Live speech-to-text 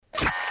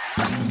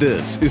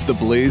This is the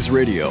Blaze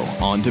Radio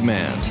on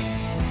demand.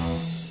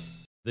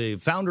 The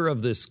founder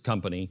of this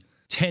company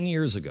 10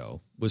 years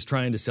ago was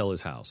trying to sell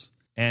his house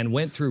and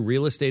went through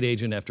real estate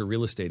agent after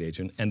real estate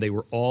agent, and they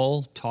were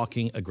all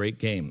talking a great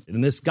game.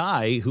 And this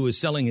guy who is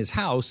selling his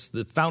house,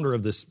 the founder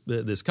of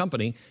this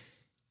company,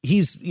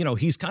 he's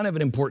kind of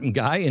an important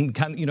guy and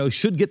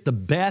should get the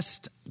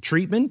best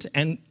treatment.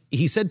 And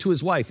he said to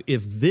his wife,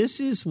 if this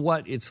is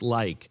what it's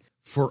like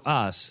for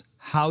us,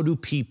 how do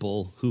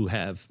people who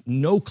have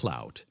no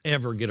clout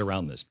ever get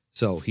around this?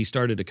 So he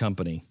started a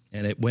company,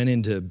 and it went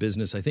into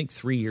business, I think,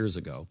 3 years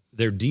ago.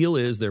 Their deal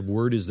is their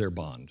word is their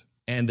bond,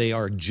 and they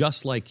are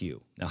just like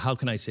you. Now, how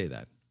can I say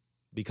that?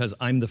 Because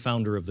I'm the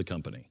founder of the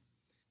company.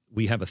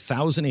 We have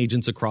 1,000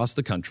 agents across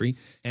the country,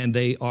 and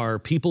they are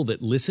people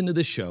that listen to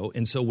this show.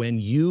 And so when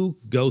you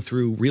go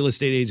through Real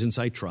Estate Agents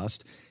I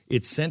Trust,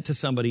 it's sent to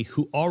somebody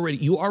who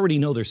you already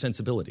know their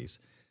sensibilities.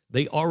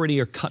 They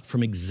already are cut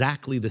from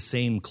exactly the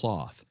same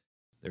cloth.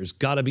 There's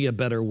got to be a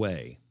better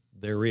way.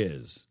 There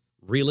is.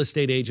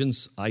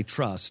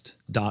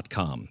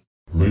 realestateagentsitrust.com.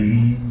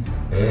 Ladies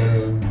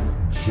and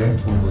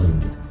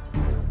gentlemen,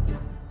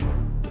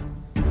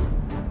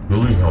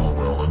 Billy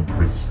Hallowell and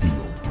Chris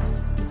Field,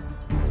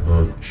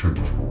 the Church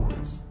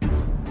Boys.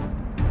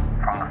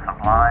 From the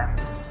sublime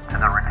to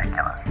the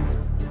ridiculous,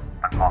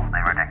 but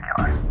mostly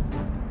ridiculous.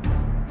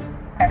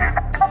 It is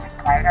a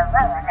play to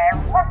ruin a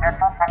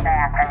wonderful Sunday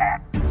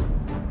afternoon.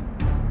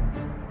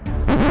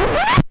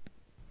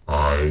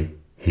 I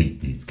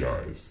hate these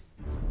guys.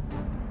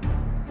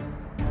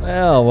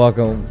 Well,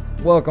 welcome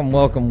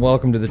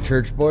to the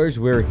Church Boys.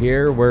 We're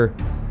here. We're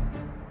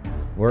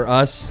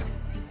us.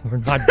 We're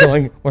not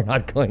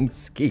going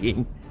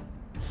skiing.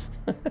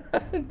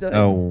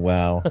 Oh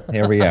wow,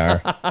 here we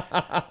are.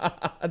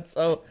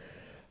 so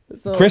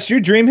Chris,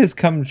 your dream has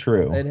come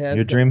true. It has.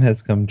 Your dream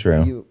has come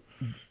true.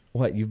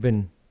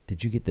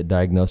 Did you get the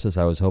diagnosis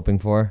I was hoping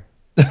for?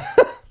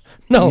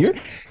 No. You're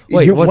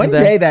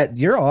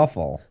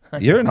awful.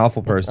 You're an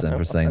awful person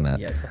for saying that.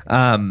 Yes.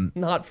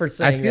 Not for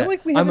saying that. I feel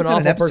like we haven't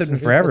done an episode in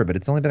forever, but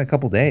it's only been a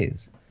couple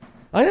days.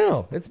 I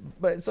know.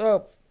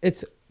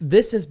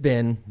 This has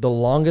been the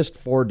longest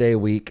 4-day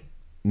week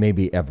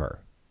maybe ever.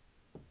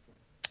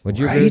 Would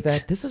you agree with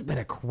that? This has been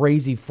a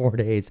crazy 4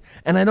 days,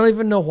 and I don't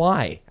even know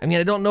why. I mean,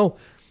 I don't know.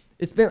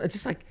 It's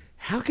just like,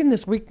 how can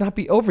this week not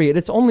be over yet?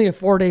 It's only a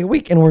 4-day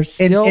week, and we're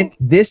still. And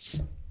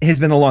this has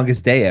been the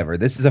longest day ever.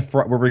 This is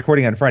we're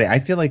recording on Friday. I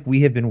feel like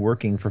we have been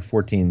working for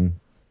 14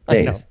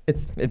 days.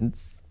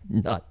 It's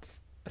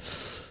nuts.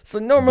 So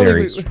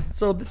normally,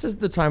 so this is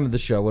the time of the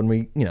show when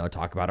we,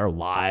 talk about our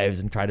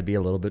lives and try to be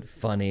a little bit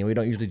funny. We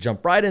don't usually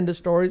jump right into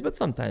stories, but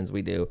sometimes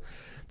we do.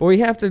 But we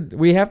have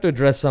to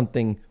address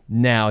something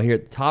now here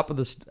at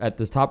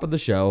the top of the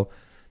show,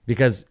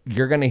 because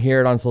you're going to hear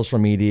it on social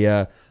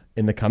media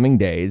in the coming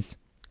days.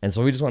 And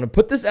so we just want to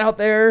put this out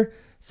there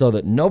so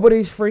that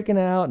nobody's freaking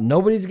out,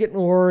 nobody's getting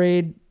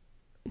worried.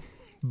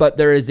 But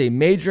there is a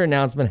major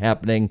announcement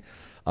happening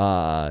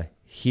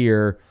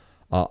here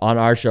on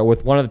our show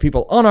with one of the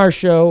people on our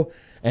show,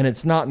 and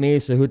it's not me,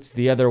 so it's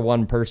the other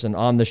one person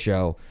on the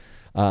show.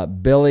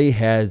 Billy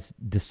has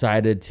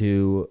decided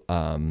to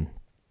that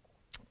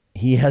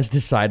he's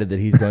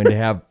going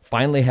to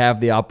finally have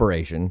the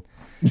operation,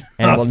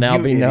 and will now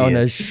be known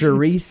as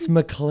Charisse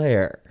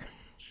McClare.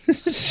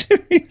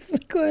 Charisse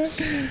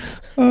McClare.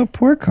 Oh,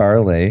 poor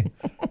Carly.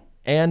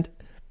 and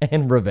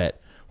Rivette.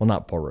 Well,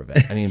 not poor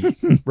Rivette. I mean,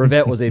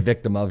 Rivette was a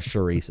victim of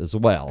Charisse as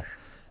well.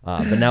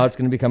 But now it's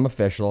going to become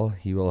official.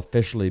 He will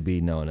officially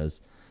be known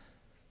as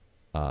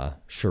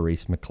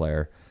Charisse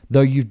McClare.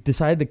 Though you've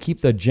decided to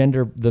keep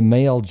the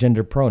male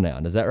gender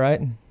pronoun. Is that right?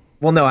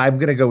 Well, no, I'm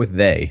going to go with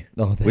they,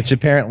 which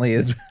apparently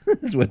is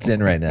what's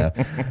in right now.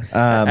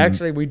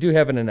 Actually, we do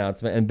have an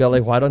announcement. And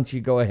Billy, why don't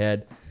you go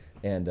ahead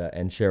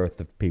and share with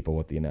the people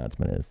what the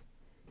announcement is?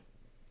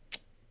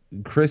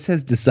 Chris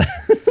has decided.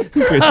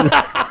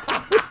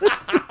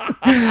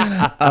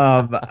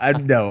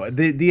 No,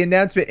 the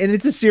announcement, and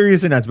it's a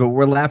serious announcement, but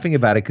we're laughing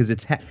about it because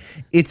it's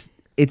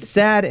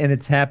sad and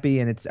it's happy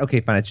and it's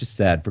okay. Fine, it's just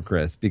sad for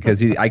Chris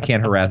because I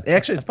can't harass.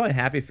 Actually, it's probably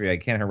happy for you. I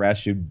can't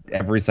harass you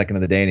every second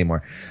of the day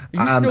anymore.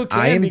 You still can,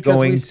 I am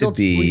going to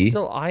be.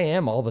 I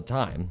am all the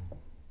time.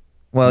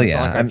 Well,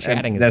 yeah,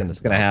 like that's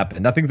what's going to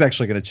happen. Nothing's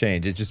actually going to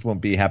change. It just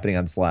won't be happening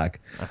on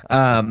Slack.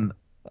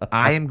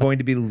 I am going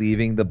to be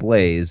leaving the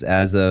Blaze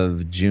as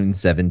of June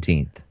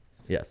 17th.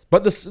 Yes,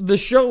 but the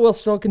show will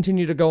still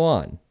continue to go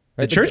on.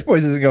 Right? The Church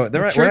Boys isn't going.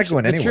 We're not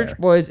going anywhere. The Church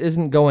Boys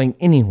isn't going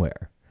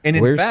anywhere. And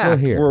in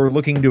fact, we're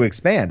looking to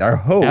expand. Our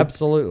hope,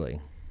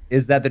 absolutely,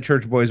 is that the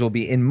Church Boys will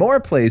be in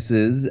more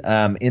places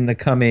in the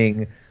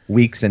coming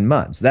weeks and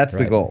months. That's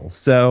the goal.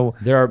 So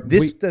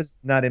this does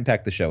not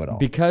impact the show at all.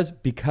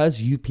 Because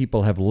you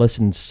people have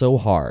listened so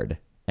hard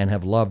and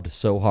have loved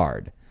so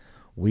hard,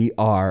 we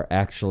are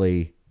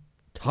actually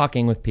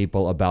talking with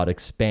people about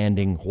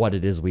expanding what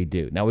it is we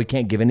do. Now, we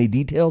can't give any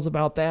details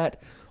about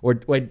that, or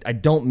I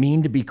don't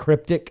mean to be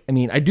cryptic. I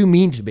mean, I do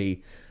mean to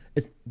be,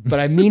 but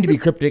I mean to be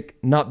cryptic,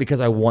 not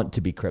because I want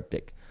to be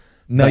cryptic.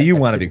 No, you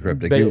want to be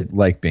cryptic. You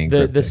like being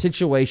cryptic. The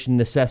situation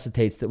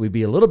necessitates that we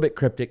be a little bit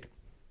cryptic.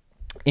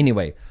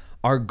 Anyway,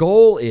 our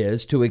goal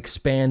is to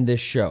expand this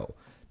show,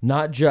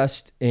 not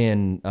just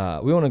in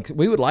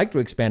we would like to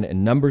expand it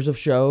in numbers of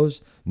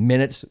shows,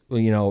 minutes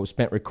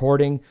spent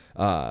recording,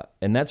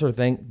 and that sort of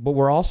thing. But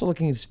we're also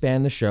looking to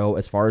expand the show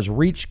as far as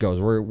reach goes.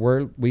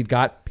 We've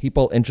got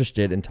people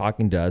interested in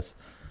talking to us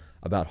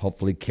about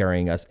hopefully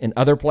carrying us in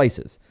other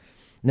places.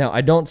 Now,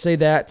 I don't say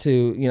that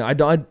to I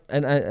got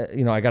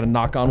to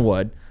knock on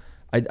wood.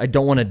 I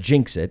don't want to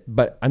jinx it,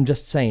 but I'm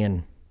just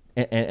saying,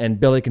 and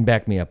Billy can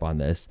back me up on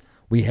this.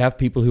 We have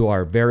people who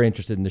are very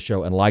interested in the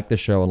show and like the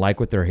show and like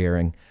what they're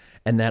hearing.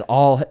 And that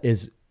all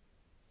is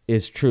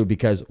true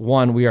because,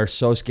 one, we are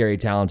so scary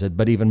talented,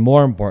 but even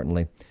more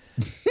importantly,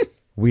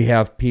 we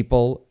have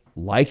people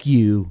like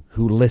you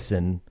who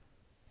listen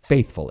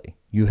faithfully.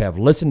 You have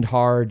listened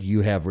hard.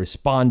 You have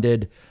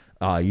responded.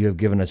 You have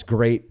given us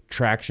great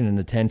traction and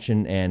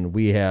attention, and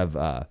we have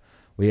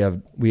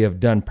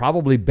done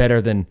probably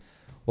better than,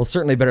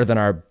 certainly better than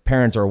our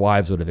parents or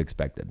wives would have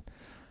expected.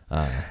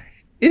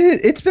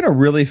 It's been a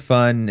really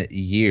fun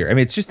year. I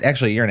mean, it's just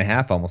actually a year and a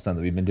half almost now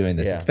that we've been doing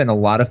this. Yeah. It's been a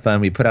lot of fun.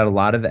 We put out a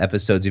lot of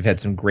episodes. We've had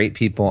some great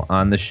people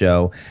on the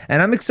show,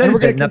 and I'm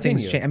excited that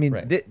nothing's changed. I mean,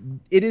 right.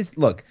 It is.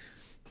 Look,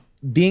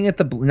 not being at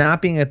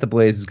the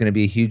Blaze is going to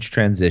be a huge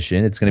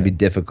transition. It's going to be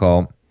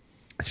difficult.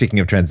 Speaking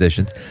of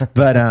transitions,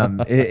 but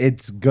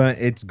it's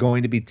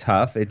going to be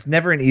tough. It's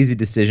never an easy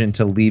decision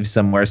to leave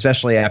somewhere,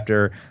 especially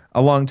after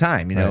a long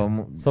time.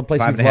 Some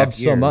place you've loved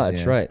so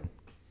much, right?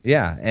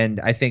 Yeah, and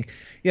I think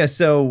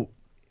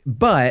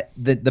but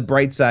the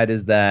bright side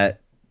is that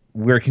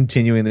we're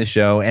continuing the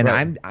show, and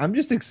right. I'm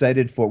just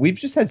excited we've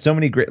just had so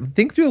many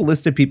think through a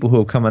list of people who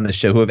have come on the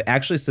show who have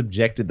actually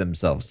subjected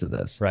themselves to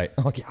this. Right.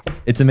 Oh yeah.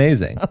 It's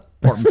amazing.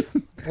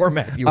 Poor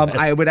Matthew West.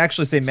 I would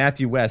actually say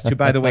Matthew West, who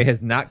by the way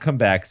has not come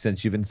back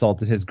since you've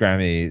insulted his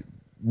Grammy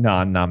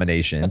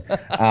non-nomination,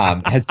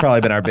 has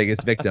probably been our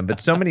biggest victim. But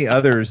so many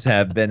others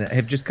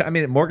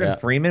Morgan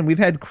Freeman, we've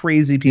had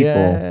crazy people.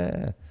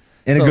 Yeah.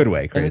 In a good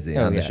way, crazy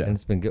on the show. And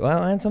it's been good.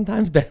 Well, and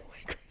sometimes bad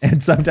way crazy.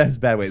 And sometimes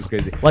bad ways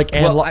crazy. Like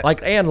Ann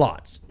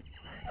Lotz.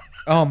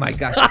 Oh my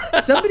gosh!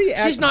 Somebody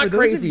she's not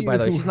crazy, by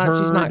the way. She's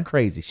not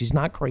crazy. She's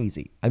not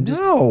crazy. I'm just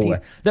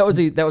that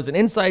was an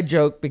inside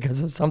joke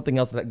because of something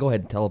else. Go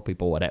ahead and tell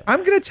people what happened.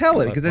 I'm going to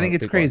tell it because I think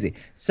it's crazy.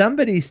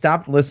 Somebody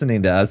stopped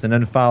listening to us and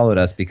unfollowed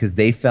us because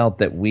they felt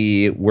that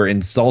we were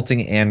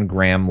insulting Anne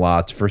Graham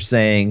Lotz for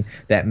saying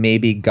that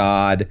maybe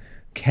God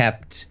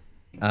kept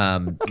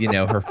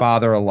her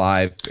father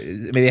alive.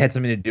 Maybe it had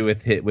something to do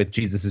with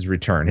Jesus's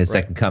return, his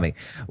second coming.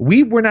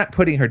 We were not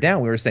putting her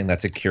down. We were saying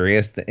that's a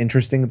curious,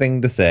 interesting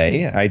thing to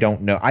say. I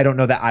don't know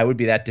that I would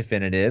be that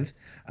definitive,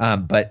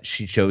 but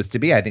she chose to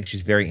be. I think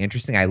she's very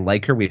interesting. I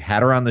like her. We've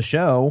had her on the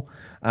show.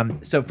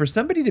 So for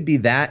somebody to be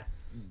that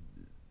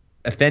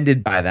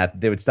offended by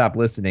that, they would stop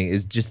listening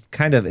is just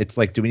kind of, it's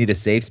like, do we need a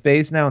safe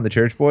space now in the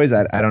Church Boys?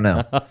 I don't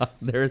know.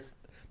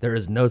 There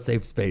is no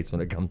safe space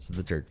when it comes to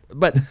the church.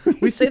 But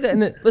we say that,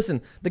 and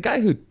listen, the guy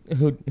who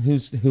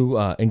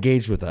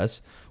engaged with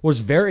us was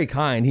very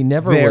kind. He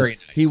never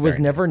was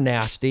never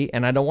nasty,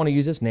 and I don't want to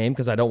use his name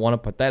because I don't want to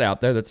put that out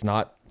there. That's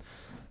not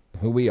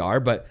who we are.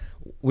 But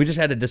we just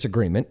had a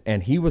disagreement,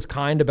 and he was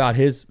kind about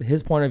his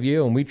point of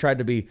view, and we tried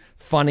to be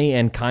funny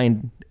and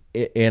kind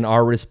in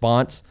our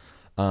response.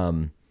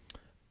 And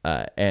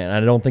I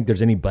don't think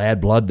there's any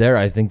bad blood there.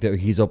 I think that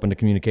he's open to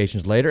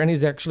communications later, and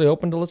he's actually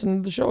open to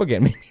listening to the show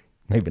again.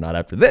 Maybe not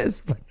after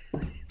this, but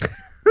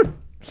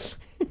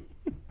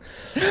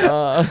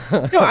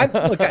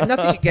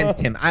nothing against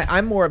him.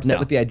 I'm more upset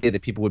with the idea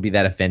that people would be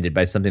that offended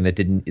by something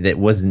that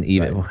wasn't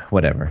even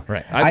whatever.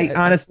 Right. I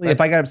honestly,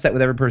 if I got upset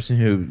with every person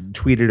who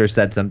tweeted or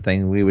said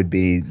something, we would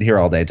be here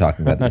all day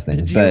talking about these things.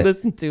 Did you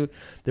listen to?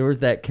 There was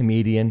that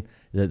comedian,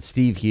 that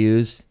Steve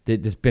Hughes,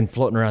 that's been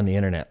floating around the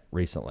internet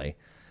recently,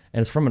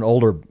 and it's from an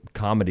older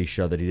comedy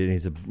show that he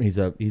did.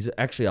 He's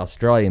actually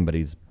Australian, but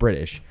he's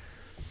British.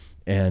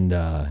 And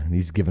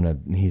he's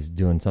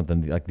doing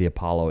something like the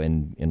Apollo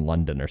in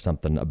London or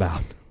something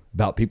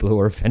about people who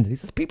are offended. He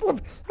says I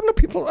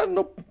have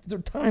no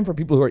time for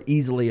people who are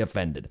easily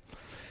offended.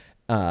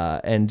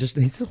 And just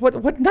he says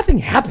what nothing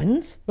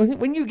happens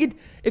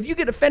if you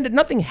get offended,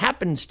 nothing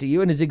happens to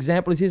you. And his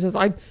example is he says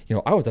I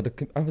was at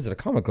a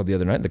comic club the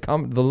other night.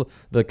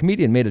 The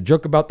comedian made a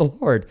joke about the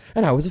Lord,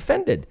 and I was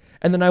offended.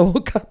 And then I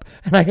woke up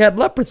and I had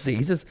leprosy.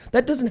 He says,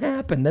 that doesn't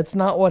happen. That's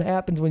not what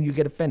happens when you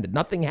get offended.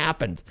 Nothing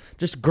happens.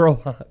 Just grow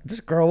up.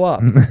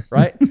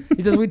 Right?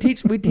 He says, we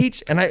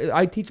teach, and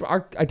I teach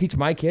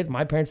my kids.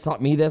 My parents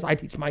taught me this. I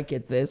teach my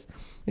kids this.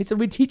 He said,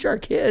 we teach our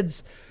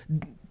kids.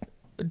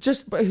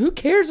 But who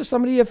cares if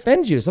somebody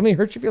offends you? Somebody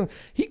hurts your feelings.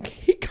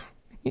 He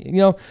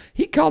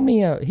called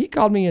me a name. He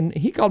called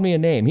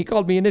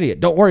me an idiot.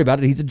 Don't worry about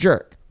it. He's a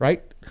jerk,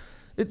 right?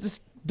 It's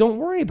just, don't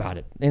worry about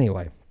it.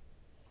 Anyway.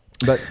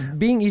 But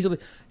being easily,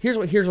 here's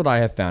what I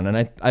have found,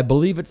 and I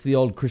believe it's the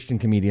old Christian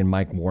comedian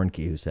Mike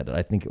Warnke who said it.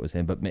 I think it was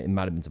him, but it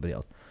might have been somebody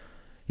else.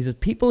 He says,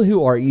 people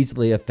who are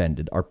easily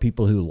offended are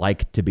people who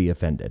like to be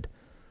offended.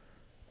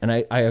 And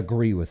I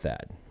agree with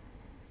that.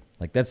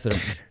 Like that's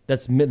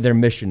their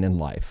mission in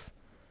life.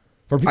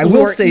 For people I will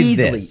who are say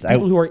this.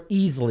 People who are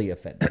easily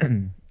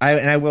offended.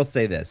 I will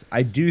say this.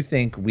 I do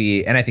think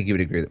and I think you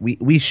would agree that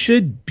we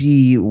should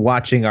be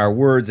watching our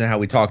words and how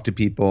we talk to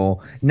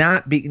people,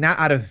 not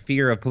out of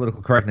fear of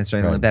political correctness or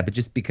anything like that, but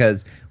just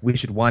because we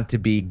should want to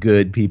be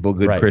good people,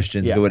 good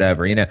Christians, good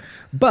whatever, you know.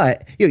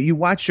 But you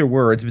watch your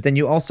words, but then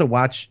you also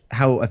watch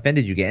how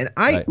offended you get.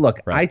 And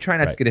I try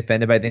not to get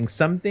offended by things.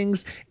 Some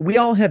things we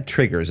all have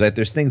triggers, right?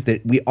 There's things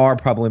that we are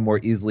probably more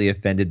easily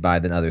offended by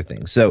than other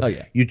things. So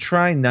you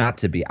try not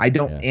to be. I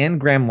don't. Anne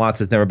Graham Lotz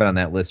has never been on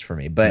that list for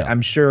me, but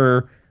I'm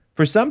sure.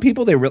 For some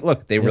people, they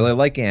really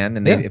like Anne,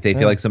 and if they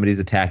feel like somebody's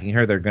attacking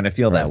her, they're going to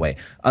feel that way.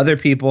 Other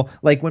people,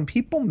 like when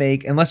people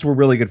unless we're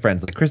really good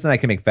friends, like Chris and I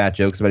can make fat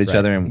jokes about each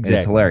other, and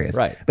it's hilarious.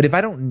 Right. But if I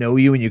don't know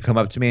you and you come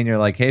up to me and you're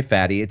like, "Hey,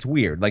 fatty," it's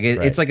weird. Like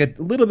it's like a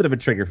little bit of a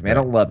trigger for me. I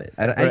don't love it.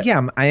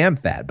 I am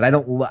fat, but I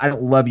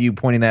don't love you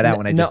pointing that out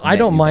when I just. No, I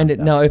don't mind it.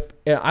 No, if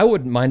I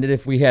wouldn't mind it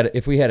if we had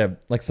a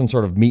like some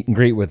sort of meet and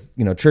greet with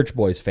Church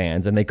Boys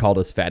fans and they called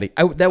us fatty.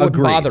 That would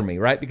bother me,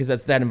 right? Because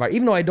that's that environment.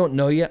 Even though I don't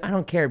know you, I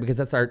don't care because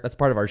that's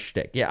part of our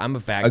shtick. Yeah, I'm a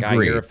fat guy,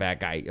 you're a fat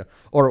guy,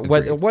 or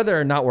whether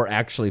or not we're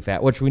actually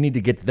fat, which we need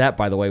to get to that,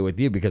 by the way, with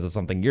you because of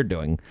something you're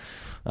doing,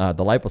 the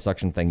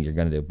liposuction thing you're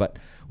going to do, but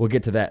we'll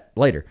get to that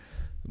later.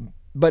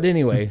 But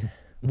anyway,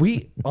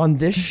 we on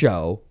this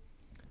show,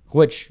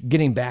 which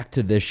getting back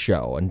to this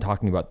show and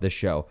talking about this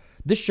show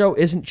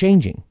isn't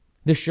changing.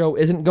 This show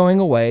isn't going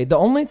away. The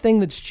only thing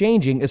that's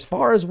changing, as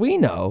far as we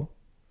know,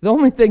 the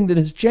only thing that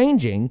is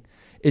changing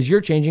is you're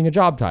changing a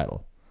job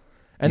title,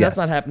 and that's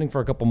not happening for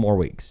a couple more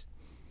weeks.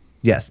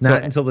 Yes,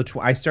 not until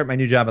I start my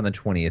new job on the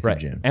 20th of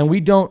June. And we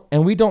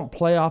don't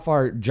play off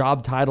our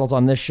job titles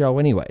on this show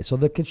anyway. So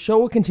the show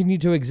will continue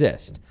to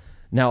exist.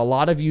 Now, a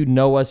lot of you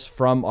know us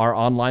from our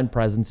online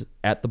presence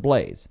at The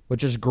Blaze,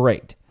 which is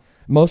great.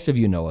 Most of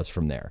you know us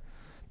from there.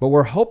 But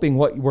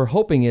what we're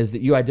hoping is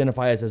that you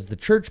identify us as the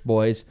Church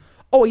Boys.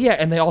 Oh, yeah,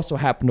 and they also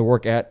happen to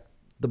work at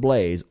The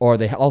Blaze, or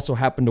they also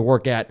happen to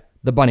work at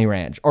the Bunny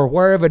Ranch, or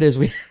wherever it is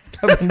we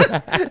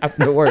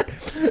happen to work.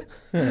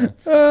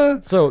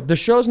 So the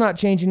show's not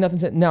changing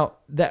nothing. Now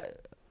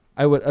that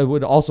I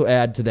would also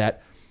add to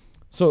that.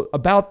 So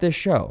about this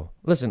show,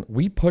 listen,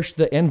 we push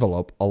the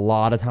envelope a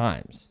lot of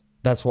times.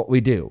 That's what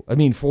we do. I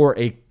mean, for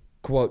a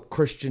quote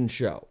Christian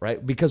show,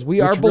 right? Because we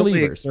are believers.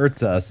 Really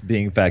exerts us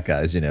being fat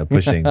guys,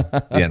 pushing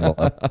the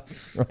envelope.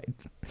 Right,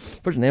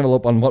 pushing the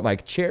envelope on what my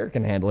chair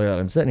can handle here that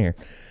I'm sitting here.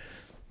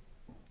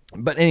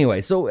 But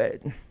anyway, so.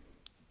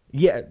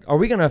 Yeah, are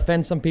we going to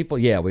offend some people?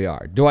 Yeah, we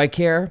are. Do I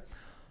care?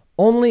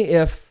 Only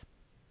if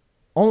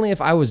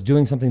I was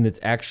doing something that's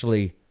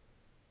actually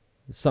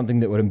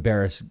something that would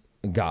embarrass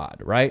God,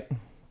 right?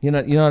 You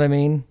know what I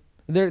mean?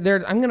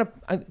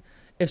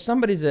 If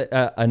somebody's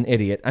an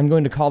idiot, I'm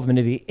going to call them an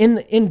idiot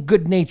in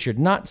good natured,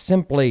 not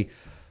simply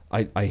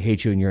I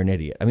hate you and you're an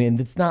idiot. I mean,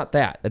 it's not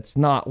that. That's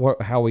not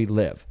how we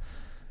live.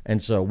 And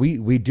so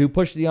we do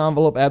push the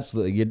envelope,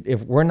 absolutely.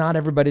 If we're not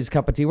everybody's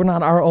cup of tea, we're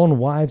not our own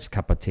wives'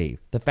 cup of tea.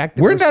 The fact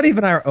that we're not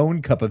even our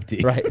own cup of tea.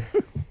 Right.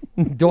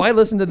 Do I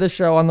listen to this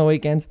show on the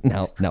weekends?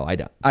 No, I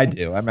don't. I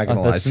do. I'm not going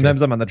to lie.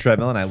 Sometimes I'm on the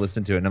treadmill and I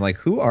listen to it and I'm like,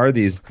 who are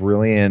these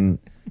brilliant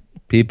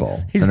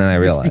people? And then I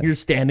realize. You're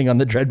standing on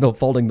the treadmill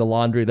folding the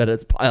laundry that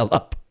it's piled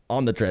up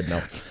on the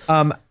treadmill.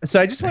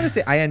 So I just want to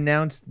say I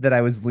announced that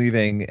I was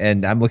leaving,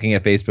 and I'm looking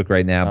at Facebook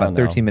right now about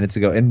 13 minutes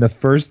ago. And the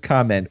first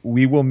comment,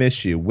 "We will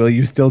miss you. Will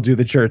you still do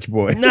the Church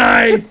Boy?"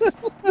 Nice.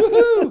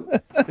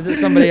 Woohoo! Is it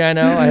somebody I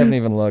know? I haven't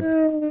even looked.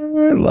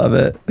 I love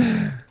it.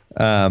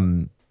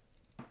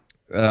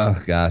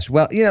 Oh gosh.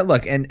 Well,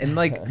 look, and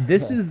like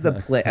this is the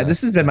play.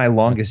 This has been my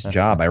longest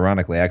job,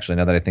 ironically, actually,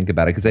 now that I think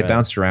about it, because I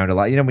bounced around a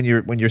lot.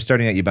 When you're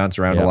starting out, you bounce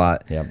around a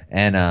lot. Yep.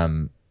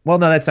 And well,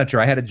 no, that's not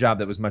true. I had a job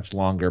that was much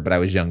longer, but I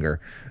was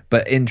younger.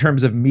 But in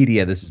terms of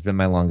media, this has been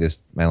my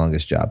longest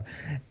job.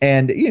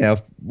 And,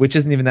 which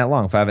isn't even that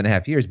long,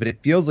 5.5 years, but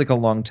it feels like a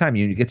long time.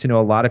 You get to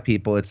know a lot of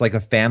people. It's like a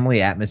family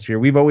atmosphere.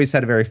 We've always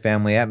had a very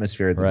family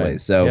atmosphere at the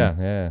place.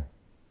 So,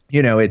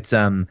 it's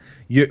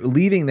you're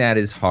leaving that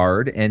is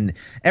hard, and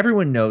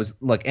everyone knows,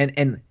 look,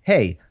 and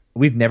hey,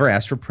 we've never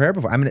asked for prayer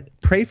before. I'm going to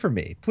pray for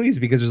me, please,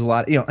 because there's a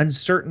lot,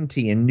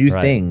 uncertainty and new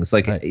things.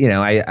 Like,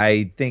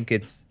 I think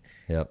it's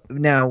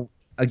now.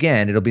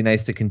 Again, it'll be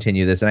nice to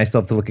continue this, and I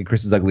still have to look at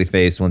Chris's ugly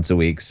face once a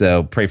week,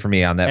 so pray for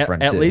me on that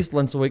front, too. At least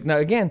once a week. Now,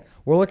 again,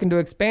 we're looking to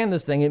expand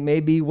this thing. It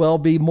may be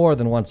more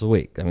than once a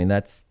week. I mean,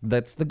 that's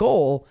the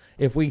goal.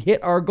 If we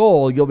hit our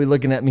goal, you'll be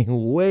looking at me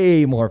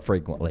way more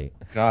frequently.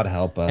 God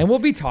help us. And we'll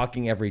be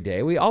talking every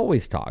day. We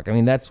always talk. I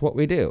mean, that's what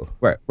we do.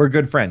 We're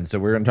good friends, so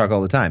we're going to talk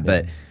all the time,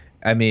 but...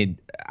 I mean,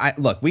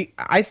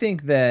 I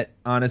think that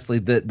honestly,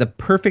 the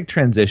perfect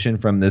transition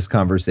from this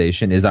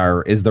conversation is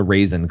the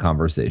raisin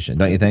conversation,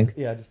 don't you think?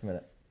 Yeah, just a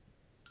minute.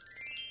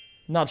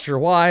 Not sure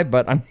why,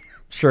 but I'm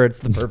sure it's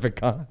the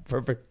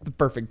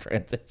perfect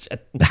transition.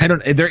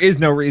 There is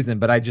no reason,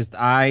 but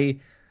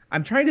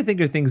I'm trying to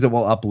think of things that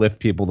will uplift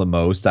people the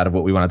most out of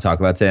what we want to talk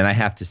about today. And I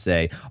have to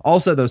say,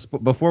 also, though,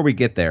 before we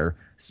get there,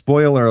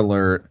 spoiler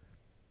alert,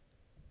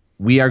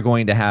 we are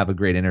going to have a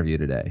great interview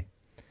today.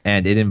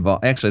 and it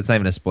involves. Actually, it's not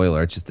even a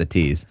spoiler; it's just a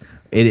tease.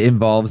 It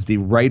involves the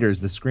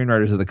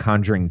screenwriters of The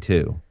Conjuring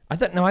 2. I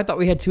thought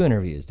we had 2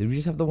 interviews. Did we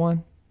just have the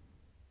one?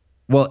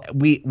 Well,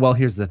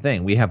 here's the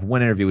thing: we have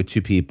one interview with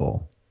 2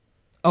 people.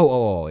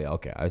 Oh, yeah,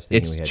 okay. I was thinking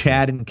It's we had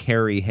Chad and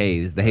Carrie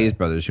Hayes, the Hayes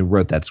brothers, who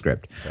wrote that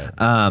script.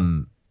 Right.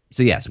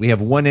 So yes, we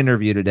have one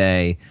interview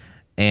today,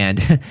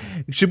 and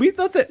should we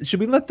let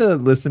the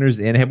listeners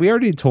in? Have we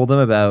already told them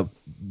about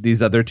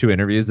these other 2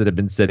 interviews that have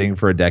been sitting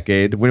for a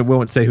decade? We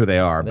won't say who they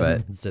are,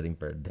 but been sitting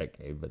for a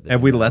decade. But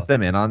have we let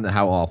them in on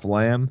how awful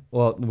I am?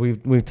 Well,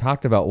 we've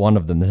talked about one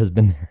of them that has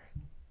been there.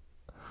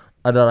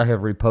 I thought I have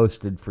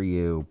reposted for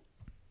you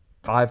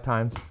 5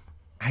 times.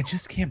 I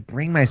just can't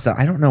bring myself.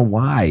 I don't know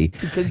why.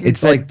 Because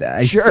it's like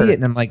I see it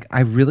and I'm like,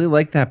 I really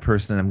like that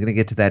person. I'm going to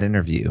get to that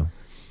interview.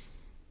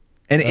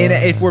 And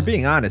if we're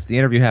being honest, the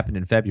interview happened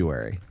in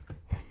February.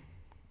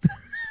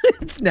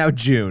 It's now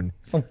June.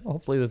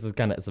 Hopefully this is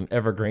kind of some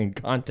evergreen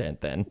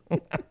content then.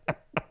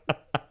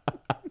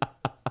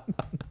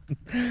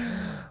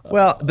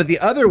 Well, but the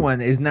other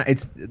one is not.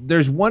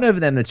 There's one of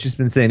them that's just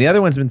been sitting. The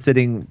other one's been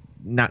sitting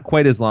not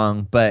quite as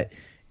long, but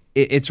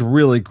it's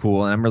really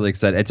cool, and I'm really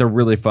excited. It's a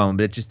really fun one,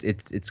 but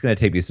it's going to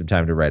take me some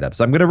time to write up.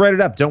 So I'm going to write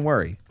it up. Don't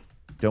worry.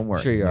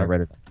 Sure you are.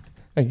 Write it up.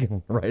 I'm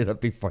going to write it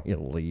up before you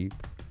leave.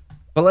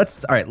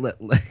 But all right. Am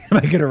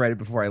I going to write it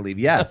before I leave?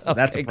 Yes, okay,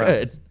 that's a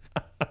promise.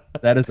 Good.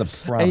 That is a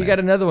promise. And you got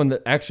another one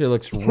that actually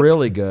looks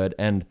really good,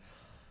 and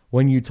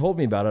when you told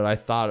me about it, I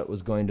thought it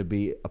was going to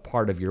be a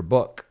part of your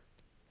book.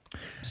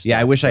 Yeah,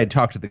 I wish I had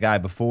talked to the guy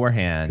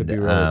beforehand. Could be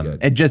really good.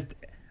 And just,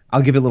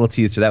 I'll give you a little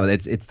tease for that one.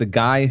 It's the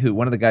guy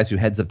one of the guys who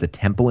heads up the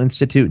Temple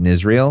Institute in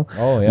Israel.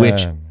 Oh, yeah.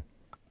 Which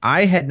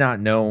I had not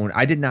known.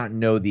 I did not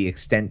know the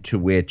extent to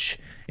which,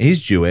 and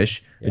he's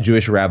Jewish, a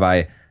Jewish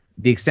rabbi,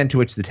 the extent to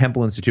which the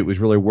Temple Institute was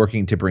really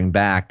working to bring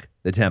back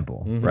the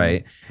temple,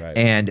 right?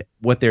 And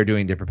what they're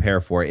doing to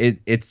prepare for it.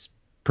 It's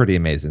pretty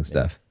amazing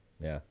stuff.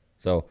 Yeah.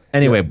 So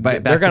anyway,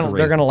 they're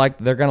gonna like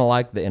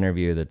the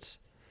interview that's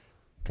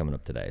coming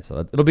up today. So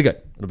it'll be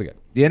good. It'll be good.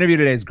 The interview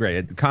today is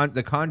great.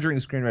 The Conjuring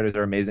screenwriters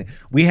are amazing.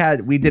 We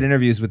did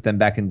interviews with them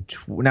back in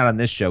not on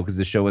this show because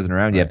the show wasn't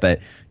around yet,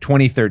 but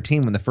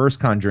 2013 when the first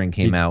Conjuring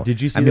came out.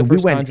 Did you see? We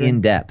went in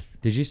depth.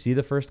 Did you see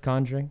the first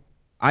Conjuring?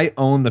 I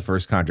own the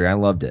first Conjuring. I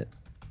loved it.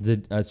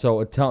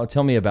 So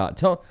tell me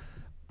about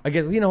I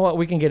guess you know what,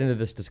 we can get into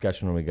this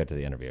discussion when we get to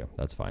the interview.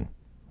 That's fine.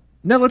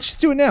 No, let's just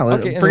do it now.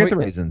 Okay, Forget the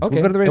raisins. Okay,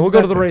 we'll go to the raisins. And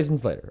we'll go to the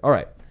raisins later. All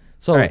right.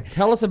 So All right.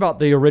 Tell us about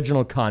the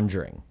original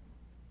Conjuring.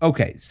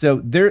 Okay,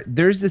 so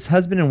there's this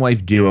husband and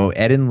wife duo,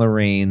 Ed and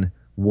Lorraine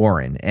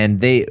Warren,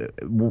 and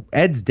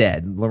Ed's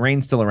dead.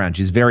 Lorraine's still around.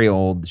 She's very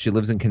old. She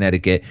lives in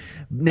Connecticut.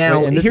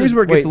 Now, here's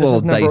where it gets a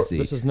little dicey.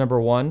 This is number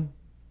 1?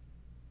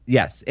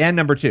 Yes, and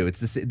number 2.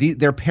 It's they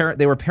were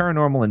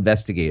paranormal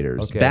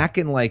investigators back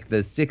in like the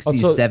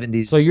 60s,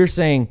 70s. So you're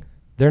saying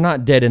they're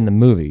not dead in the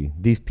movie.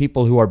 These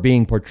people who are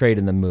being portrayed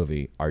in the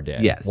movie are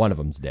dead. Yes. One of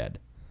them's dead.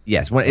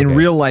 Yes, in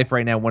real life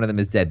right now, one of them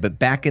is dead. But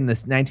back in the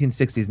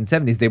 1960s and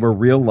 70s, they were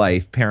real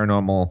life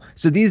paranormal.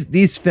 So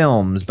these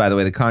films, by the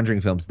way, the Conjuring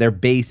films, they're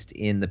based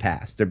in the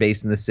past. They're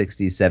based in the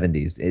 60s,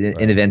 70s,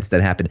 in events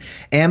that happened.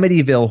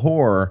 Amityville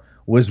Horror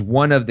was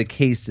one of the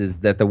cases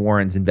that the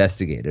Warrens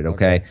investigated,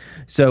 okay?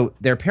 So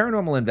they're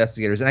paranormal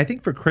investigators. And I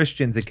think for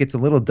Christians, it gets a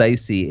little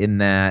dicey in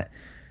that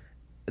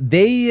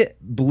they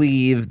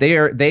believe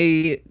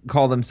they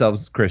call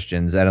themselves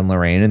Christians, Ed and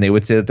Lorraine, and they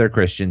would say that they're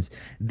Christians.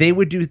 They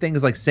would do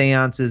things like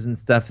seances and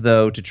stuff,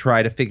 though, to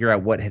try to figure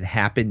out what had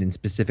happened in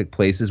specific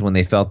places when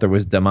they felt there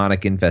was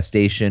demonic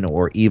infestation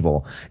or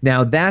evil.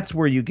 Now, that's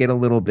where you get a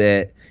little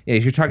bit,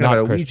 if you're talking about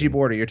a Ouija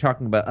board or you're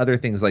talking about other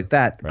things like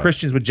that,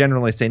 Christians would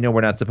generally say, no,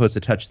 we're not supposed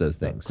to touch those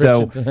things.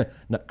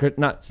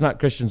 It's not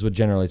Christians would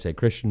generally say.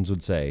 Christians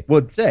would say.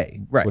 Would say,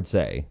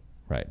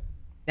 right.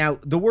 Now,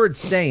 the word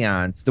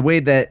seance, the way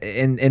that,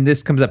 and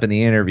this comes up in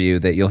the interview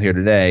that you'll hear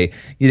today,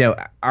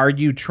 are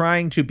you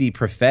trying to be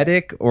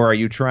prophetic or are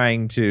you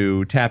trying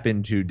to tap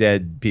into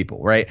dead people,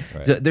 right?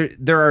 So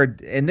there are,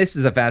 and this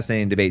is a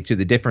fascinating debate too,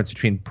 the difference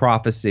between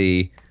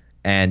prophecy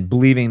and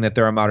believing that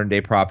there are modern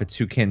day prophets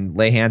who can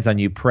lay hands on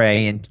you,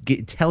 pray, and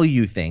tell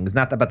you things,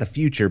 not about the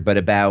future, but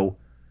about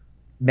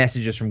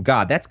messages from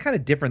God. That's kind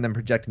of different than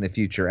projecting the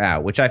future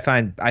out, which I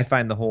find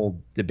the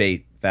whole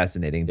debate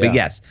fascinating. Yeah. But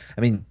yes,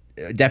 I mean,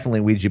 definitely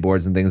Ouija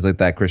boards and things like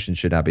that Christians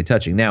should not be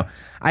touching. Now,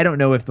 I don't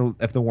know if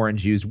the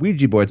Warrens used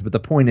Ouija boards, but the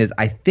point is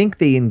I think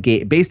they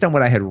engaged, based on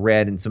what I had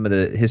read in some of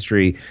the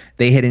history,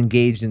 they had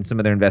engaged in some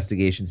of their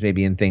investigations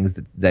maybe in things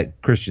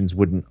that Christians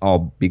wouldn't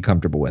all be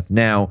comfortable with.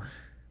 Now,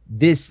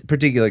 this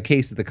particular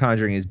case that The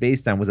Conjuring is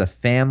based on was a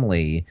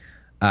family,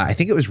 I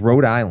think it was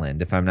Rhode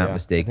Island, if I'm not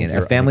mistaken.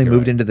 A family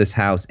moved into this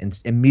house and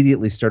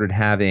immediately started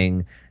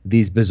having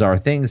these bizarre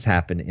things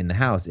happen in the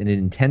house. And it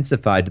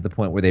intensified to the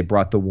point where they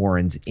brought the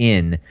Warrens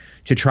in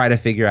to try to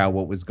figure out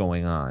what was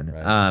going on.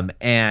 Right.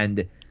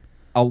 And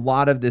a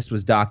lot of this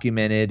was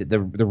documented. The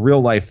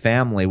real life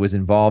family was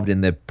involved in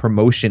the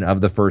promotion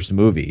of the first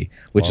movie,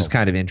 which is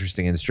kind of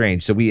interesting and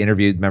strange. So we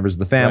interviewed members of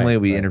the family.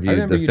 We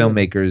interviewed the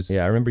filmmakers.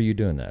 I remember you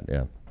doing that,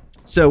 yeah.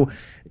 So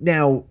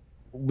now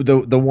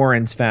the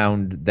Warrens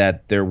found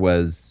that there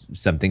was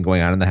something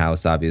going on in the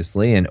house,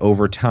 obviously, and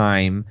over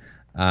time,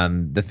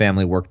 the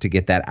family worked to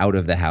get that out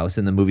of the house,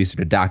 and the movie sort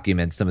of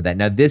documents some of that.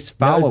 Now, this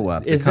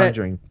follow-up, The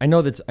Conjuring... I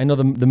know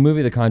the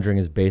movie The Conjuring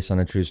is based on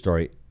a true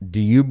story. Do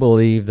you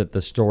believe that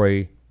the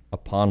story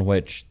upon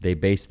which they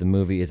based the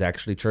movie is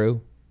actually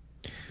true?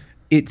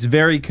 It's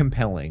very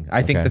compelling.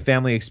 I think the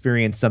family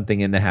experienced something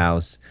in the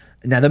house.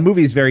 Now, the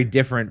movie is very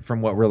different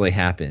from what really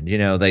happened. You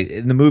know,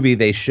 in the movie,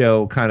 they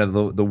show kind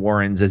of the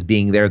Warrens as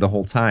being there the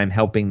whole time,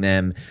 helping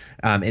them.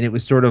 And it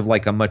was sort of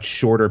like a much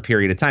shorter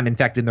period of time. In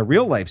fact, in the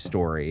real life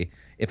story,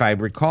 if I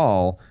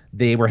recall,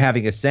 they were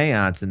having a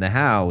seance in the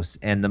house,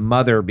 and the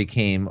mother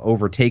became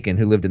overtaken,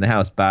 who lived in the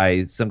house,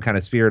 by some kind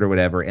of spirit or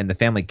whatever, and the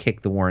family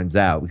kicked the Warrens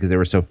out because they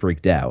were so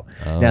freaked out.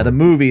 Oh. Now, the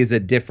movie is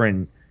it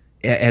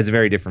has a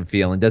very different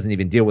feel and doesn't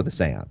even deal with a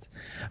seance.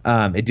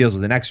 It deals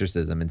with an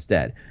exorcism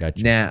instead.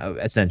 Gotcha. Now,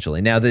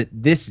 essentially. Now,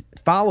 this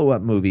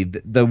follow-up movie,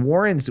 the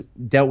Warrens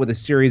dealt with a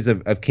series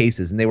of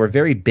cases, and they were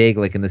very big,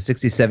 like in the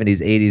 60s, 70s,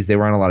 80s. They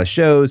were on a lot of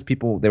shows.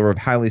 They were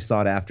highly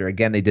sought after.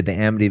 Again, they did the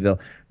Amityville.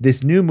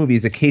 This new movie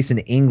is a case in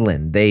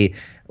England. They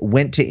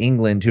went to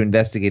England to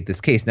investigate this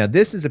case. Now,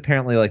 this is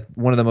apparently like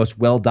one of the most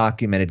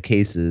well-documented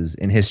cases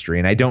in history,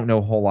 and I don't know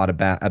a whole lot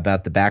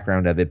about the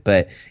background of it,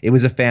 but it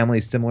was a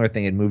family, similar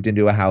thing, had moved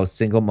into a house,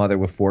 single mother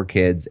with 4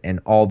 kids, and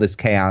all this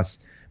chaos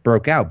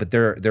broke out. But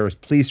there was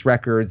police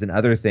records and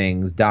other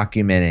things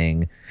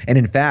documenting, and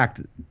in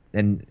fact,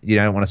 and I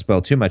don't want to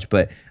spoil too much,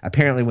 but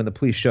apparently when the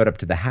police showed up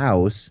to the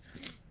house,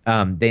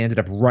 they ended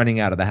up running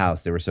out of the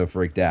house. They were so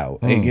freaked out.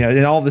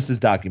 And all this is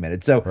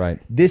documented. So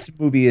this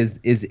movie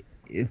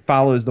it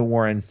follows the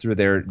Warrens through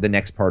the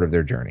next part of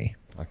their journey.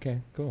 Okay,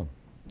 cool.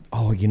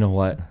 Oh, you know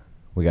what?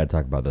 We got to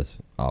talk about this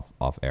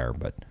off air,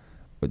 but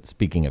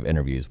speaking of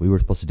interviews, we were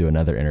supposed to do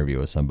another interview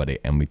with somebody,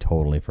 and we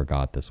totally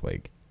forgot this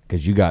week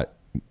because you got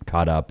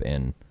caught up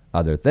in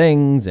other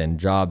things and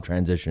job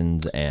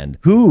transitions and...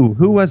 Who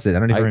was it? I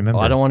don't even remember.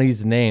 I don't want to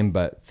use the name,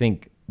 but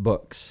Think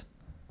Books.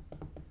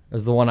 It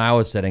was the one I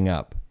was setting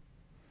up.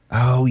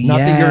 Oh, yes. Not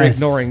that you're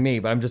ignoring me,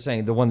 but I'm just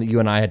saying the one that you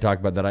and I had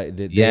talked about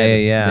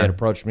they had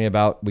approached me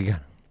about. We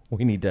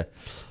need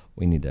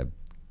to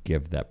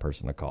give that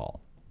person a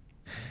call.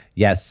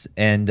 Yes,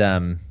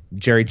 and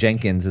Jerry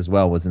Jenkins as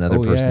well was another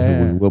person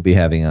who we will be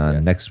having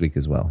on next week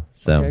as well.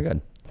 So okay,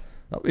 good.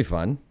 That'll be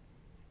fun.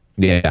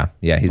 Yeah,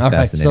 he's fascinating.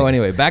 Right, so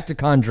anyway, back to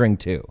Conjuring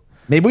 2.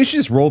 Maybe we should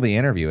just roll the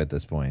interview at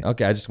this point.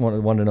 Okay, I just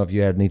wanted to know if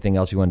you had anything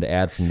else you wanted to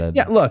add from the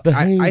look, the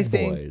I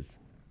think boys.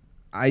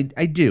 I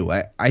do.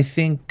 I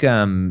think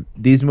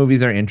these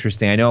movies are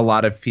interesting. I know a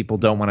lot of people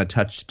don't want to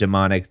touch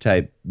demonic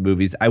type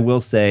movies. I will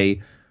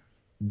say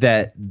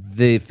that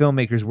the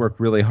filmmakers work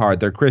really hard.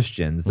 They're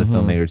Christians, the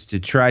filmmakers, to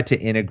try to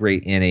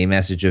integrate in a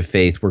message of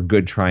faith where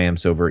good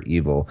triumphs over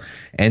evil.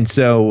 And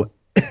so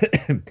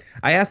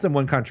I asked them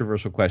one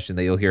controversial question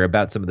that you'll hear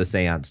about some of the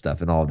seance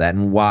stuff and all of that,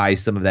 and why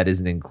some of that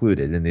isn't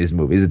included in these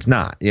movies. It's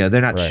not. They're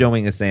not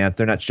showing a seance.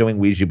 They're not showing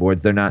Ouija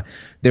boards.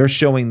 They're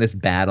showing this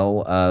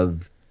battle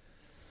of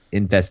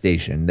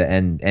infestation,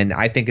 and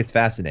I think it's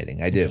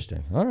fascinating. I do.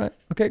 Interesting. All right.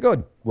 Okay,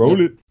 good. Roll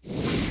it.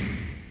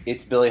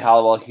 It's Billy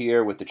Hollowell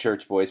here with the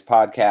Church Boys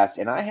podcast,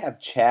 and I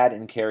have Chad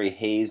and Carrie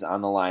Hayes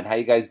on the line. How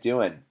you guys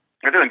doing?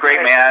 We're doing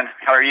great, man.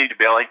 How are you,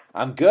 Billy?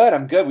 I'm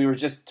good. We were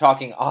just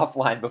talking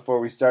offline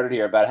before we started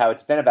here about how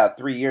it's been about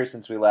 3 years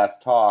since we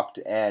last talked,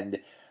 and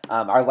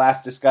our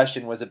last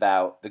discussion was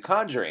about The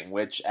Conjuring,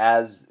 which,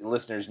 as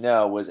listeners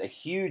know, was a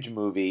huge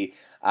movie.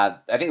 I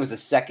think it was the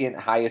second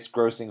highest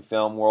grossing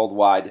film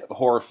worldwide,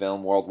 horror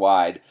film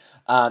worldwide.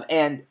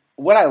 And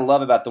what I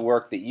love about the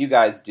work that you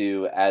guys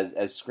do as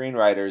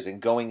screenwriters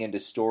and going into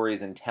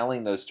stories and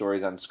telling those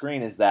stories on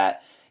screen is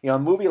that, a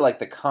movie like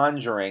The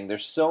Conjuring,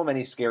 there's so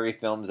many scary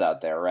films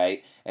out there,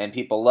 right? And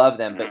people love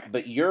them,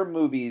 but your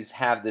movies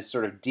have this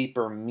sort of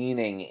deeper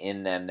meaning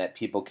in them that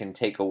people can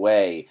take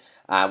away,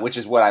 which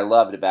is what I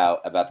loved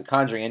about The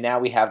Conjuring. And now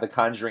we have The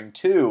Conjuring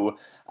 2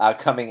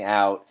 coming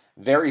out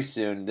very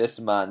soon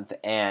this month.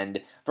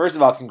 And first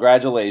of all,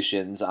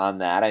 congratulations on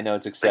that. I know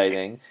it's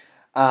exciting.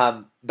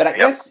 But I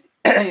guess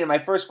my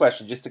first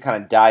question, just to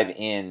kind of dive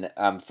in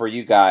for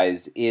you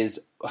guys,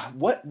 is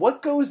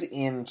what goes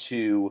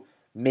into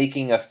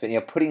making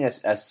putting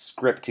a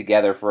script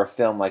together for a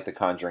film like The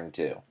Conjuring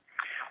 2?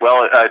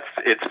 Well,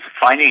 it's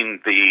finding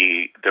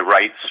the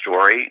right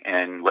story.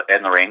 In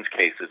Lorraine's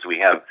cases, we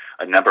have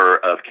a number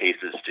of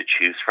cases to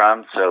choose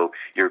from, so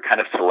you're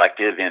kind of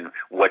selective in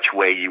which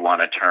way you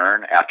want to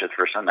turn after the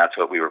first one. That's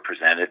what we were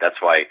presented.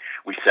 That's why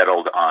we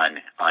settled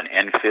on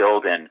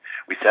Enfield, and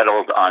we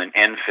settled on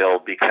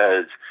Enfield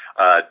because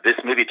this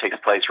movie takes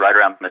place right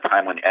around the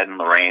time when Ed and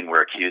Lorraine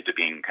were accused of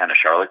being kind of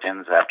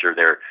charlatans after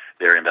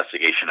their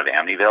investigation of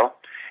Amityville.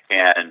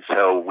 And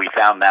so we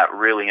found that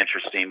really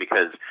interesting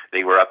because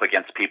they were up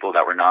against people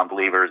that were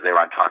non-believers. They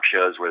were on talk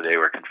shows where they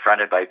were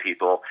confronted by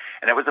people,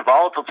 and it was a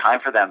volatile time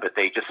for them. But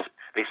they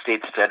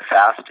stayed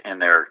steadfast in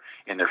their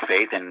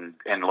faith. And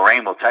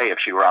Lorraine will tell you, if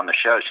she were on the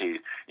show, she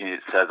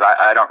says,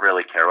 "I don't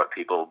really care what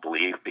people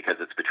believe because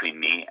it's between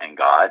me and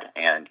God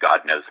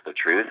knows the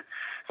truth."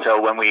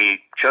 So when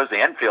we chose the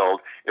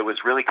Enfield, it was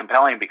really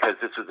compelling because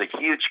this was a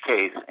huge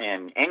case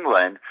in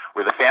England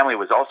where the family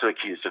was also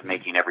accused of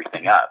making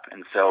everything up.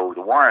 And so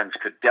the Warrens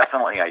could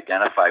definitely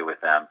identify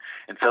with them.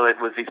 And so it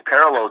was these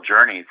parallel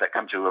journeys that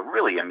come to a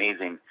really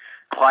amazing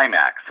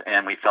climax,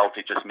 and we felt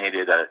it just made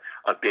it a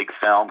big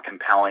film,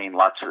 compelling,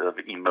 lots of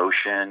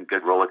emotion,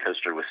 good roller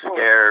coaster with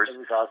scares, it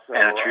was also,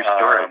 and a true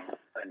story.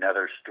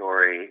 Another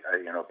story,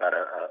 about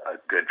a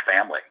good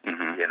family,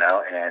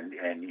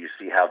 and you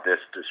see how this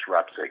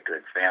disrupts a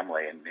good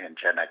family, and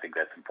Jen, I think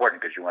that's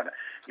important because you want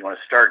to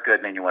start good,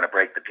 and then you want to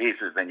break the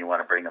pieces, then you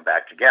want to bring them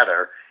back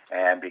together,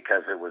 and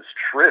because it was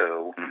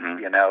true,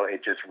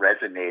 it just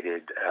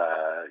resonated.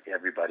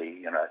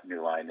 Everybody,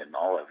 New Line and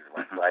all of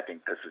it. So I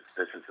think this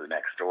is the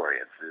next story.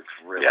 It's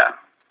really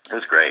it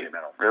was great.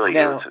 Really,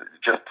 Now, it was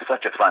just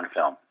such a fun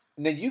film.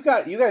 Now you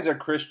guys are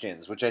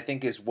Christians, which I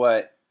think is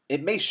what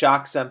it may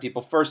shock some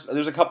people. First,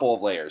 there's a couple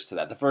of layers to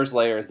that. The first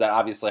layer is that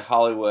obviously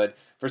Hollywood,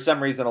 for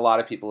some reason, a lot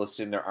of people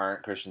assume there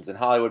aren't Christians in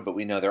Hollywood, but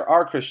we know there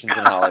are Christians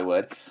in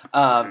Hollywood,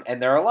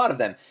 and there are a lot of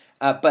them.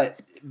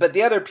 But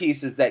the other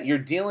piece is that you're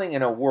dealing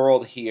in a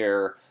world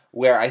here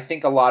where I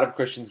think a lot of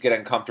Christians get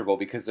uncomfortable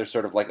because they're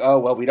sort of like, oh,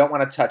 well, we don't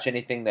want to touch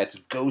anything that's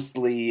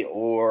ghostly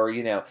or,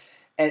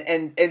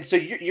 and so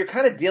you're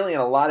kind of dealing in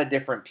a lot of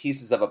different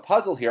pieces of a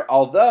puzzle here,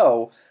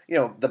 although,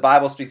 the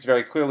Bible speaks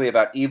very clearly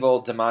about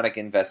evil, demonic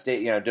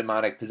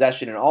demonic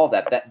possession and all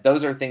that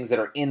those are things that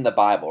are in the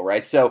Bible,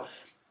 right? So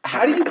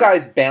how do you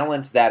guys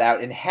balance that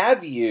out? And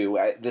have you,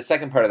 the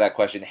second part of that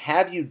question,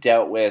 have you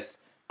dealt with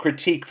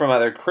critique from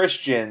other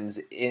Christians,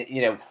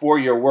 for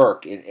your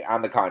work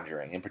on The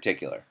Conjuring in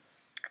particular?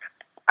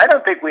 I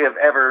don't think we have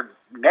ever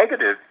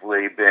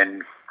negatively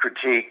been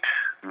critiqued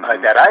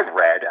that I've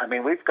read. I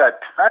mean, we've got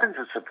tons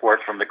of support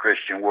from the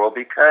Christian world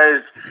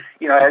because,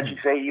 as you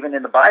say, even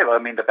in the Bible, I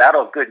mean, the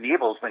battle of good and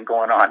evil has been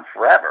going on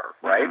forever,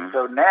 right?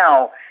 So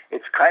now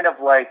it's kind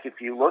of like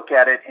if you look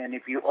at it and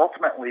if you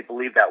ultimately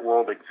believe that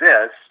world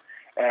exists,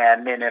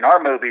 and then in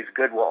our movies,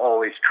 good will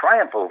always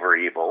triumph over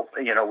evil,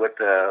 with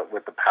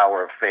the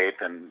power of faith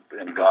and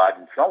God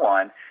and so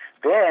on,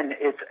 then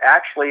it's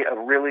actually a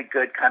really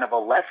good kind of a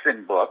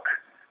lesson book,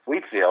 we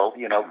feel,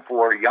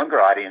 for younger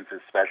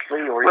audiences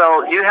especially.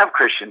 Well, you have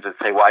Christians that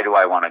say, why do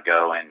I want to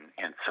go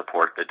and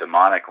support the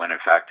demonic when, in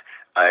fact,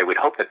 I would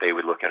hope that they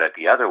would look at it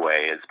the other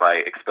way, is by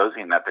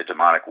exposing that the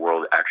demonic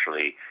world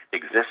actually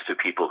exists to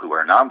people who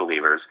are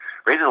non-believers,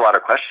 raises a lot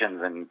of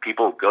questions, and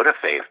people go to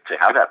faith to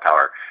have that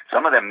power.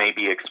 Some of them may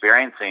be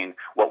experiencing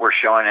what we're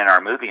showing in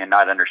our movie and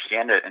not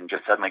understand it and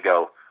just suddenly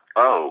go,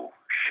 oh,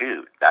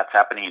 shoot, that's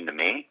happening to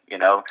me.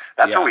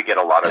 That's where we get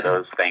a lot of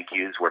those thank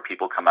yous where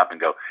people come up and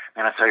go,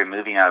 man, I saw your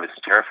movie and I was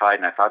terrified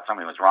and I thought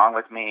something was wrong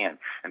with me. And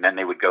then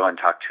they would go and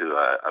talk to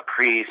a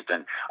priest.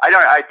 And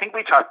I think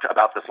we talked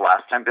about this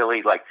last time,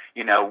 Billy, like,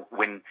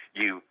 when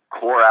you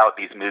core out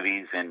these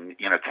movies and,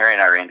 Carrie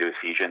and I are into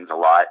Ephesians a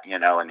lot,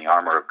 and the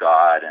armor of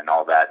God and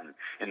all that. And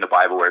in the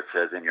Bible where it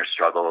says in your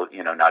struggle,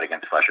 not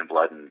against flesh and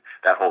blood, and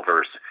that whole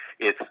verse,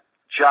 it's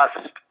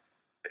just,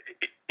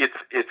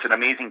 it's an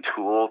amazing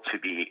tool to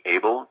be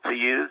able to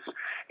use.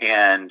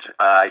 And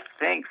I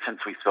think since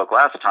we spoke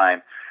last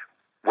time,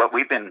 what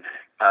we've been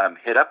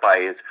hit up by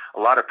is a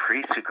lot of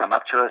priests who come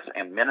up to us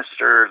and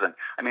ministers. And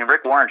I mean,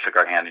 Rick Warren shook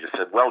our hand and just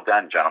said, well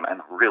done,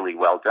 gentlemen, really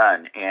well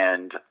done.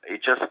 And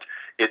it's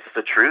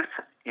the truth,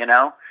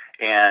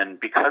 and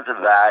because of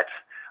that,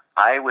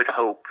 I would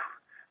hope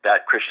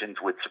that Christians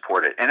would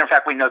support it. And in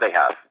fact, we know they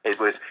have. It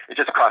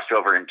just crossed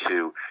over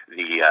into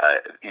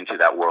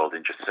that world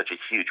in just such a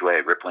huge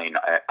way, rippling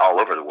all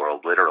over the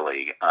world,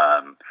 literally,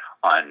 on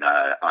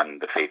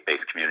the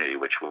faith-based community,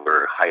 which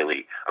we're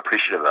highly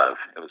appreciative of.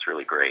 It was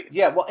really great.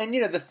 Yeah, well, and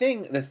the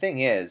thing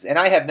is, and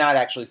I have not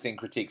actually seen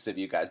critiques of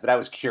you guys, but I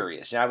was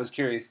curious. And I was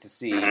curious to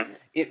see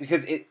it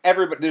because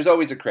everybody, there's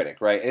always a critic,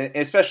 right? And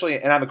especially,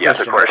 and I'm a Christian.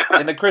 Yes, of course.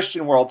 In the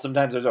Christian world,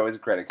 sometimes there's always a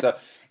critic. So,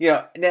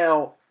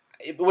 now,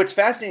 what's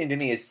fascinating to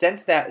me is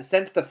since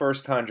the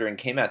first Conjuring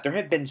came out, there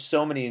have been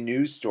so many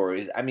news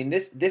stories. I mean,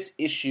 this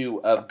issue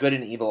of good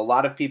and evil, a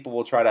lot of people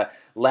will try to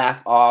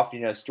laugh off,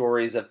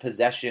 stories of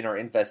possession or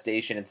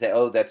infestation and say,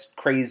 oh, that's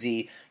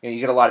crazy. You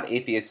get a lot of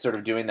atheists sort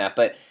of doing that.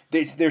 But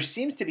there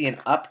seems to be an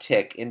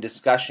uptick in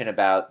discussion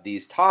about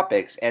these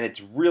topics, and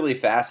it's really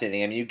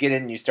fascinating. I mean, you get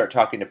in and you start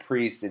talking to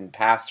priests and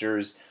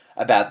pastors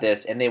about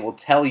this, and they will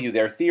tell you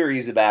their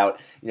theories about,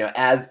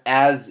 as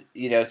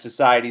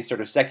society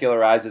sort of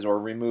secularizes or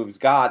removes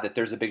God, that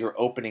there's a bigger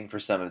opening for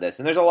some of this.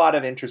 And there's a lot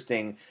of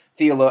interesting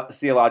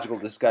theological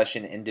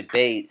discussion and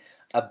debate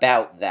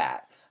about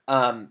that.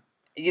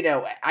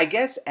 I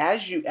guess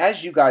as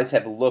you guys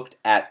have looked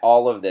at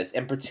all of this,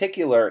 in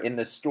particular in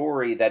the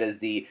story that is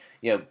the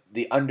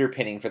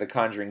underpinning for The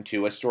Conjuring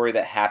 2, a story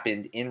that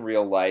happened in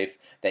real life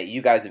that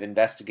you guys have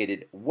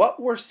investigated, what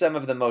were some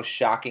of the most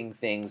shocking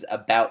things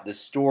about the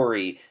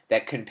story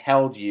that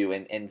compelled you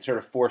and sort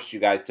of forced you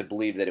guys to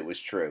believe that it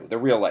was true, the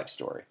real life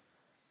story?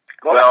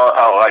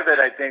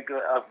 I think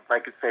if I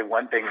could say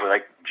one thing,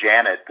 like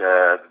Janet,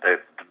 the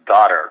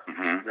daughter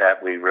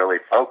that we really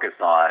focus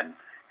on,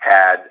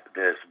 had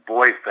this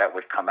voice that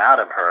would come out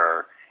of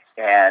her,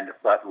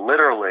 but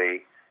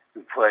literally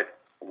put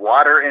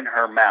water in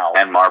her mouth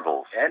and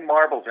marbles in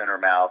her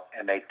mouth,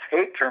 and they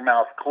taped her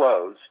mouth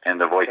closed, and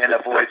the voice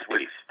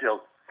would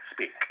still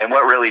speak. And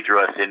what really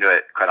drew us into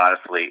it, quite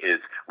honestly, is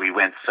we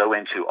went so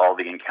into all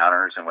the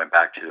encounters and went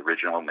back to the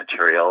original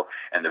material.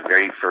 And the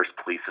very first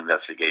police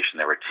investigation,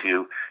 there were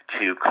two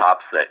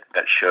cops that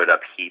showed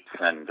up, Heaps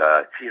and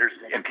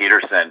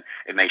Peterson,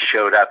 and they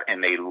showed up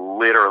and they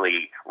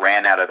literally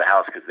ran out of the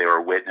house because they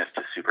were witness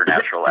to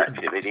supernatural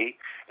activity.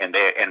 And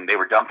they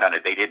were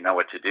dumbfounded. They didn't know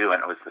what to do.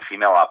 And it was the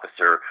female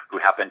officer who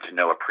happened to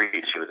know a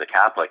priest. She was a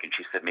Catholic, and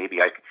she said, "Maybe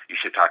you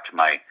should talk to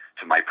my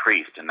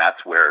priest." And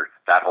that's where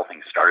that whole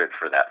thing started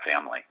for that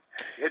family.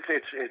 It's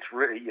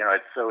really,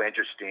 it's so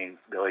interesting,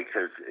 Billy,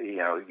 because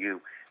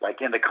you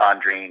like in The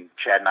Conjuring,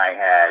 Chad and I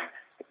had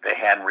the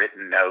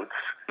handwritten notes,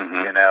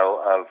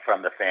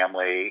 from the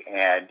family,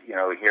 and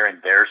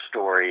hearing their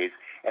stories.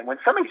 And when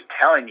somebody's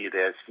telling you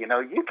this,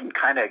 you can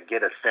kind of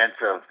get a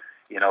sense of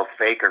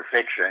fake or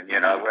fiction,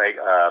 right?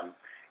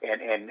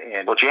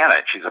 Well,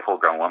 Janet, she's a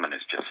full-grown woman,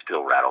 is just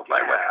still rattled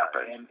by what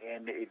happened.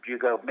 And if you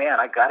go, man,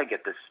 I got to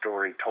get this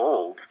story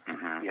told,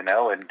 and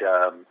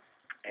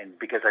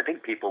because I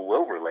think people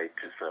will relate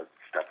to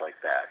stuff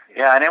like that.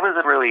 Yeah, and it was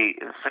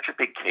such a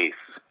big case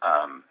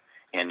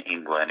in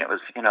England. It was,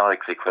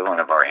 like the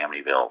equivalent of our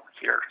Amityville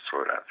here,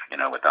 sort of,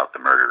 without the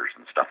murders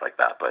and stuff like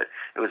that. But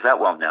it was that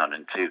well known,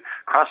 and to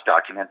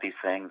cross-document these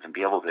things and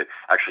be able to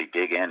actually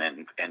dig in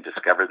and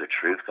discover the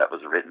truth that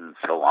was written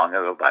so long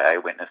ago by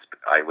eyewitness.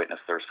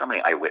 There were so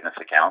many eyewitness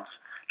accounts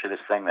to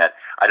this thing that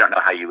I don't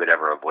know how you would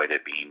ever avoid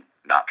it being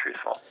not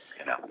truthful.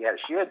 Yeah,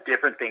 she had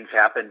different things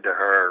happen to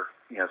her,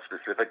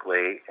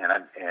 specifically,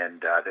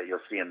 and that you'll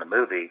see in the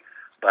movie.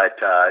 But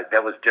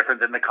that was different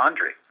than The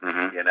Conjuring,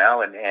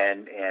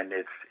 and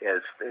it's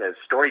as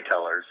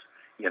storytellers,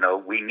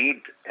 we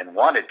need and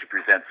wanted to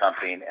present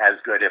something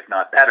as good, if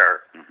not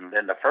better,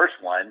 than the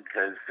first one,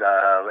 because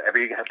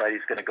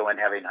everybody's going to go in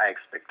having high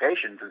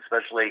expectations,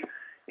 especially,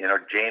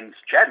 James,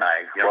 Chad, and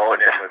I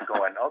was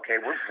going, okay,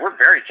 we're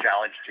very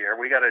challenged here.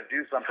 We got to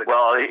do something.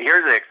 Well,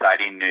 here's the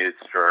exciting news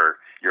for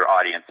your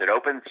audience. It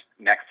opens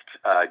next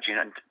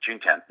June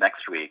 10th,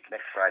 next week.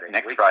 Next Friday.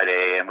 Next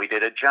Friday, and we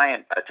did a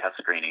giant test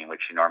screening,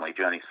 which you normally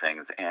do on these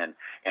things, and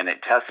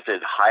it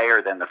tested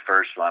higher than the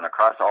first one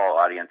across all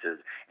audiences,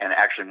 and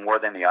actually more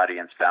than the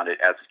audience found it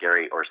as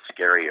scary or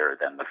scarier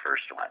than the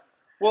first one.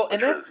 Well,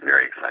 and that's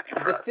very exciting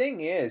for the us.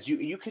 thing is,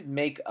 you could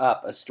make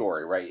up a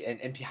story, right?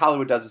 And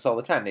Hollywood does this all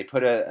the time. They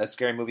put a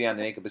scary movie on,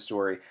 they make up a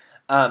story.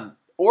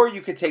 Or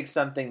you could take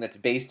something that's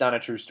based on a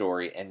true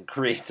story and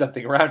create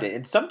something around it.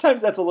 And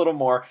sometimes that's a little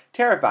more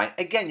terrifying.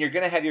 Again, you're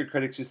going to have your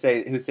critics who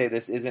say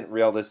this isn't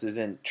real, this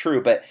isn't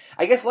true. But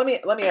I guess let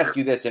me ask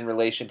you this in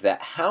relation to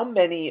that. How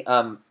many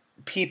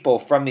people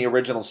from the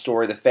original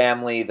story, the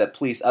family, the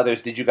police,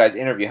 others, did you guys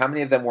interview? How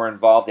many of them were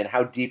involved, and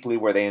how deeply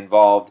were they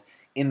involved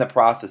in the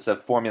process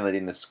of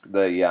formulating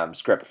the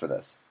script for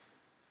this?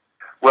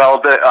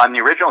 Well, on the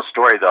original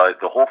story, the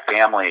whole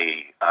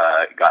family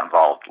got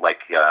involved. Like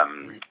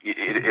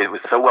it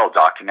was so well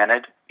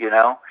documented,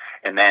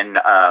 And then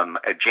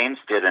James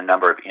did a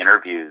number of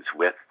interviews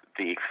with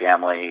the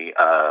family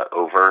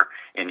over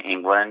in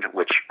England,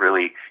 which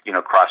really,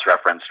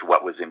 cross-referenced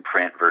what was in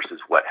print versus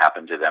what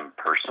happened to them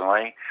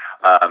personally.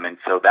 And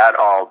so that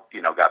all,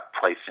 got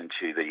placed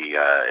into the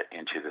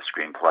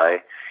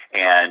screenplay.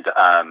 And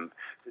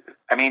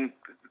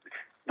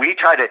we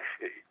try to.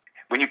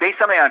 When you base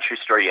something on a true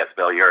story, yes,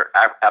 Bill, you're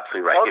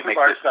absolutely right. Most of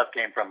our stuff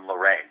came from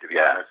Lorraine, to be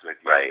honest with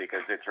you, right.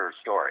 Because it's her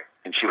story.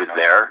 And she was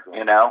there,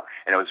 and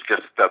it was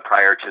just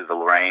prior to the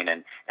Lorraine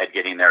and Ed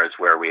getting there is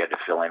where we had to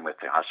fill in with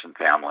the Huston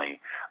family.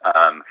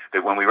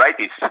 But when we write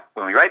these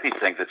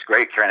things, it's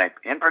great, Karen.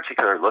 In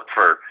particular, look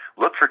for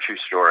true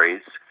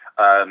stories.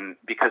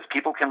 Because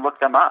people can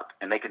look them up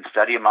and they can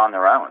study them on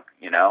their own,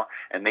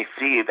 and they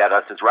see that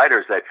us as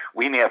writers, that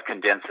we may have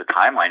condensed the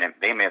timeline and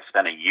they may have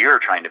spent a year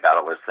trying to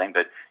battle this thing,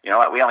 but you know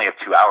what, we only have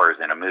 2 hours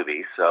in a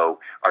movie, so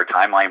our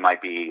timeline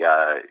might be,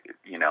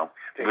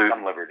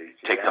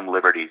 take some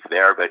liberties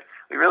there, but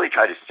we really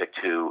try to stick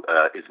to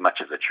as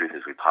much of the truth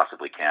as we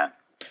possibly can.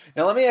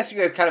 Now, let me ask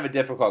you guys kind of a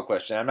difficult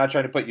question. I'm not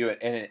trying to put you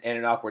in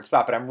an awkward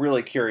spot, but I'm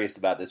really curious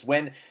about this.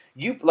 When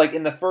you, like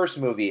in the first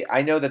movie,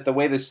 I know that the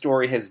way the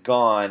story has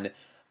gone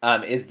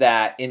is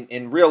that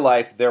in real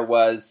life there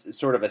was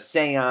sort of a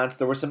seance.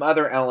 There were some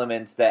other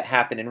elements that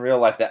happen in real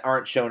life that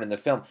aren't shown in the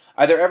film.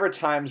 Are there ever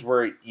times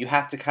where you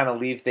have to kind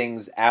of leave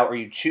things out, or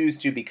you choose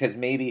to because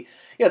maybe,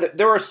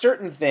 there are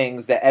certain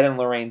things that Ed and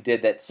Lorraine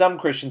did that some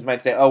Christians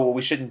might say, oh, well,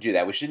 we shouldn't do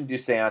that. We shouldn't do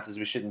seances.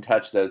 We shouldn't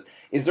touch those.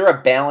 Is there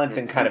a balance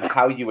in kind of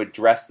how you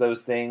address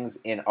those things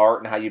in art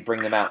and how you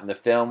bring them out in the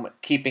film,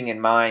 keeping in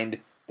mind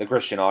the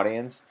Christian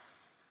audience?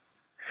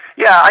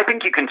 Yeah, I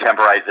think you can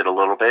temporize it a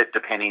little bit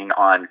depending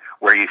on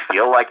where you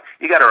feel. Like,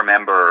 you got to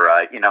remember,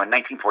 in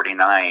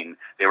 1949,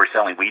 they were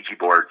selling Ouija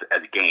boards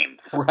as games,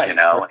 Right.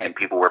 And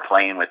people were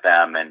playing with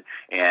them, and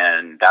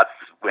that's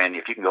when,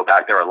 if you can go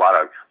back, there are a lot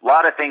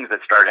of things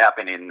that started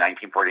happening in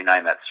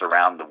 1949 that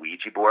surround the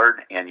Ouija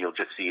board, and you'll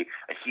just see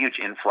a huge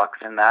influx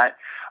in that.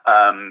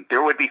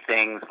 There would be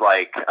things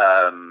like.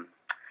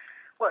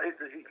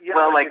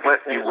 Like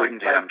what you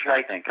wouldn't do, I'm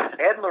trying to think.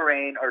 Ed and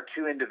Lorraine are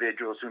two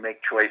individuals who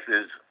make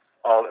choices,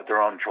 all of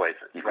their own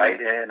choices, right?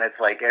 And it's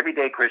like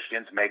everyday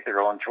Christians make their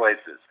own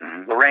choices.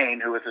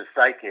 Lorraine, who is a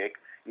psychic,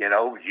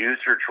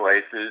 used her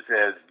choices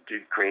as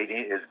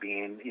creating a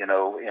seance.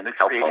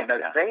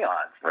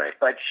 Right.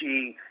 But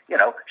she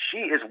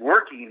is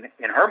working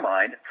in her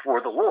mind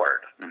for the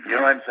Lord. You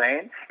know what I'm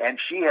saying? And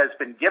she has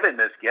been given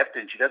this gift,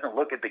 and she doesn't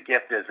look at the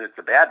gift as it's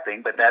a bad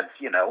thing, but that's,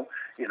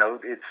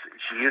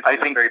 I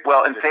think,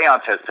 and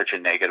seance has such a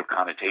negative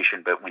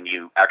connotation, but when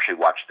you actually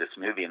watch this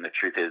movie, and the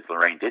truth is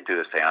Lorraine did do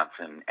a seance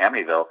in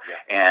Amityville,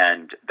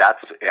 and that's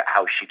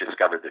how she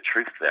discovered the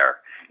truth there.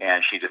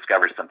 And she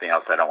discovered something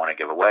else I don't want to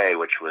give away,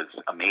 which was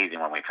amazing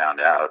when we found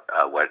out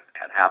what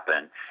had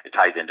happened. It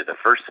ties into the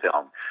first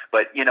film.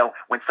 But,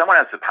 when someone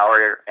has the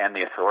power and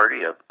the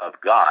authority of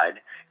God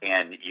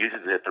and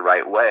uses it the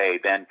right way,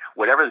 then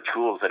whatever the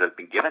tools that have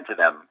been given to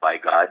them by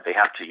God, they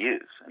have to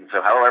use. And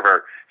so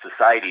however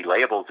society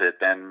labels it,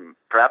 then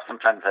perhaps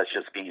sometimes that's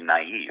just being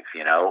naive,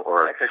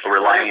 or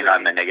relying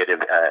on the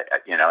negative,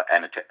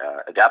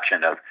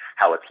 adaptation of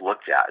how it's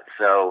looked at.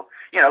 So,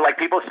 like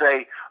people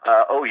say,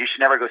 you should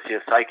never go see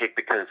a psychic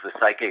because the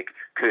psychic,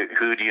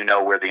 who do you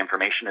know where the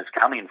information is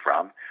coming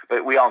from?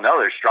 But we all know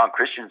there's strong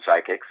Christian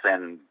psychics,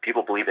 and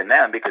people believe in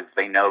them because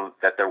they know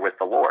that they're with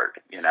the Lord,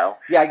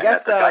 Yeah, I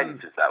guess the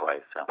guidance is that way.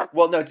 So.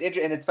 Well, no, it's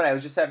interesting, and it's funny. I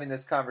was just having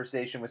this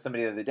conversation with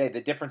somebody the other day.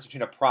 The difference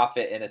between a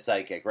prophet and a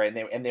psychic, right?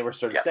 And they were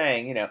sort of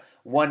saying,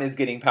 one is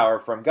getting power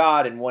from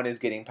God, and one is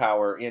getting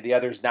power. The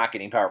other's not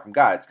getting power from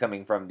God. It's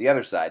coming from the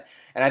other side.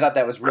 And I thought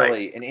that was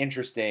really an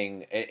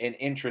interesting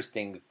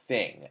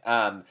thing.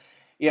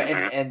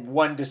 And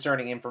one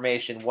discerning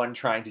information, one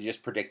trying to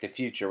just predict the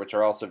future, which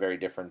are also very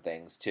different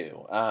things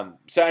too.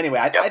 So anyway,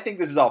 I think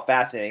this is all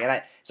fascinating, and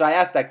I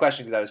asked that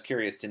question because I was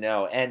curious to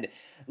know. And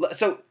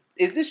so,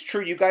 is this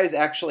true? You guys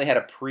actually had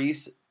a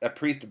priest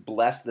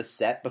bless the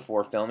set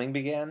before filming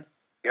began?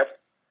 Yep.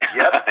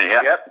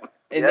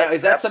 And now,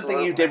 is that something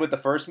you did with the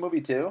first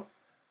movie too?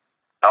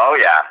 Oh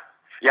yeah.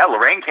 Yeah,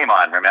 Lorraine came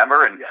on,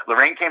 remember? And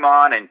Lorraine came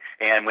on, and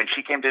when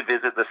she came to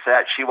visit the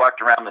set, she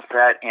walked around the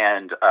set,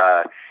 and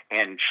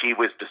she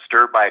was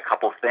disturbed by a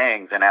couple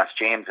things and asked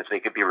James if they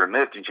could be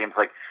removed. And James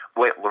was like,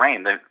 wait,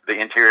 Lorraine, the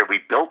interior, we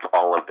built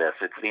all of this.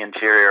 It's the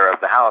interior of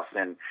the house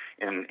in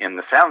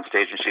the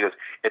soundstage. And she goes,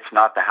 it's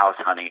not the house,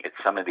 honey. It's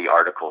some of the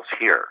articles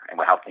here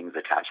and how things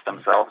attach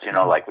themselves,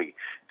 like the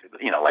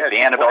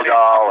Annabelle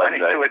doll, and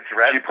she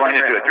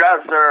pointed to a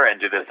dresser and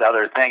to this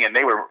other thing, and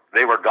they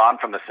were gone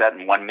from the set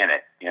in 1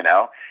 minute,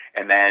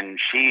 And then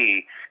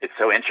it's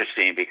so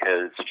interesting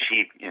because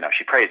she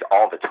prays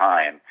all the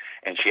time,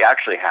 and she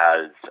actually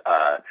has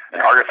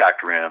an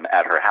artifact room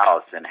at her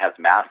house and has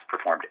mass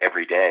performed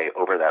every day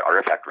over that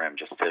artifact room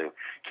just to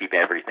keep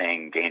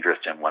everything dangerous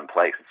in one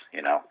place,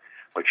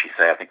 What'd she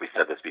say? I think we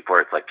said this before.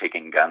 It's like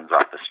taking guns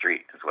off the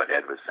street, is what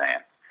Ed was saying.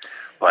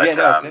 But,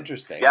 it's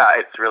interesting. Yeah,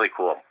 it's really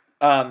cool.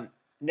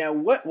 Now,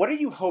 what are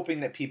you hoping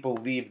that people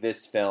leave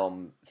this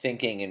film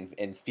thinking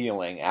and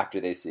feeling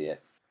after they see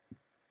it?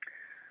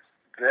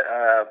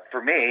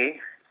 For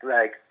me,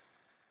 like,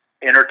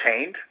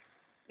 entertained,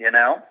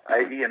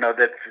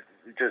 that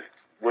just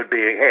would be,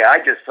 hey, I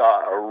just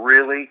saw a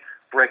really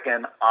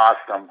freaking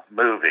awesome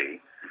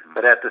movie.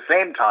 But at the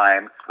same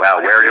time...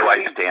 Well, where do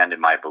I stand in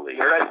my belief?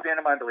 Where do I stand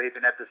in my belief?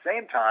 And at the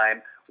same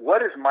time,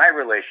 what is my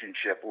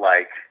relationship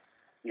like,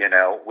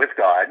 with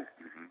God?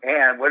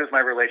 And what is my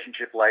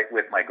relationship like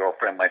with my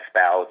girlfriend, my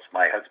spouse,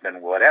 my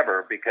husband,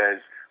 whatever? Because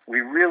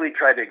we really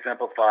try to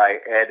exemplify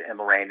Ed and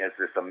Lorraine as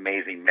this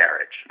amazing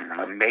marriage,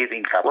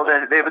 amazing couple.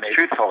 Well, it's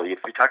truthful.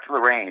 If you talk to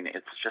Lorraine,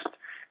 it's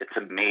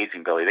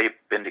amazing, Billy. They've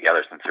been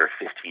together since they were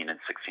 15 and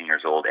 16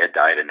 years old. Ed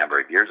died a number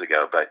of years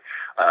ago, but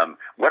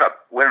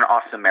what an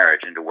awesome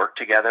marriage, and to work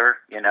together,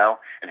 and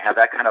have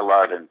that kind of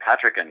love. And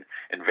Patrick and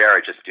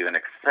Vera just do an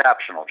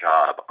exceptional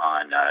job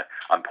on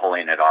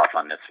pulling it off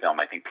on this film.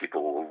 I think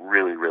people will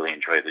really, really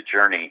enjoy the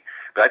journey.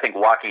 But I think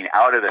walking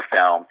out of the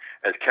film,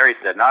 as Carrie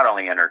said, not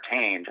only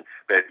entertained,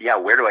 but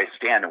where do I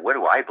stand and what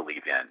do I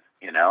believe in,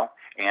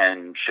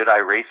 And should I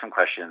raise some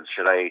questions?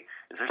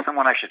 Is there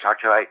someone I should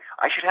talk to?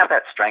 I should have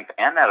that strength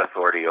and that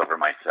authority over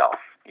myself,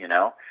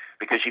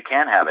 because you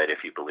can have it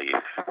if you believe.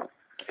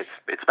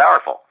 It's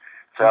powerful.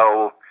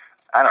 So,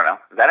 I don't know.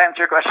 Does that answer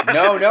your question?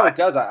 No, it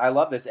does. I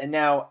love this. And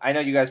now, I know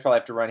you guys probably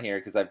have to run here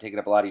because I've taken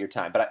up a lot of your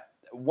time, but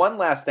one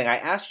last thing. I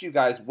asked you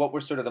guys what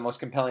were sort of the most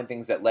compelling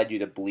things that led you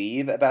to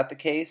believe about the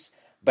case,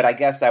 but I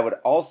guess I would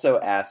also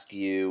ask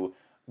you,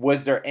 were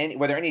there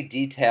any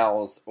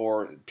details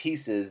or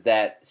pieces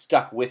that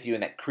stuck with you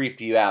and that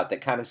creeped you out,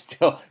 that kind of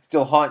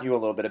still haunt you a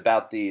little bit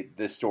about the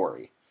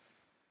story?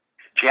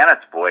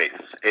 Janet's voice,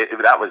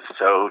 that was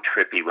so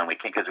trippy when we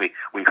came, because we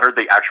heard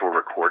the actual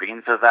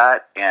recordings of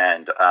that,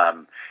 and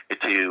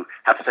to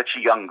have such a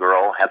young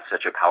girl have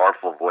such a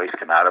powerful voice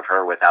come out of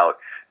her without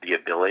the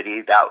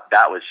ability,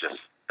 that was just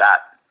that.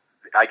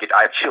 I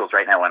have chills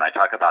right now when I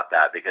talk about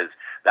that, because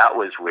that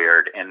was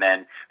weird. And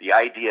then the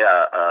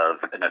idea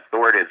of an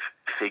authoritative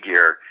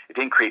figure, it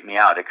didn't creep me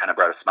out. It kind of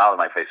brought a smile to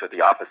my face with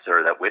the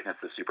officer that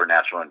witnessed the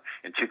supernatural,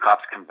 and two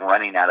cops come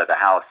running out of the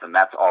house, and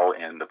that's all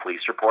in the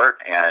police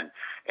report. And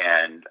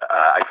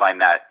I find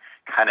that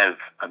kind of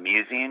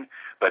amusing.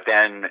 But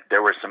then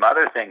there were some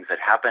other things that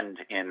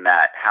happened in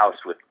that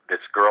house with this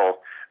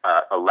girl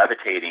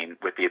levitating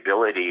with the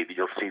ability,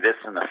 you'll see this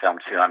in the film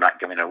too, I'm not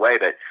giving it away,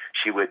 but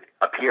she would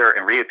appear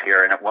and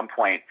reappear, and at one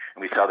point,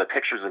 and we saw the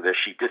pictures of this,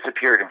 she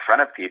disappeared in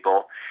front of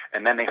people,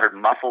 and then they heard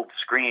muffled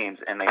screams,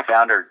 and they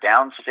found her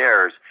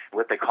downstairs,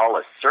 what they call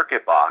a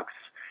circuit box,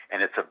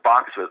 and it's a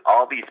box with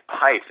all these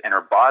pipes, and her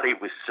body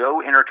was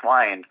so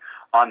intertwined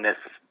on this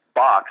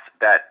box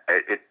that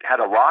it had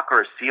a lock or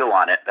a seal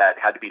on it that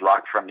had to be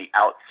locked from the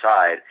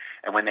outside,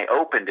 and when they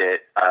opened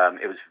it,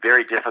 it was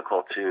very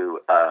difficult to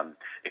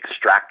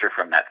extract her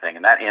from that thing,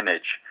 and that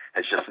image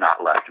has just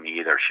not left me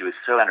either. She was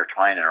so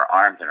intertwined in her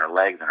arms and her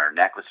legs, and her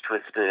neck was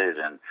twisted,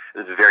 and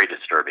it was very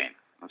disturbing.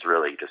 It was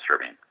really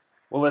disturbing.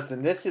 Well,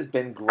 listen, this has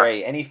been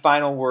great. Any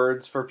final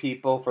words for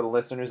people, for the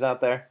listeners out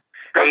there?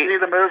 Go see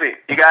the movie.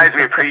 You guys,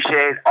 we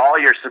appreciate all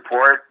your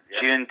support.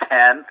 June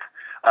 10th.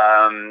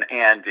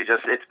 And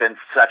it's been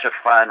such a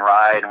fun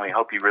ride, and we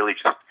hope you really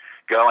just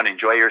go and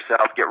enjoy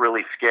yourself, get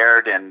really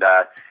scared, and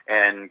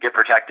get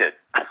protected.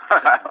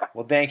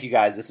 Well, thank you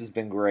guys. This has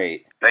been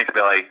great. Thanks,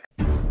 Billy.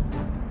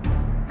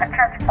 The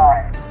Church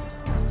Boys.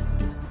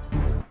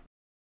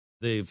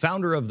 The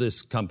founder of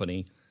this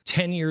company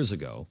 10 years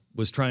ago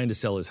was trying to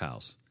sell his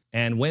house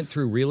and went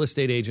through real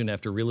estate agent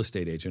after real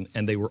estate agent,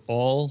 and they were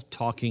all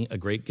talking a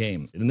great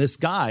game. And this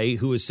guy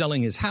who is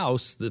selling his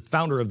house, the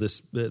founder of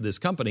this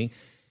company,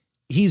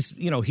 he's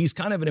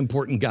kind of an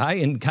important guy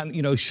and kind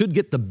of, should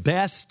get the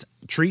best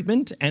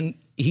treatment. And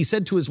he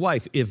said to his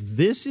wife, if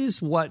this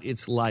is what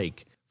it's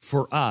like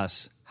for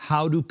us,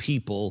 how do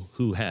people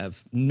who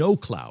have no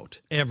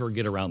clout ever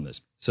get around this?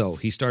 So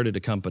he started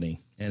a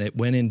company, and it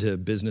went into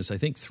business, I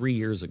think, 3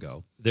 years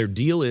ago. Their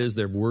deal is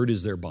their word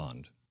is their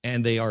bond,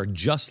 and they are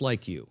just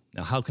like you.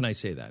 Now, how can I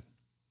say that?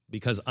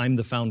 Because I'm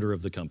the founder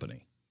of the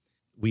company.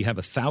 We have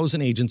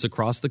 1,000 agents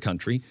across the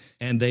country,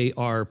 and they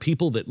are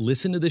people that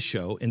listen to this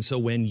show. And so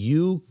when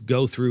you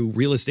go through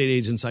Real Estate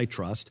Agents I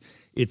Trust,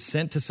 it's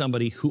sent to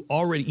somebody who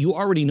you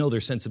already know their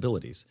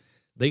sensibilities.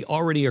 They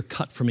already are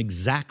cut from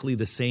exactly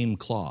the same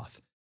cloth.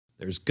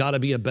 There's got to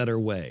be a better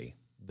way.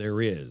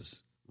 There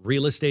is.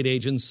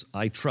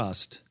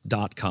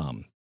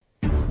 realestateagentsitrust.com.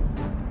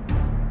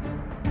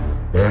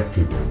 Back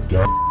to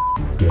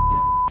the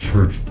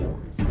Church Boys.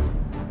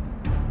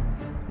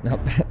 Now,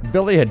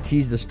 Billy had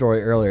teased the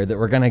story earlier that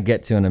we're going to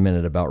get to in a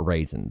minute about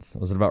raisins.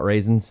 Was it about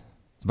raisins?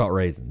 It's about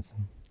raisins.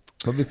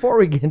 But before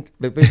we get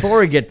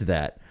to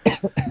that,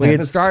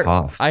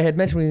 I had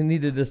mentioned we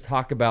needed to just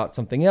talk about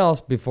something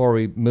else before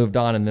we moved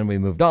on, and then we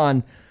moved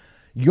on.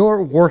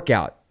 Your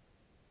workout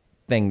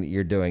thing that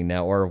you're doing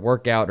now, or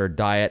workout or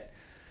diet.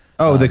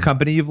 Oh, the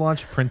company you've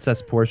launched,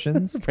 Princess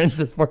Portions?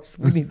 Princess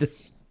Portions.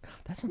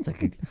 That sounds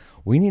like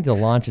we need to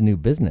launch a new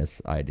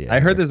business idea. I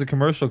heard there's a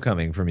commercial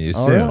coming from you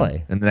soon.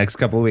 Really? In the next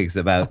couple of weeks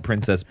about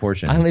Princess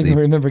Portions. I don't even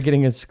remember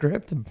getting a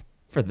script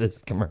for this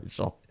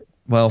commercial.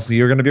 Well,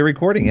 you're going to be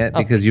recording it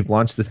because you've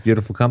launched this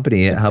beautiful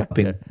company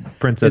helping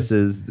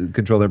princesses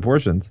control their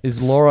portions.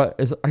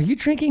 Are you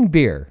drinking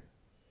beer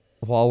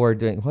while we're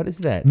doing, what is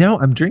that? No,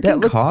 I'm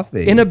drinking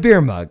coffee. In a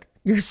beer mug.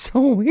 You're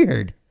so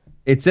weird.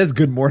 It says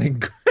good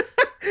morning.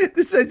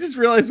 I just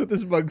realized what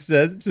this mug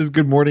says. It says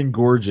good morning,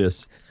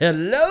 gorgeous.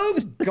 Hello,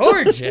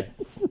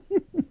 gorgeous.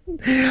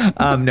 No,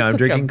 I'm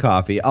drinking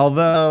coffee.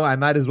 Although I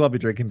might as well be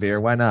drinking beer.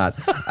 Why not?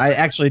 I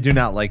actually do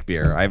not like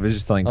beer. I was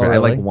just telling you, really? I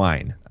like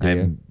wine.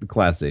 I'm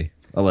classy,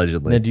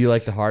 allegedly. Now, do you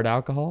like the hard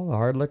alcohol, the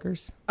hard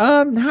liquors?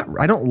 I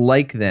don't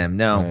like them.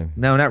 No,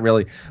 not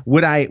really.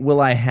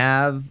 Will I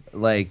have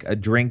like a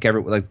drink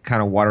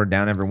kind of watered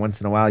down every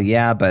once in a while?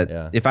 Yeah, but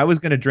if I was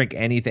going to drink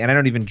anything, and I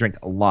don't even drink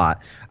a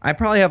lot, I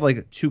probably have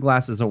like 2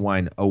 glasses of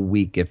wine a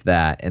week, if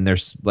that, and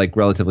there's like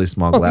relatively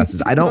small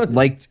glasses. I don't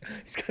like.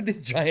 He's got these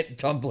giant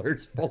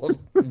tumblers full of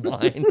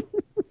wine.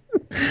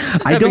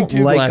 I don't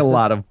like a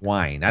lot of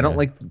wine. I don't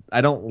like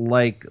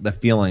the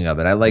feeling of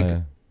it. I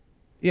like.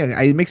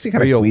 Yeah, it makes me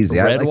kind of queasy.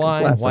 Red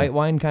wine, white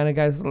wine kind of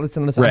guys.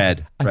 Listen.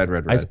 Red.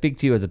 I speak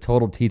to you as a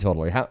total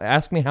teetotaler.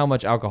 Ask me how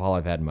much alcohol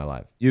I've had in my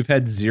life. You've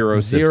had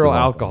zero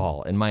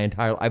alcohol in my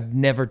entire. I've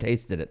never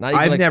tasted it.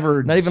 I've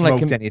never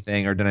smoked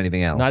anything or done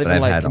anything else. Not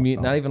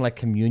even like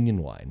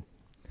communion wine.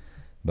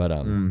 But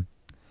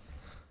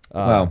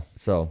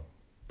so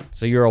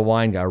you're a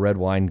wine guy, a red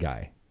wine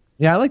guy.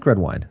 Yeah, I like red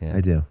wine. Yeah. I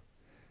do.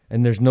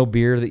 And there's no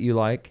beer that you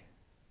like?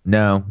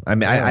 No, I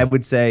mean I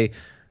would say.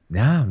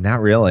 No,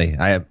 not really.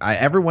 I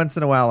every once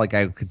in a while, like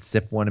I could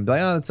sip one and be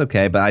like, oh, that's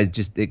okay. But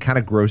it kind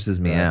of grosses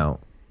me out.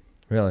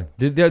 Really?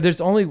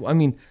 There's only,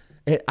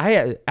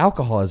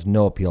 Alcohol has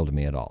no appeal to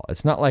me at all.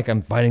 It's not like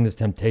I'm fighting this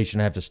temptation.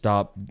 I have to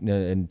stop,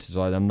 and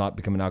so I'm not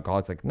becoming an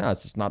alcoholic. It's like, no,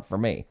 it's just not for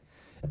me.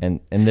 And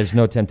there's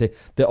no temptation.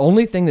 The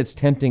only thing that's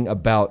tempting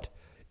about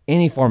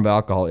any form of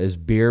alcohol is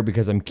beer,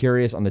 because I'm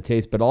curious on the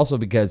taste, but also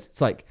because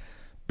it's like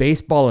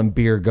baseball and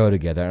beer go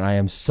together, and I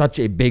am such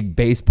a big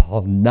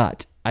baseball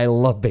nut. I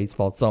love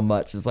baseball so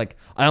much. It's like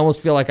I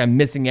almost feel like I'm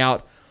missing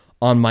out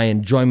on my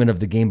enjoyment of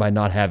the game by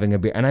not having a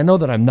beer, and I know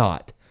that I'm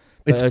not.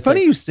 It's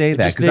funny like, you say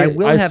that, because I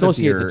will have a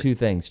associate beer. the two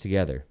things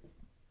together.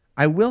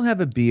 I will have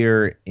a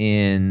beer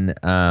in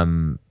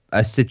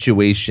a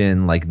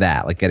situation like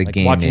that, like at a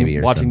game maybe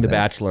or watching something. The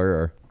Bachelor.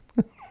 Or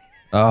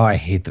Oh, I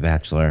hate The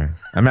Bachelor.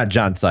 I'm not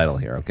John Seidel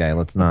here, okay?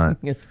 Let's not.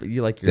 Yes, but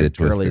you like your get it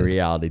girly twisted.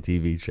 reality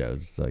TV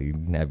shows, so you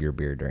can have your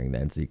beer during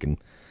then, so you can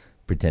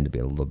pretend to be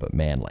a little bit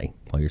manly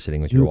while you're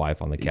sitting with your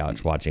wife on the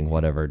couch watching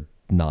whatever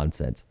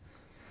nonsense.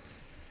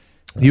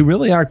 You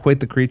really are quite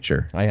the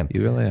creature. I am.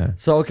 You really are.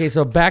 So, okay,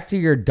 so back to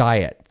your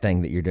diet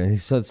thing that you're doing.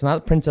 So it's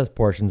not princess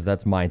portions,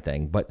 that's my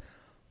thing. But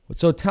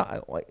so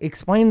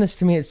explain this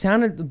to me. It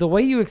sounded, the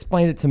way you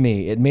explained it to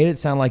me, it made it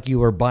sound like you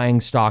were buying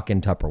stock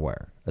in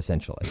Tupperware,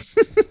 essentially.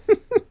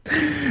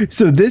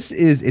 So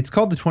it's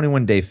called the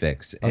 21 Day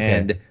Fix. Okay.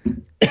 And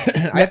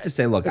I have to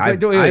say, look,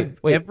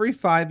 wait. Every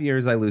 5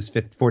 years I lose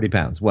 40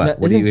 pounds. What?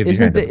 Now,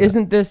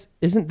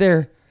 isn't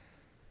there,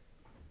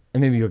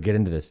 and maybe you'll get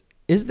into this,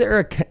 isn't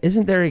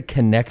there a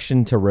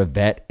connection to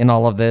Rivette in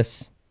all of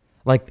this?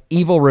 Like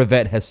evil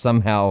Rivette has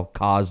somehow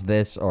caused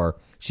this, or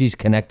she's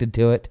connected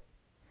to it?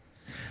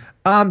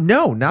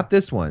 No, not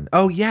this one.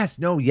 Oh, yes.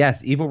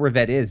 Evil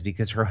Rivette is,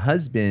 because her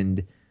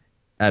husband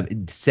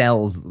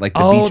sells like the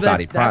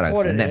Beachbody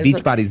products, and that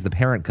Beachbody's the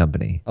parent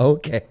company.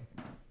 Okay.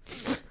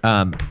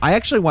 I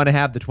actually want to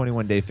have the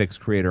 21 Day Fix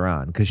creator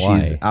on, because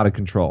she's out of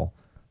control.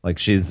 Like,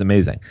 she's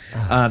amazing.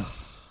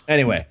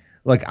 Anyway,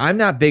 look, I'm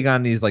not big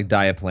on these like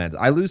diet plans.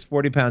 I lose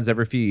 40 pounds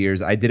every few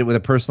years. I did it with a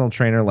personal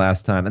trainer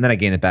last time, and then I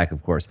gained it back,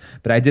 of course.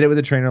 But I did it with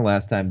a trainer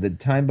last time. The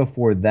time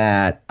before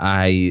that,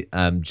 I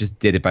just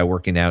did it by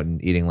working out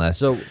and eating less.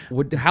 So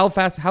how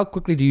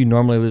quickly do you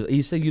normally lose?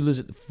 You say you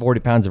lose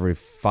 40 pounds every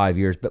 5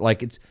 years, but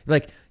like it's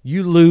like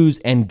you lose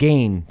and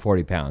gain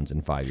 40 pounds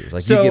in 5 years.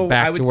 Like you get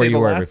back to where you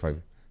were every 5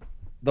 years.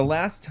 The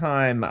last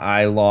time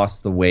I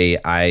lost the weight,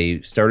 I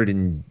started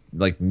in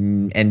like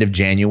end of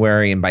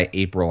January, and by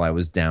April I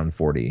was down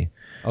 40.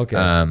 Okay,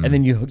 and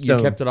then you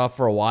kept it off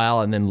for a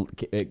while, and then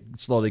it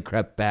slowly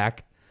crept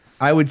back.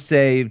 I would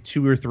say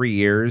 2 or 3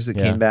 years it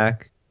came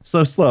back.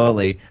 So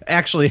slowly.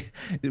 Actually,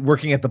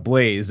 working at the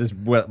Blaze is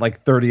what, like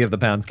 30 of the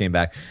pounds came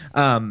back.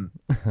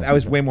 I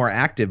was way more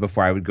active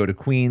before. I would go to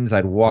Queens.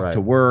 I'd walk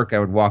to work. I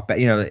would walk back.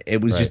 You know,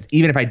 it was just,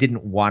 even if I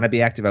didn't want to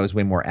be active, I was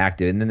way more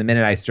active. And then the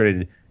minute I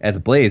started at the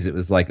Blaze, it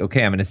was like,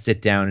 okay, I'm going to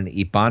sit down and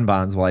eat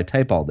bonbons while I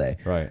type all day.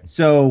 Right.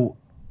 So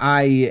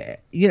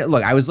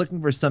look, I was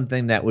looking for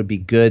something that would be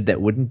good,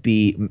 that wouldn't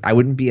be, I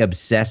wouldn't be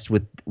obsessed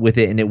with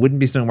it, and it wouldn't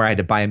be something where I had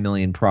to buy a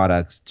million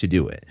products to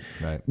do it.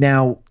 Right.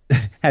 Now,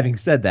 having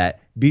said that,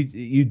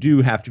 you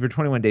do have to, for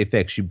 21 Day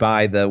Fix, you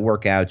buy the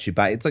workouts,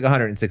 it's like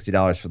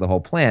 $160 for the whole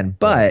plan,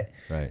 but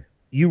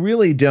you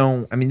really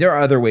don't. I mean, there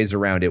are other ways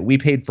around it. We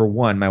paid for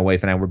one, my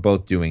wife and I were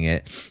both doing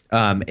it.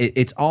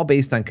 It's all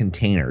based on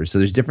containers. So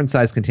there's different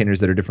size containers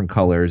that are different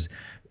colors,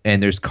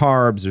 and there's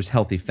carbs, there's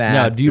healthy fats.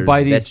 Now, do you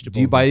buy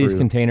these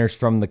containers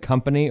from the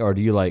company, or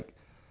do you like?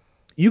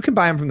 You can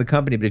buy them from the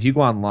company, but if you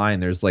go online,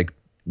 there's like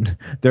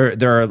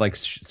there are like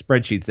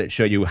spreadsheets that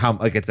show you how,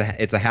 like, it's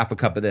a half a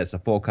cup of this, a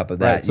full cup of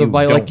that. Right. So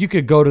you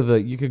could go to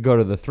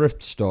the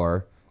thrift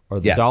store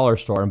or the dollar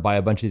store and buy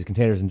a bunch of these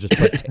containers and just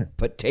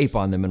put tape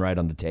on them and write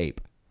on the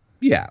tape.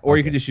 Yeah, or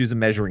you could just use a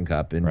measuring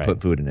cup and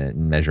put food in it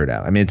and measure it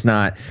out. I mean, it's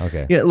not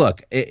okay. Yeah,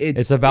 look,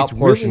 it's about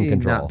portion really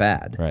control. Not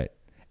bad, right?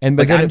 And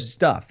but I'm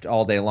stuffed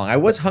all day long. I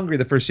was hungry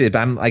the first day, but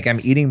I'm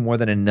eating more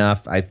than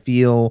enough. I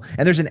feel,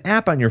 and there's an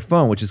app on your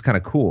phone which is kind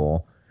of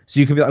cool. So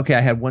you can be like, okay,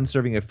 I had one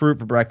serving of fruit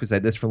for breakfast, I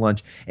had this for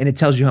lunch, and it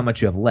tells you how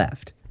much you have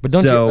left. But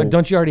don't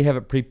you already have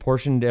it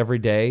pre-portioned every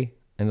day?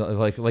 And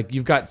like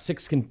you've got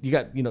 16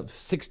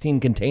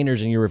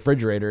 containers in your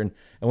refrigerator, and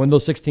when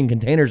those 16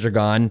 containers are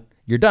gone,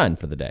 you're done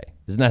for the day.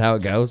 Isn't that how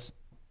it goes?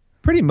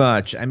 Pretty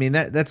much. I mean,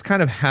 that's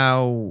kind of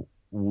how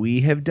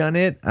we have done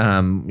it.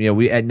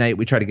 We at night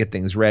we try to get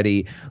things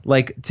ready.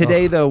 Like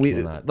today though,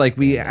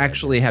 we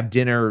actually have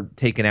dinner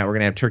taken out. We're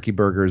gonna have turkey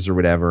burgers or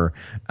whatever.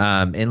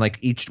 And like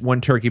each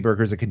one turkey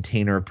burger is a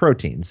container of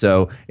protein.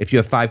 So if you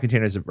have 5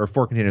 containers or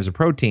 4 containers of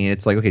protein,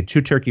 it's like, okay, 2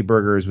 turkey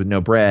burgers with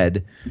no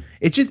bread.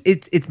 It's just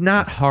it's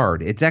not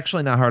hard. It's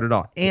actually not hard at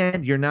all.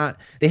 And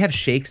they have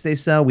shakes they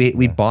sell.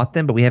 We bought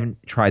them, but we haven't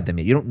tried them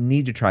yet. You don't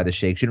need to try the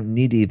shakes. You don't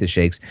need to eat the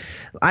shakes.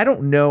 I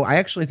don't know. I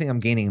actually think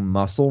I'm gaining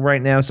muscle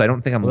right now, so I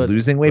don't think I'm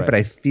losing weight, but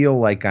I feel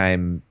like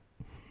I'm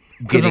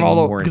getting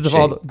more in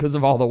shape. Because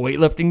of all the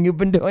weightlifting you've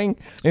been doing.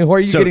 I mean, where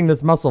are you getting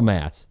this muscle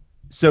mass?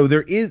 So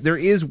there is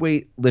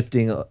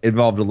weightlifting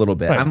involved a little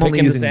bit. I'm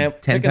only using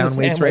 10-pound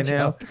weights right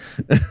now.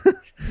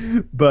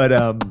 but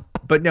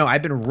But no,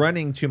 I've been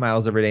running 2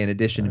 miles every day in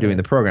addition to doing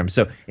the program.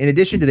 So in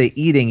addition to the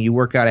eating, you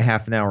work out a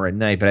half an hour at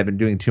night, but I've been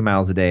doing 2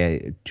 miles a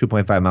day,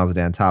 2.5 miles a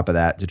day on top of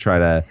that to try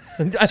to.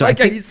 I like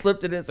how you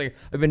slipped it in. It's like,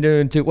 I've been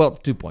doing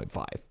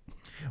 2.5.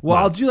 Well,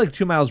 I'll do like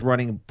 2 miles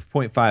running,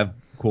 0.5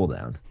 cool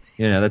down.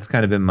 That's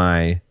kind of been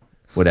my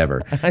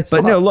whatever.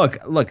 But no, look,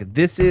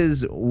 this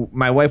is,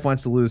 my wife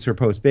wants to lose her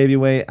post-baby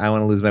weight. I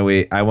want to lose my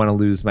weight. I want to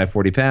lose my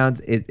 40 pounds.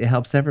 It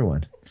helps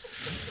everyone.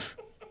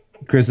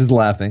 Chris is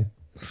laughing.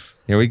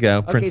 Here we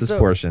go. Princess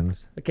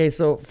portions. Okay,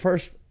 so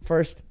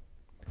first,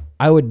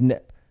 I would,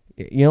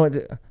 you know what,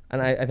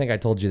 and I think I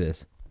told you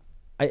this.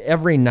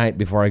 Every night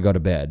before I go to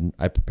bed,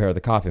 I prepare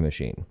the coffee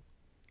machine.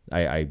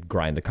 I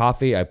grind the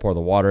coffee, I pour the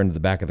water into the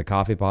back of the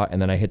coffee pot,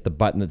 and then I hit the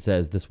button that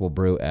says this will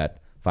brew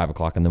at 5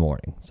 o'clock in the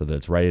morning so that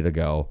it's ready to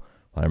go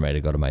when I'm ready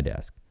to go to my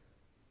desk.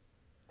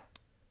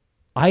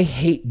 I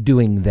hate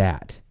doing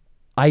that.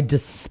 I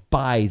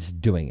despise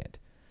doing it.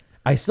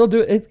 I still do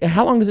it.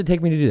 How long does it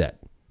take me to do that?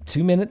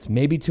 2 minutes,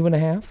 maybe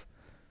 2.5,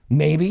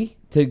 maybe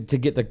to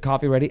get the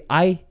coffee ready.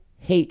 I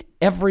hate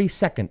every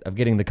second of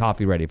getting the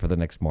coffee ready for the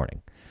next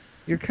morning.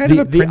 You're kind of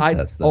a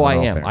princess, though. I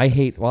am. I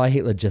hate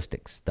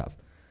logistics stuff.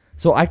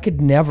 So I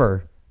could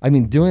never,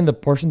 doing the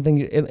portion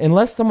thing,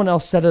 unless someone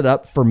else set it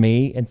up for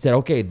me and said,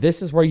 okay,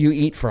 this is where you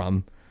eat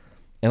from.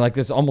 And like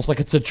this, almost like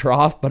it's a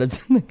trough, but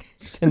it's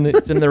in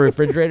the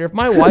refrigerator. If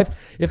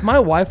my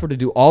wife were to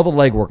do all the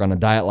legwork on a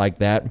diet like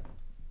that,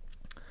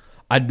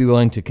 I'd be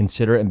willing to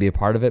consider it and be a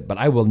part of it, but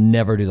I will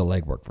never do the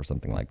legwork for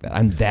something like that.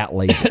 I'm that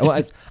lazy.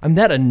 I'm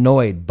that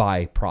annoyed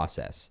by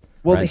process.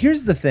 Well, right?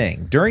 Here's the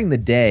thing. During the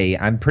day,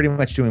 I'm pretty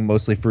much doing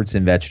mostly fruits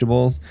and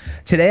vegetables.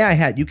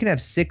 Today, you can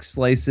have 6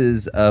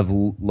 slices of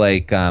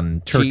like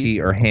turkey cheese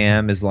or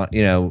ham, as long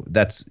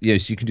so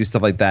you can do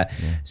stuff like that.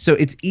 Yeah. So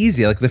it's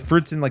easy. Like the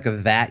fruit's in like a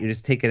vat. You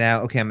just take it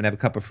out. Okay, I'm gonna have a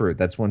cup of fruit.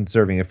 That's one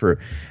serving of fruit.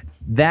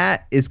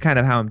 That is kind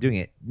of how I'm doing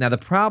it. Now the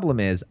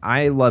problem is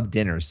I love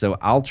dinner, so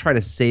I'll try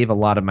to save a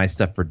lot of my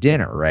stuff for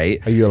dinner.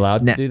 Right? Are you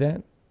allowed to do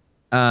that?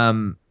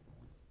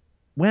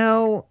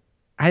 Well.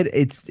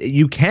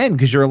 You can,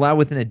 because you're allowed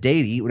within a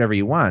day to eat whatever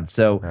you want.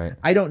 So right.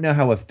 I don't know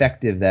how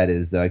effective that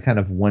is, though. I kind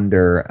of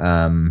wonder.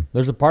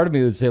 There's a part of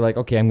me that would say, like,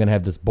 okay, I'm going to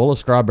have this bowl of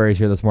strawberries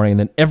here this morning, and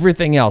then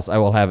everything else I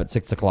will have at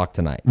 6 o'clock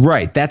tonight.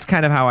 Right. That's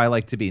kind of how I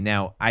like to be.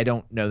 Now, I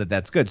don't know that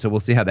that's good, so we'll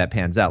see how that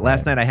pans out.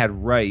 Last night I had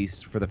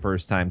rice for the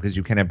first time, because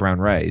you can have brown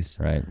rice.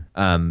 Right.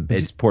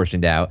 It's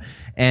portioned out.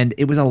 And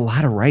it was a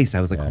lot of rice. I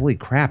was like, holy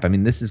crap.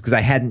 This is because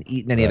I hadn't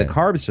eaten any of the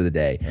carbs for the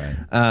day.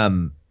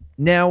 Right.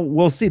 Now,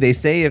 we'll see. They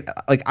say,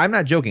 like, I'm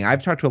not joking.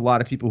 I've talked to a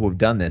lot of people who have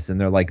done this,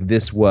 and they're like,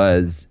 this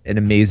was an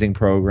amazing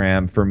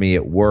program. For me,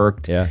 it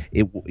worked. Yeah.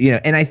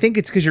 And I think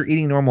it's because you're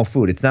eating normal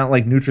food. It's not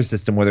like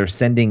Nutrisystem where they're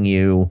sending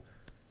you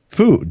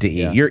food to eat.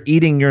 Yeah. You're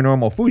eating your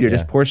normal food. You're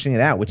just portioning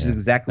it out, which is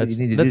exactly what you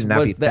need to do to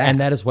not be fat. And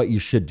that is what you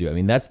should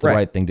do. That's the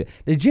right thing to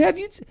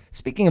do.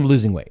 Speaking of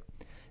losing weight,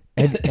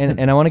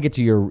 and I want to get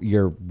to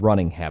your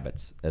running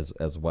habits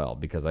as well,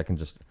 because I can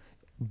just,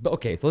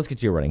 okay, so let's get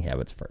to your running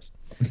habits first.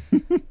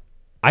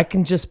 I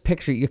can just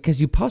picture you, because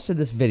you posted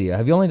this video.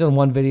 Have you only done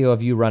one video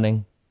of you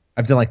running?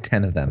 I've done like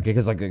 10 of them. Okay,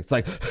 because it's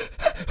like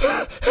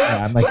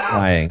yeah, I'm like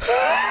dying.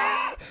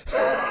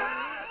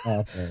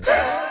 And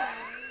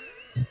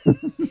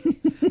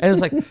it's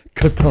like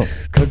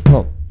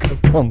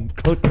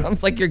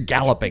it's like you're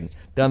galloping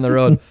down the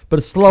road, but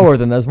it's slower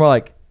than that. It's more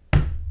like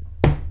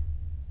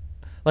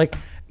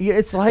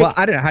it's like, well,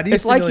 I don't know. How do you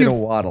simulate a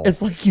waddle?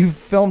 It's like you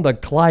filmed a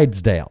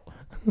Clydesdale.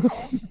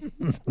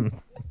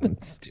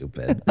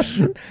 Stupid.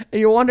 And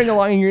you're wandering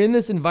along, and you're in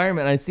this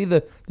environment, and I see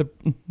the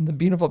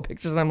beautiful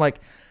pictures, and I'm like,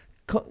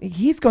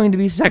 he's going to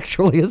be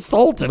sexually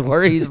assaulted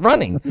where he's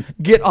running.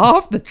 Get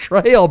off the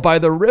trail by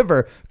the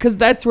river, because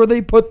that's where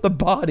they put the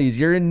bodies.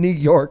 You're in New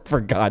York,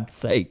 for God's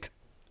sake.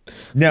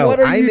 No,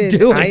 what are you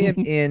doing? I am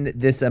in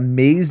this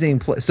amazing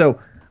place. So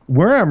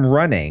where I'm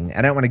running,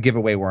 I don't want to give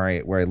away where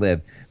I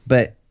live,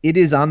 but it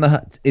is on the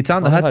Hudson. It's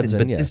on the Hudson,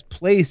 but this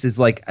place is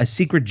like a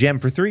secret gem.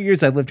 For 3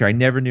 years I lived here. I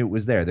never knew it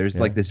was there. There's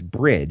like this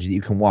bridge that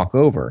you can walk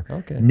over.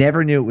 Okay.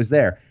 Never knew it was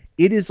there.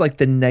 It is like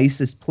the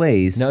nicest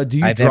place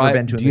I've ever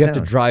been to. Do you have to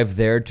drive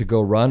there to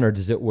go run, or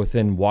is it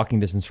within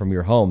walking distance from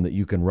your home that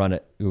you can run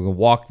it? You can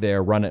walk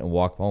there, run it, and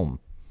walk home.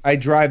 I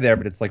drive there,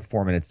 but it's like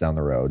 4 minutes down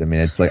the road.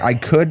 It's like I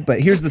could,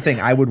 but here's the thing: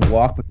 I would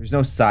walk, but there's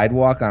no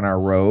sidewalk on our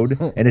road,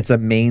 and it's a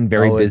main,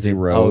 very busy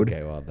road.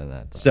 Okay, well then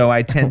that's so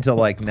I tend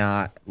to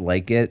not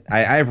like it.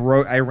 I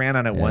ran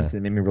on it once,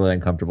 and it made me really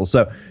uncomfortable.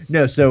 So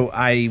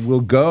I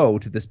will go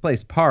to this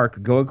place,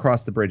 park, go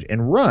across the bridge,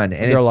 and run.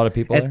 And there are a lot of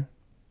people there.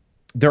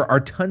 There are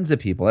tons of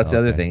people. That's the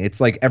other thing. It's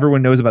like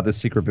everyone knows about this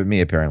secret but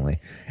me, apparently.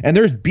 And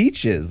there's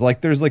beaches,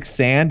 there's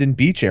sand and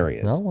beach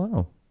areas. Oh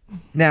wow.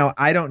 Now,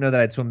 I don't know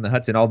that I'd swim in the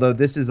Hudson, although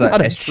this is an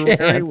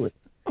estuary.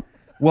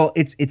 Well,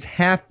 it's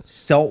half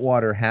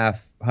saltwater,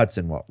 half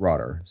Hudson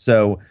water.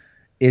 So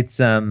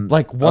it's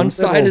like one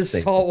side is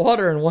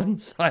saltwater and one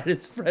side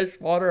is fresh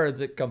water, or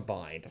is it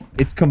combined?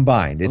 It's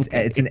combined.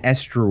 It's an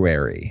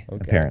estuary,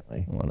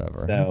 apparently.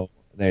 Whatever. So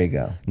There you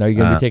go. Now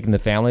you're gonna be taking the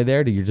family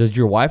there. Does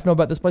your wife know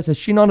about this place? Has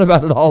she known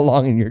about it all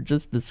along, and you're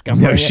just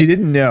discovering? No, she it?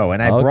 didn't know,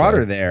 and I brought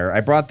her there.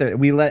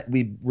 We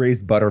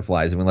raised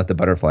butterflies, and we let the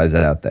butterflies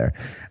out there.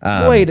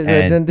 Wait,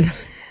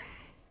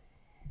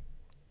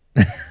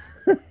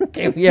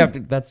 okay, we have to.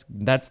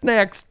 That's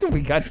next.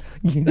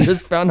 You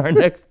just found our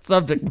next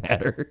subject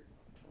matter.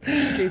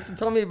 Okay, so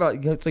tell me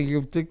about. So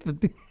you took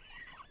the.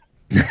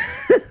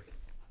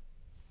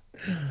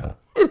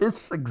 It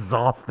is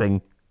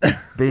exhausting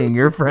being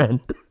your friend.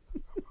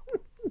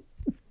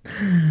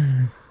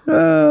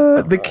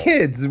 The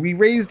kids we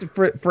raised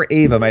for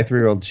Ava, my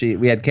 3-year-old.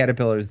 We had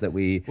caterpillars that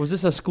we was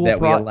this a school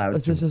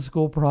Was this a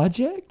school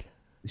project?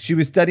 She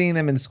was studying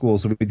them in school,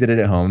 so we did it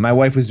at home. My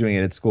wife was doing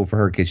it at school for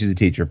her kids. She's a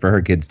teacher for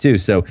her kids too.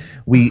 So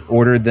we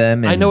ordered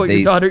them. And I know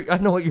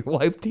what your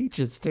wife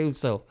teaches too.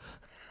 So.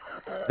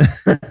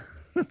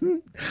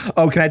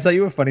 Oh, can I tell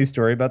you a funny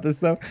story about this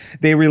though?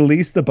 They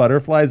released the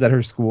butterflies at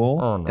her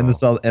school in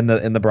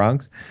the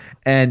Bronx,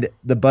 and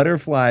the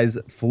butterflies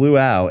flew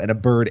out, and a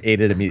bird ate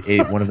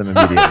one of them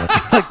immediately,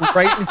 like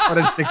right in front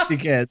of 60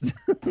 kids.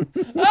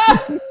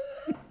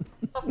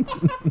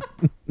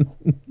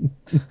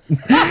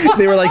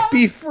 They were like,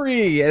 "Be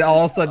free!" And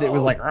all of a sudden, it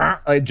was like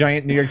a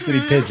giant New York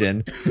City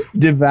pigeon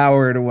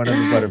devoured one of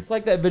the butterflies. It's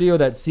like that video of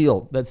that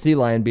sea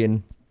lion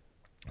being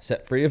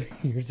set free a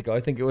few years ago.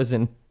 I think it was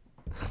in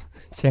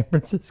San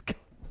Francisco.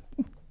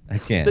 I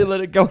can't. They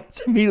let it go.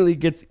 It immediately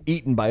gets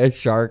eaten by a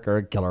shark or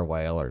a killer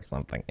whale or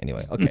something.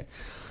 Anyway, okay.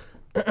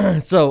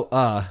 So,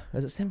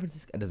 is it San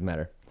Francisco? It doesn't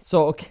matter.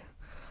 So, okay.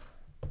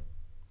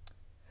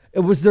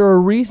 Was there a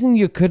reason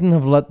you couldn't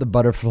have let the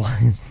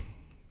butterflies?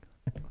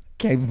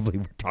 Can't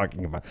believe we're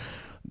talking about.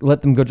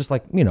 Let them go, just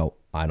like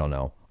I don't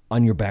know,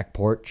 on your back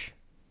porch.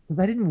 Because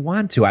I didn't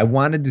want to. I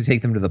wanted to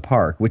take them to the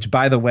park, which,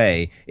 by the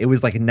way, it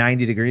was like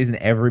 90 degrees and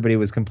everybody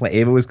was complaining.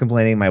 Ava was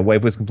complaining. My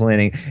wife was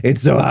complaining.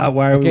 It's so hot.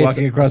 Why are we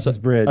walking across this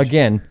bridge?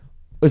 Again,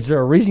 was there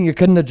a reason you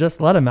couldn't have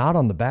just let them out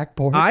on the back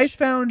porch? I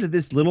found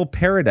this little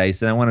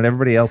paradise and I wanted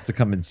everybody else to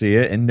come and see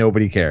it, and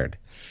nobody cared.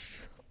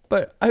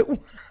 But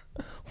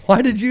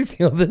why did you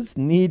feel this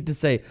need to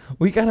say,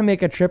 we got to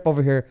make a trip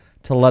over here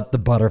to let the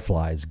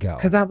butterflies go?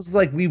 Because I was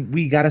like,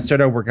 we got to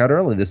start our workout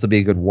early. This will be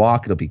a good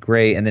walk. It'll be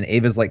great. And then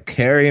Ava's like,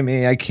 carry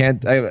me.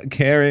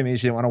 Carry me.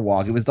 She didn't want to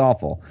walk. It was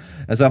awful.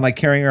 And so I'm like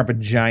carrying her up a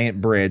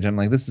giant bridge. I'm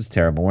like, this is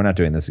terrible. We're not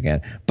doing this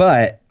again.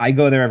 But I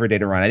go there every day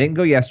to run. I didn't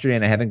go yesterday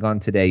and I haven't gone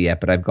today yet,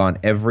 but I've gone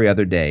every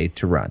other day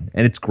to run.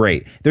 And it's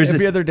great. There's every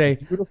this other day.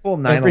 Beautiful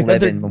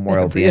 9/11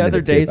 memorial at the end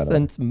of it too, every other day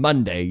since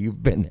Monday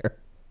you've been there.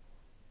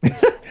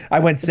 I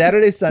went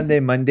Saturday, Sunday,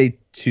 Monday,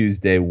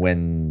 Tuesday,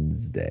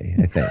 Wednesday,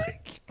 I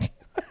think.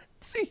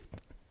 See,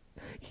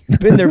 you've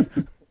been there.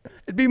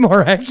 It'd be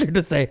more accurate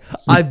to say,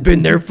 I've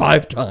been there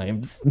 5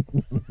 times.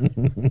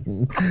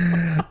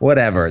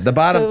 Whatever. The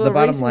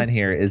bottom line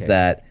here is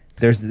that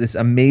there's this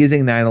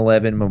amazing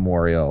 9/11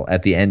 memorial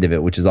at the end of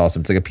it, which is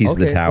awesome. It's like a piece of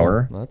the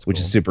tower, which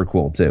is super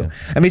cool too.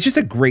 Yeah. I mean, it's just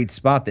a great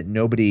spot that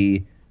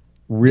nobody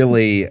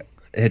really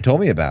had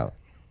told me about.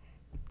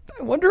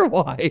 I wonder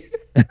why.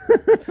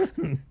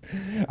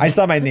 I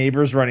saw my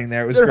neighbors running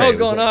there. It was They're great.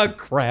 all going, oh,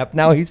 crap.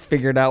 Now he's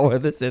figured out where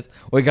this is.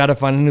 We got to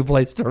find a new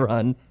place to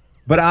run.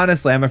 But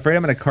honestly, I'm afraid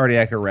I'm going to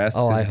cardiac arrest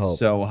because it's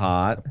so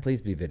hot.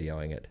 Please be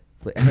videoing it.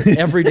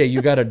 Every day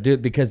you got to do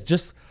it because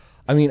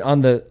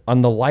on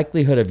the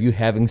likelihood of you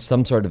having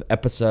some sort of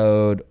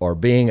episode or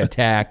being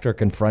attacked or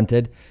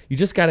confronted, you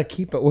just got to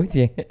keep it with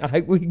you.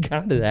 We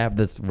got to have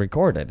this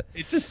recorded.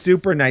 It's a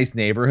super nice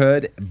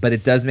neighborhood, but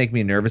it does make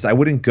me nervous. I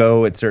wouldn't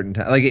go at certain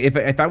times. Like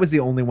if I was the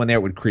only one there,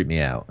 it would creep me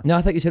out. No,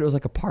 I thought you said it was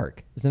like a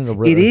park. Isn't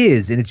it It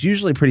is, and it's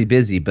usually pretty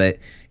busy, but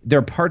there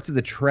are parts of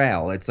the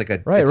trail. It's like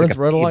a right. It's It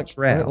runs like a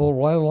trail.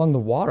 right along the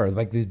water,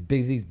 like these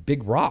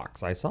big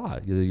rocks. I saw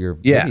your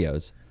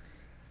videos.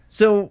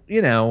 So,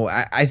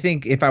 I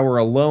think if I were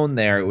alone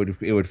there, it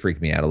would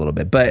freak me out a little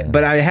bit.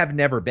 But I have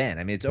never been.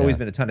 I mean, it's always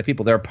been a ton of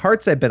people. There are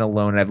parts I've been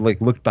alone and I've like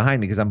looked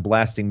behind me because I'm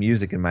blasting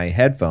music in my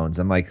headphones.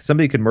 I'm like,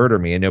 somebody could murder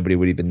me and nobody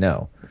would even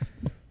know.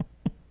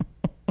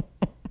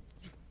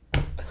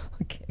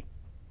 Okay.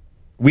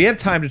 We have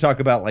time to talk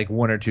about like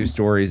 1 or 2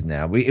 stories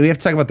now. We have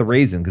to talk about the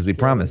raisin because we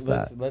promised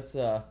that. Let's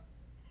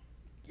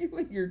you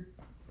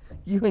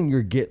and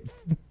your get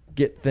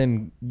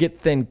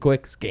thin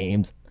quick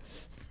schemes.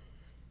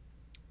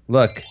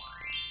 Look,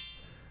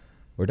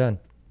 we're done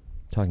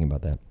talking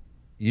about that.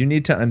 You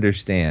need to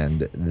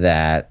understand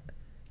that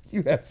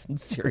you have some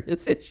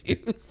serious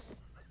issues.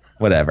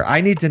 Whatever.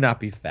 I need to not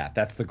be fat.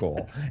 That's the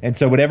goal. And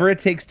so whatever it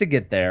takes to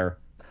get there,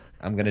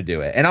 I'm going to do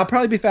it. And I'll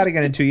probably be fat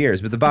again in 2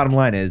 years. But the bottom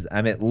line is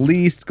I'm at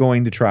least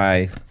going to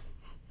try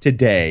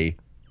today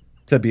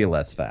to be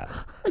less fat.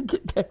 I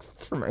get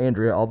texts from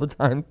Andrea all the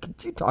time.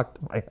 Could you talk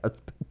to my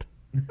husband?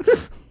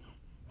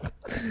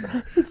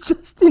 It's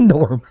just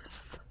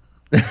enormous.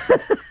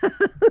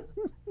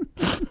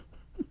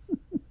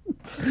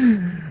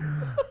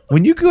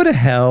 When you go to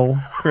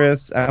hell,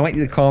 Chris, I want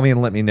you to call me and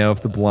let me know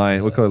if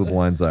what color the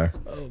blinds are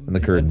and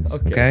the curtains.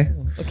 Okay.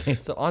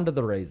 So on to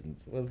the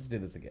raisins. Let's do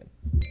this again.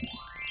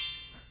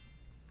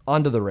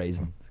 On to the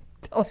raisins.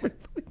 tell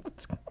everybody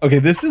what's going Okay,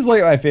 this is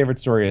like my favorite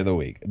story of the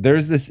week.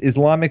 There's this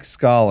Islamic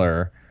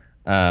scholar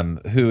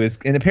who is,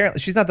 and apparently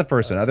she's not the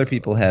first one. Other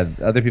people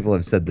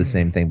have said the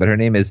same thing, but her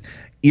name is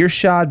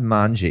Irshad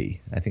Manji.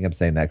 I think I'm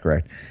saying that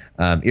correct.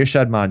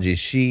 Irshad Manji.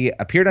 She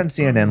appeared on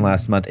CNN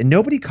last month, and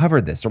nobody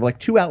covered this. There were like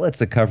 2 outlets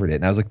that covered it,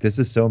 and I was like, "This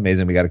is so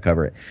amazing. We got to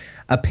cover it."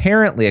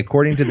 Apparently,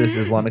 according to this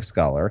Islamic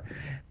scholar,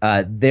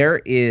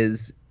 there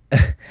is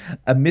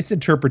a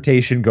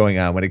misinterpretation going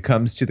on when it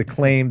comes to the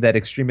claim that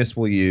extremists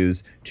will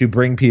use to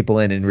bring people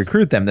in and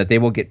recruit them, that they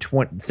will get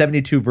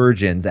 72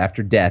 virgins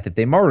after death if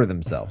they martyr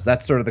themselves.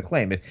 That's sort of the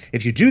claim.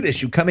 If you do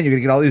this, you come in, you're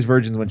going to get all these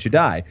virgins once you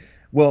die.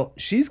 Well,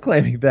 she's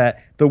claiming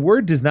that the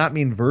word does not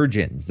mean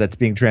virgins that's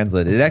being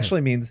translated. It actually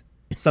means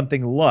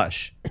something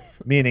lush,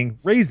 meaning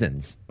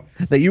raisins,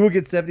 that you will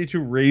get 72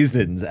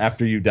 raisins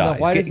after you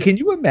die. Can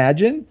you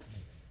imagine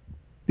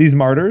these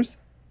martyrs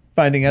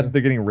finding out that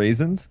they're getting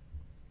raisins?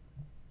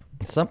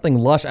 Something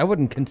lush. I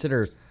wouldn't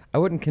consider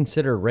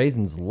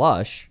raisins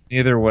lush.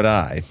 Neither would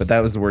I, but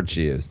that was the word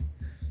she used.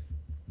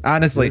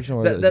 Honestly,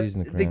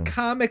 the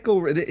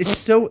comical, it's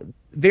so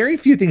very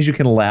few things you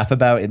can laugh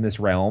about in this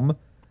realm,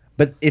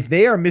 but if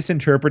they are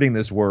misinterpreting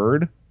this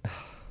word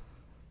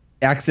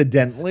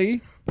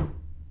accidentally,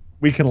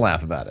 we can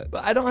laugh about it.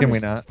 But I don't Can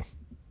understand. we not?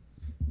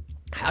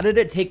 How did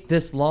it take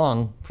this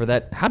long for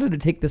that? How did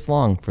it take this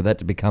long for that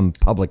to become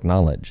public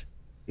knowledge?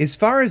 As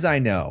far as I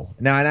know,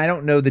 now, and I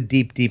don't know the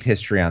deep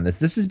history on this.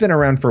 This has been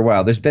around for a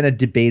while. There's been a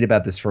debate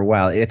about this for a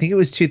while. I think it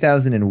was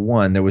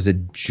 2001. There was a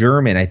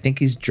German, I think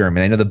he's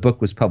German. I know the book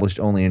was published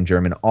only in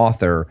German,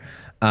 author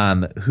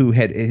who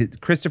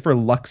had Christopher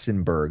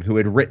Luxemburg, who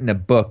had written a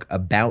book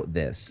about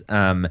this,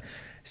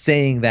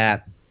 saying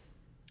that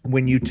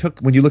when you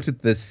looked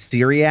at the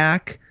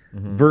Syriac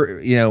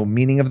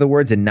meaning of the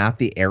words and not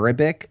the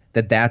Arabic,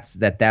 that's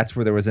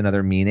where there was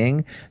another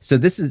meaning. So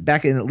this is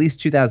back in at least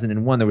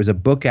 2001. There was a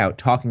book out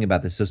talking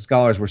about this. So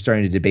scholars were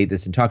starting to debate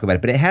this and talk about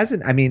it. But it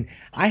hasn't. I mean,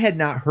 I had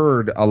not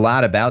heard a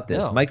lot about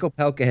this. No. Michael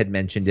Pelka had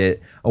mentioned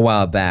it a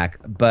while back,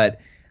 but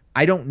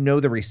I don't know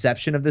the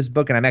reception of this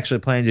book, and I'm actually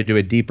planning to do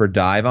a deeper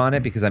dive on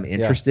it because I'm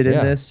interested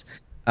in this.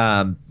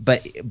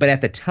 But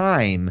at the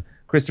time,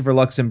 Christopher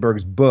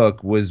Luxemburg's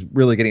book was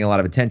really getting a lot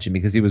of attention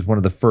because he was one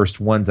of the first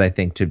ones, I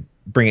think, to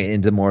bring it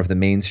into more of the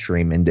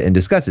mainstream and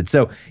discuss it.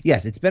 So,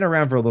 yes, it's been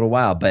around for a little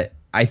while, but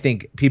I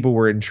think people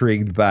were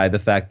intrigued by the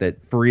fact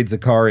that Fareed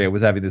Zakaria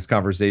was having this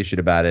conversation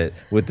about it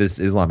with this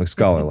Islamic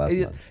scholar last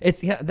month.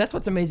 That's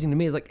what's amazing to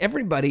me is like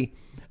everybody,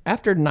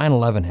 after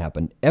 9/11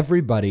 happened,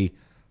 everybody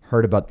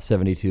heard about the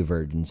 72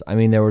 virgins. I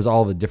mean, there was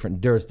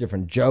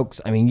different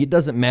jokes. I mean, it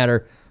doesn't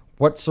matter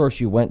what source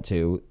you went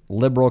to,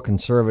 liberal,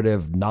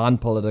 conservative,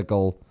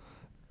 non-political,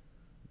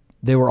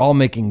 they were all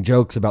making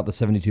jokes about the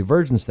 72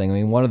 virgins thing. I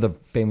mean, one of the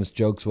famous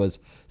jokes was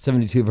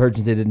 72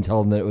 virgins, they didn't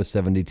tell them that it was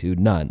 72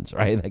 nuns,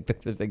 right?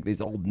 Like these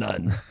old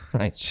nuns,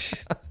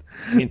 right?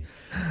 I mean,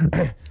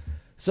 it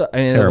was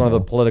one of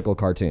the political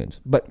cartoons.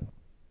 But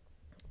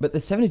the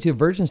 72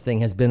 virgins thing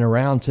has been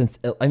around since,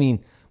 I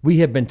mean, we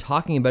have been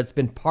talking about, it's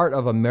been part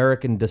of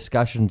American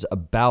discussions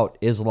about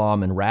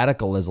Islam and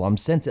radical Islam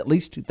since at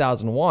least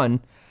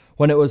 2001,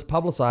 when it was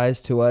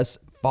publicized to us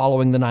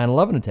following the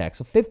 9/11 attack.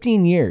 So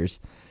 15 years.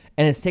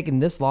 And it's taken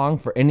this long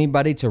for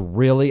anybody to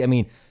really, I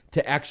mean,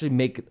 to actually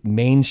make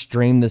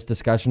mainstream this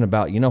discussion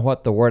about, you know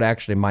what, the word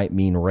actually might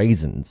mean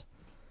raisins.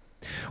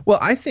 Well,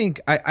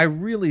 I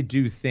really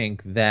do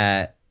think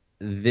that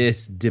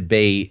this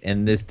debate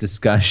and this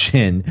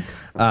discussion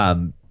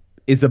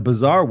is a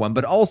bizarre one,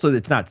 but also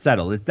it's not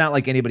settled. It's not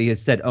like anybody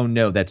has said, "Oh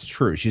no, that's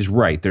true. She's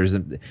right." There's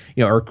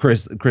or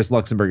Chris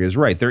Luxemburg is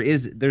right.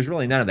 There's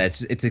really none of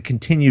that. It's a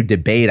continued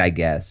debate, I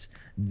guess,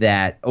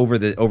 that over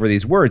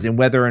these words and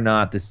whether or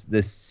not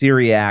the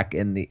Syriac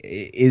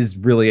is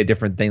really a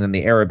different thing than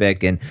the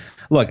Arabic. And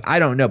look, I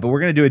don't know, but we're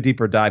going to do a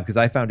deeper dive because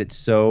I found it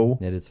so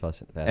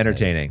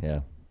entertaining.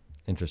 Yeah.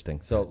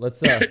 Interesting. So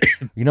let's,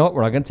 you know what?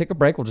 We're not going to take a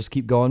break. We'll just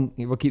keep going.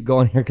 We'll keep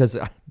going here because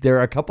there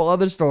are a couple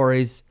other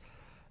stories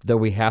that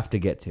we have to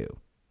get to,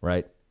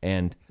 right?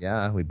 And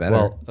yeah, we better.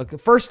 Well, okay,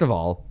 first of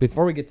all,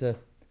 before we get to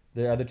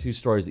the other 2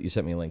 stories that you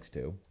sent me links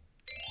to.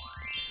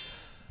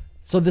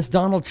 So this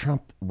Donald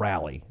Trump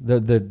rally,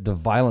 the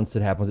violence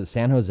that happened, was it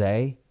San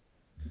Jose?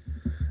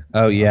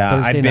 Oh yeah,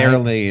 I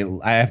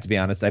have to be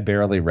honest, I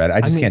barely read it. I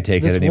just can't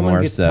take it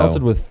anymore. This woman gets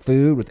pelted with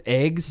food, with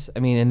eggs. I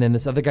mean, and then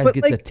this other guy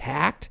gets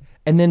attacked.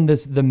 And then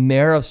the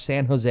mayor of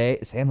San Jose,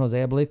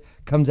 I believe,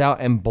 comes out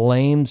and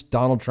blames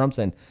Donald Trump,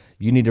 saying,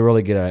 you need to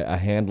really get a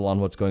handle on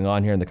what's going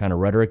on here and the kind of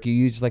rhetoric you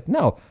use. Like,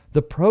 no,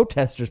 the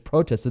protesters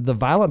protested. The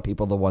violent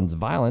people, the ones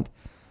violent.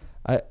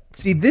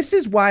 See, this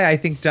is why I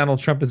think Donald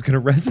Trump is going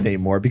to resonate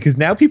more, because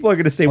now people are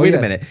going to say, wait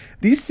a minute,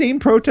 these same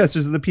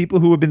protesters are the people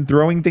who have been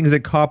throwing things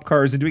at cop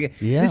cars and doing it.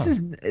 Yeah.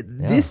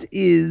 This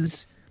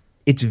is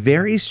it's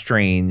very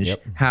strange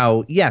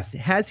how, yes,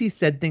 has he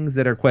said things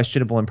that are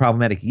questionable and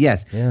problematic?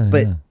 Yes.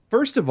 But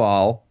first of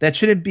all, that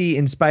shouldn't be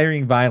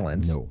inspiring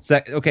violence. No.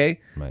 Okay.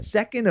 Right.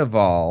 Second of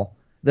all,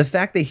 the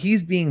fact that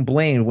he's being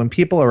blamed when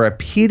people are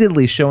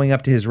repeatedly showing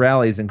up to his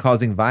rallies and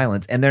causing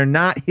violence, and they're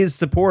not his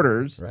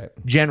supporters, Right.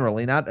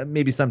 generally, not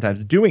maybe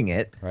sometimes doing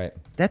it, Right.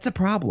 that's a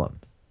problem.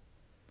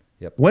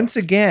 Yep. Once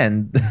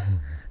again,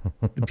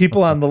 the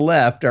people on the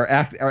left are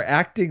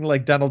acting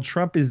like Donald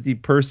Trump is the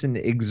person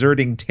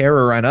exerting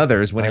terror on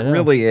others when I it know.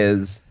 really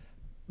is.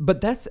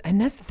 But that's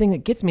the thing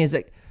that gets me is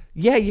that,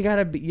 yeah, you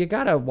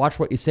gotta watch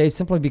what you say,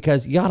 simply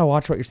because you gotta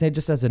watch what you're saying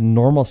just as a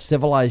normal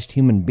civilized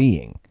human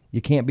being.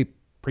 You can't be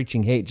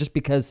preaching hate just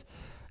because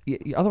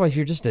otherwise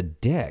you're just a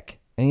dick.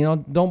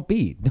 And don't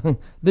be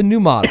the new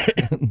model.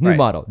 Right.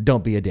 Motto,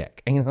 don't be a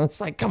dick. And,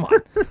 it's like, come on.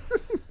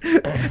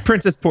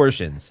 Princess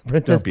Portions.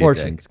 Princess Don't be a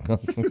Portions.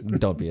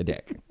 Don't be a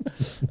dick.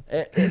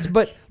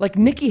 But like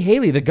Nikki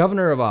Haley, the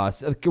governor of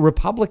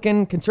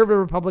conservative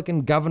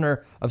Republican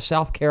governor of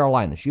South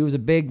Carolina. She was a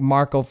big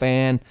Marco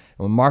fan. And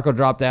when Marco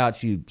dropped out,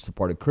 she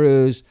supported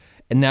Cruz.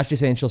 And now she's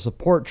saying she'll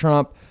support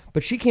Trump.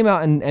 But she came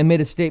out and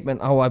made a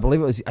statement.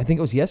 I think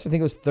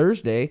it was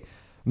Thursday.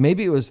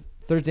 Maybe it was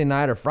Thursday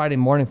night or Friday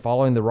morning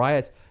following the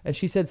riots, and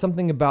she said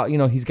something about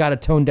he's got to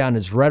tone down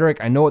his rhetoric.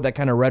 I know what that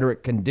kind of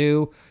rhetoric can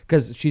do,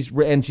 because she's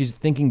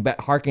thinking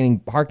back, harkening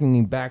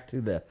back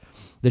to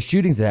the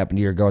shootings that happened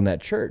a year ago in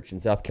that church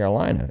in South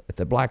Carolina, at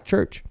the black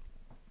church.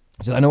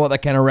 She said, I know what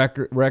that kind of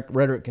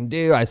rhetoric can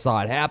do. I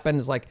saw it happen.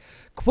 It's like,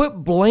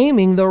 quit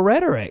blaming the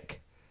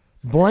rhetoric,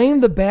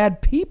 blame the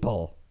bad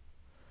people.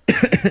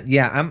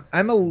 Yeah,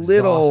 I'm a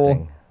little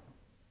Exhausting.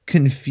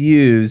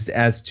 confused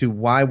as to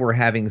why we're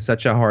having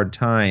such a hard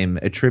time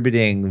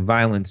attributing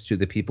violence to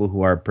the people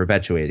who are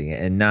perpetuating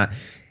it, and not.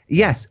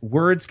 Yes,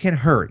 words can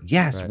hurt.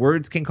 Yes, Right.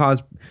 words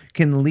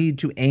can lead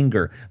to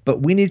anger,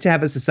 but we need to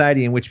have a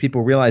society in which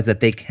people realize that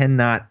they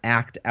cannot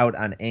act out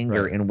on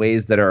anger Right. in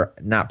ways that are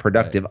not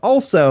productive.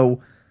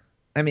 Also,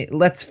 I mean,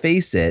 let's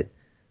face it.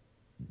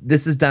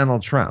 This is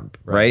Donald Trump,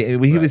 right?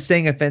 When he was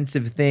saying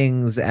offensive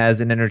things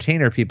as an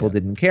entertainer, people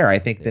didn't care. I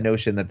think the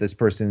notion that this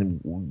person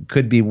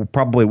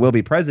probably will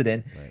be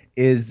president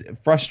is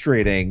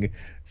frustrating.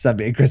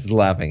 Chris is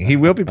laughing. He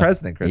will be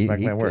president, Chris, mark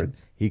my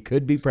words. He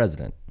could be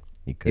president.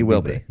 He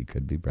will be. He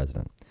could be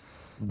president.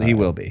 He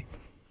will be.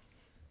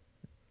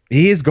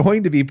 He is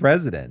going to be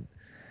president.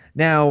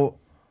 Now,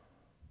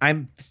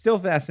 I'm still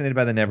fascinated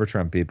by the Never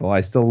Trump people. I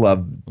still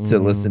love to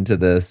listen to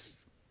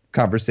this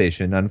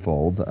conversation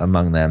unfold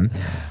among them.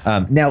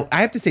 Now,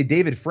 I have to say,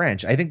 David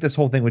French, I think this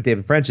whole thing with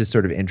David French is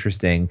sort of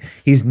interesting.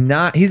 He's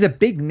a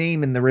big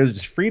name in the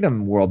religious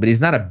freedom world, but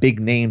he's not a big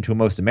name to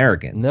most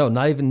Americans. No,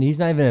 he's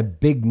not even a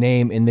big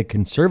name in the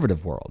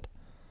conservative world.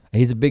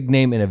 He's a big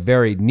name in a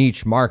very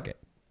niche market.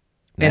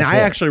 And That's I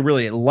it. actually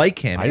really like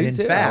him. I And do in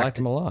too. fact, I like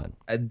him a lot.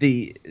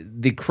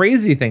 The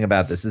crazy thing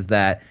about this is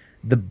that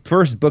the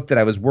first book that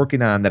I was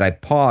working on that I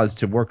paused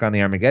to work on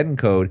the Armageddon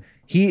Code,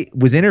 he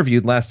was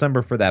interviewed last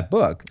summer for that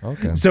book.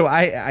 Okay. So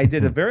I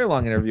did a very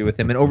long interview with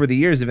him, and over the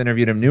years I've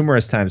interviewed him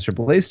numerous times for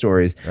Blaze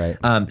Stories. Right.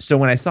 So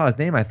when I saw his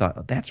name, I thought,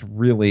 oh, that's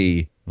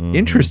really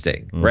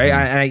interesting, right?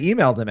 I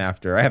emailed him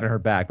after. I haven't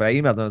heard back, but I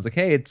emailed him. I was like,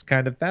 hey, it's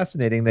kind of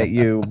fascinating that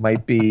you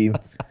might be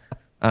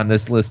on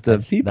this list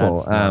of people.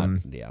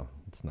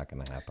 It's not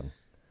going to happen.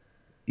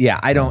 Yeah,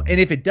 I don't. And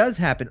if it does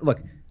happen, look,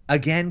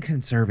 again,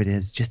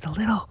 conservatives, just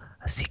a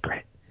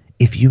secret.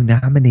 If you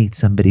nominate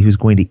somebody who's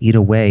going to eat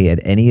away at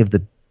any of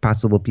the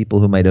possible people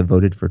who might have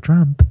voted for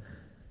Trump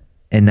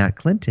and not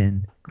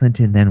Clinton,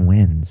 Clinton then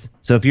wins.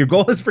 So if your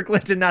goal is for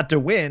Clinton not to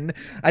win,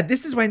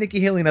 this is why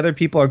Nikki Haley and other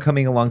people are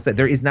coming alongside.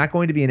 There is not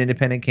going to be an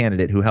independent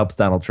candidate who helps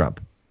Donald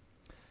Trump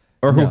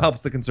or who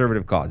helps the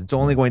conservative cause. It's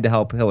only going to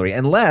help Hillary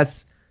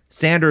unless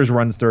Sanders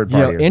runs third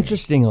party.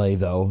 Interestingly,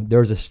 though, there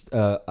was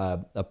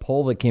a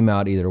poll that came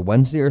out either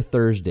Wednesday or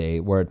Thursday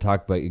where it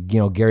talked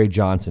about Gary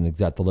Johnson has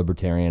got the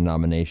Libertarian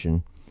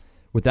nomination.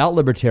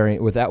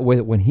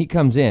 When he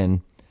comes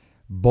in,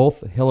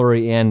 both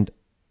Hillary and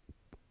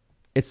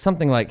it's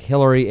something like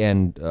Hillary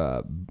and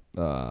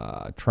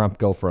Trump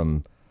go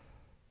from,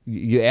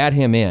 you add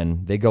him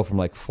in, they go from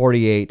like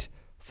 48-44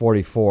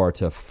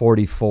 to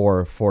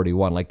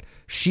 44-41. Like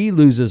she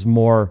loses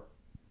more,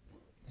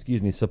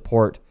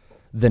 support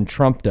than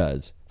Trump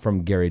does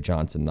from Gary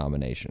Johnson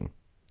nomination.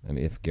 I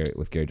mean,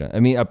 with Gary Johnson, I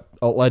mean,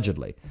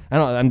 allegedly, I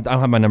don't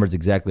have my numbers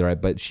exactly right,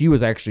 but she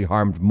was actually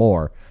harmed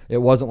more. It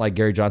wasn't like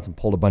Gary Johnson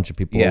pulled a bunch of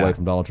people away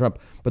from Donald Trump.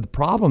 But the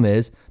problem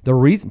is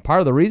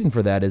part of the reason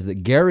for that is that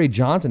Gary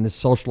Johnson is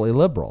socially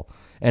liberal,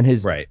 and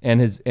his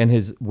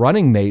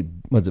running mate,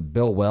 was it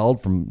Bill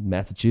Weld from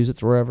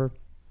Massachusetts or wherever?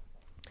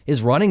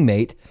 His running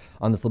mate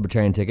on this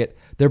Libertarian ticket,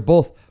 they're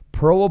both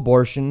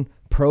pro-abortion,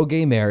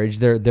 pro-gay marriage.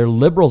 They're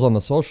liberals on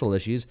the social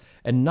issues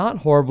and not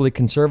horribly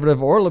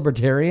conservative or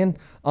libertarian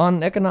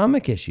on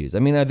economic issues. I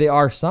mean, they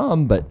are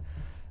some, but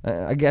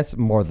I guess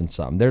more than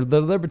some. They're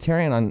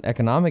libertarian on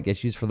economic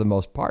issues for the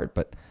most part,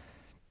 but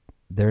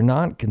they're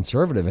not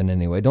conservative in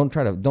any way.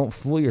 Don't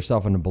fool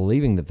yourself into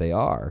believing that they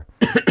are.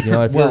 If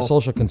you're a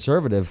social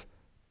conservative,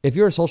 if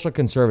you are a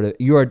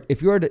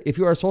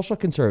social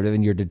conservative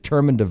and you're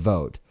determined to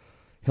vote,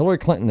 Hillary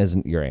Clinton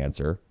isn't your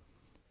answer,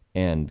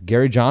 and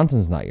Gary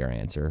Johnson's not your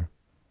answer.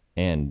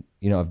 And,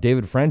 if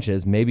David French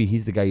is, maybe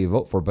he's the guy you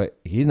vote for, but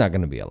he's not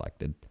going to be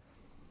elected.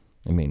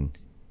 I mean,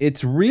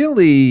 it's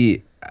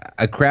really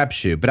a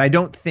crapshoot, but I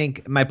don't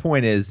think, my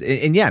point is,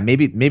 and yeah,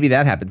 maybe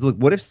that happens. Look,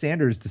 what if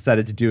Sanders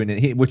decided to do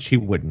it, which he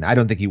wouldn't. I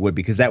don't think he would,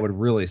 because that would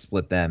really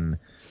split them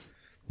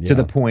to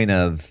the point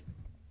of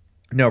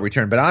no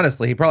return. But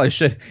honestly, he probably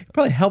should. He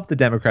probably help the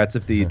Democrats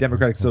if the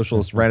Democratic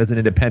Socialists ran as an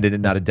independent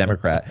and not a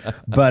Democrat.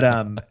 But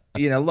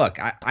look,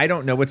 I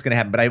don't know what's going to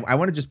happen. But I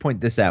want to just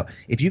point this out.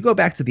 If you go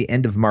back to the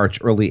end of March,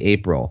 early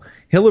April,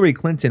 Hillary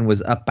Clinton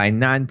was up by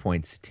 9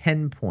 points,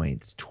 10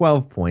 points,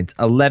 12 points,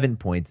 11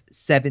 points,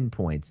 7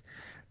 points.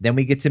 Then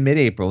we get to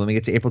mid-April, and we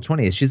get to April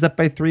 20th. She's up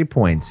by 3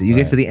 points. You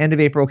get to the end of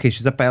April, okay,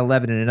 she's up by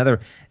 11 and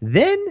another.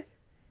 Then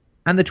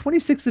on the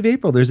 26th of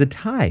April, there's a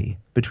tie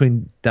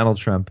between Donald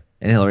Trump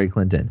and Hillary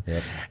Clinton.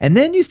 Yep. And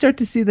then you start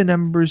to see the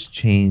numbers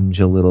change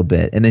a little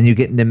bit. And then you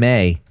get into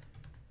May.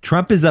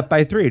 Trump is up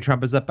by 3.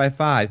 Trump is up by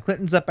 5.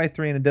 Clinton's up by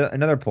 3 in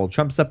another poll.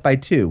 Trump's up by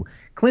 2.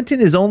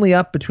 Clinton is only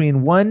up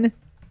between 1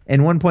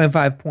 and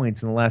 1.5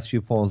 points in the last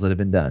few polls that have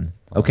been done.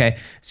 Okay?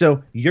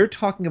 So you're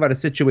talking about a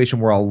situation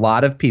where a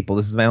lot of people,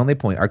 this is my only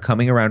point, are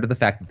coming around to the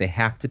fact that they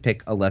have to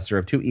pick a lesser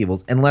of two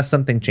evils unless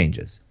something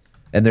changes.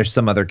 And there's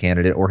some other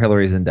candidate, or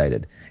Hillary's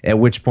indicted. At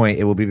which point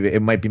it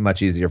might be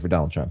much easier for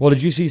Donald Trump. Well,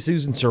 did you see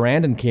Susan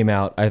Sarandon came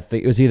out? I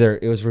think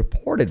it was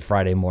reported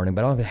Friday morning,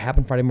 but I don't know if it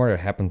happened Friday morning or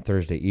it happened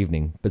Thursday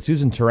evening. But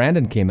Susan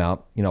Sarandon came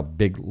out,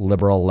 big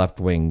liberal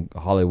left-wing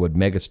Hollywood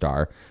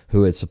megastar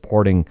who is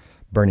supporting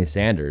Bernie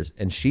Sanders,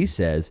 and she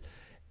says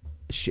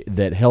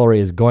that Hillary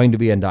is going to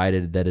be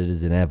indicted, that it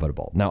is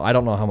inevitable. Now, I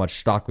don't know how much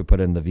stock we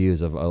put in the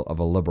views of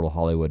a liberal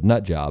Hollywood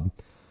nut job.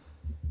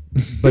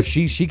 But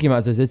she came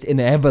out and says it's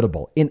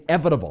inevitable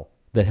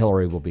that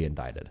Hillary will be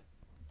indicted.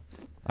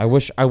 I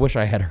wish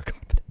I had her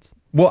confidence.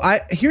 Well,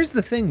 here's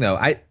the thing though.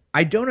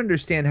 I don't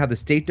understand how the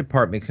State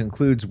Department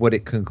concludes what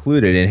it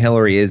concluded, and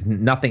Hillary is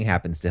nothing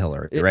happens to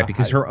Hillary, right?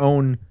 Because her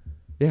own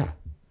the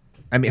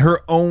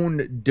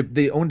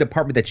own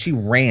department that she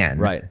ran,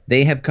 right?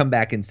 They have come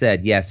back and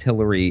said yes,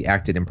 Hillary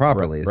acted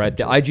improperly. Right.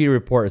 The IG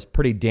report is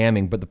pretty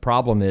damning, but the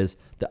problem is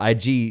the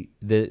IG,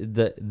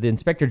 the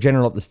Inspector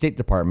General of the State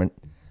Department.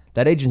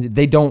 That agency,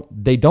 they don't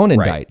indict.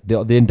 Right.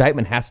 The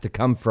indictment has to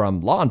come from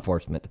law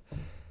enforcement.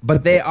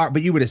 But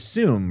but you would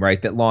assume, right,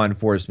 that law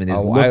enforcement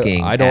is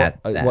looking at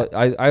that.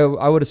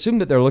 I would assume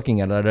that they're looking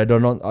at it. I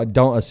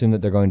don't assume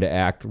that they're going to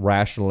act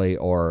rationally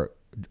or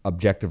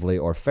objectively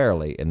or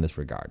fairly in this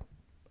regard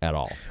at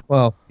all.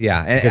 Well,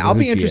 yeah, and I'll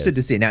be interested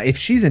to see. Now, if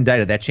she's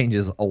indicted, that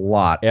changes a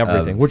lot.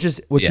 Everything, which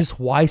is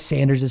why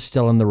Sanders is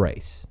still in the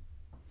race.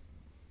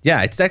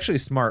 Yeah, it's actually a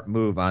smart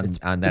move on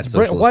that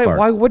socialist part.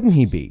 Why wouldn't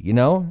he be?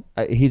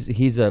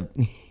 He's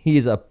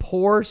a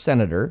poor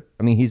senator.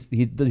 I mean,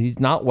 he's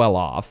not well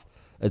off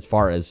as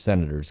far as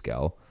senators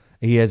go.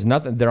 He has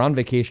nothing. They're on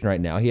vacation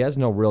right now. He has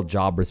no real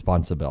job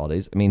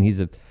responsibilities. I mean,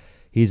 he's a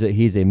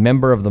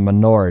member of the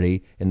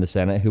minority in the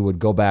Senate who would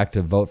go back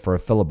to vote for a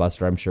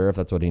filibuster, I'm sure, if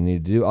that's what he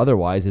needed to do.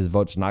 Otherwise, his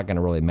vote's not going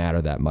to really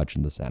matter that much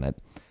in the Senate.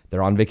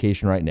 They're on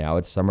vacation right now.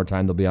 It's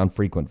summertime. They'll be on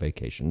frequent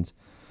vacations.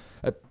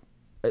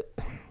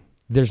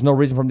 There's no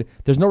reason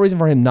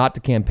for him not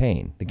to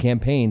campaign. The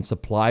campaign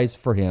supplies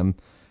for him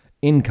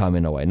income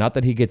in a way. Not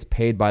that he gets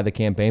paid by the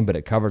campaign, but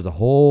it covers a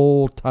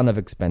whole ton of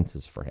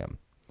expenses for him.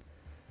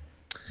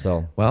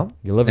 So, well,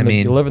 you're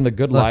living the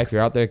good life.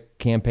 You're out there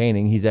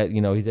campaigning. He's at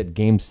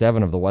Game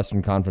 7 of the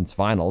Western Conference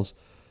Finals.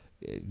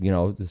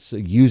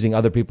 Using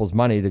other people's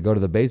money to go to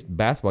the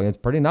basketball game. It's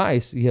pretty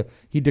nice.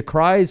 He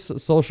decries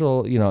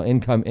social,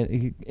 income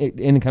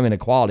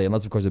inequality,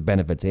 unless of course it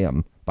benefits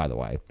him. By the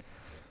way.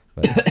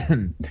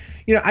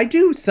 I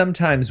do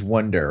sometimes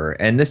wonder,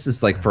 and this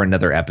is like for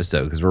another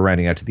episode because we're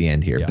rounding out to the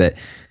end here, but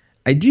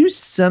I do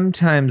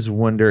sometimes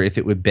wonder if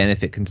it would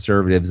benefit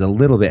conservatives a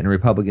little bit and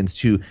Republicans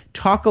to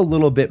talk a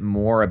little bit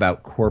more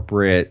about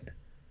corporate.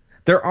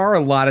 There are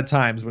a lot of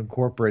times when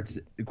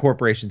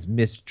corporations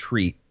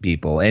mistreat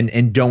people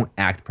and don't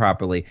act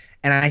properly,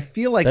 and I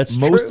feel like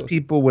most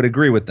people would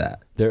agree with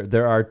that.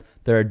 There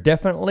are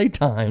definitely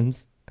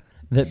times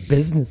that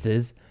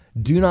businesses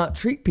do not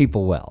treat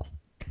people well.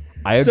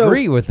 I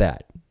agree with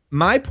that.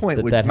 My point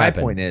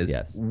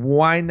is,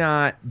 why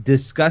not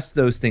discuss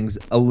those things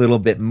a little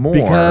bit more?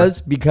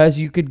 Because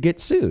you could get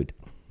sued.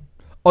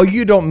 Oh,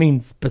 you don't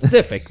mean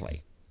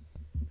specifically.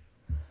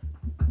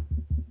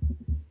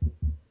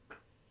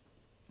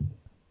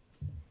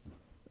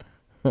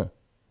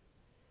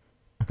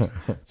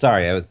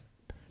 Sorry, I was.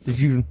 Did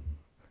you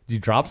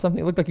drop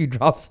something? It looked like you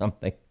dropped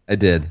something. I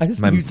did.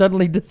 You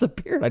suddenly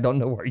disappeared. I don't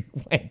know where you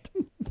went.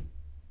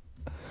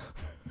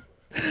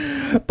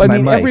 But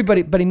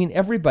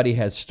everybody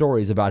has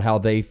stories about how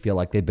they feel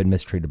like they've been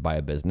mistreated by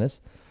a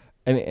business.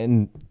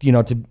 And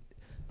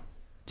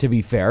to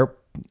be fair,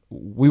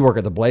 we work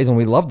at the Blaze and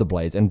we love the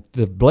Blaze, and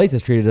the Blaze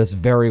has treated us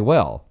very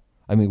well.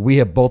 I mean, we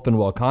have both been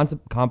well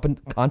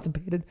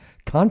constipated.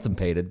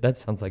 That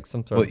sounds like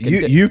some sort of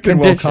you've been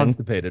well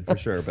constipated for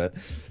sure, but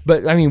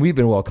I mean, we've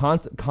been well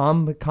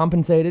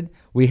compensated.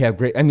 We have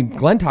great. I mean,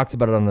 Glenn talks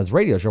about it on his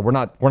radio show. We're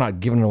not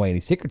giving away any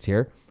secrets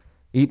here.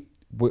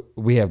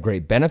 we have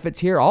great benefits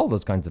here, all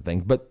those kinds of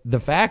things. But the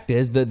fact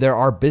is that there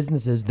are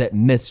businesses that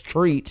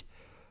mistreat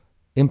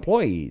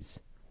employees.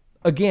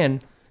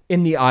 Again,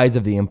 in the eyes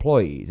of the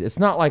employees. It's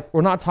not like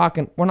we're not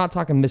talking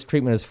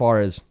mistreatment as far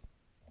as,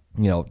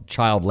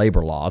 child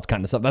labor law. It's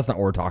kind of stuff. That's not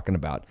what we're talking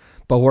about.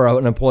 But where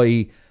an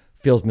employee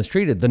feels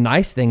mistreated, the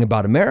nice thing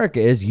about America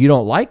is you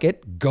don't like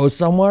it, go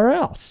somewhere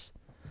else.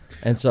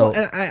 And so,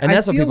 and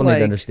that's what people need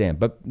to understand.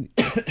 But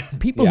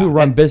people who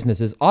run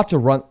businesses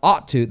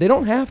they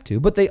don't have to,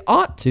 but they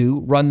ought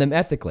to run them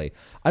ethically.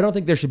 I don't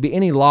think there should be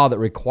any law that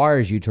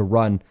requires you to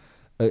run,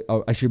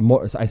 I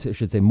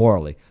should say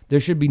morally.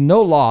 There should be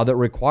no law that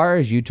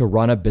requires you to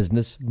run a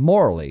business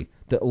morally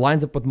that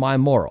lines up with my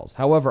morals.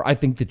 However, I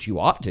think that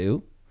you ought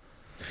to.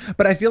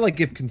 But I feel like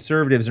if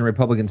conservatives and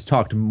Republicans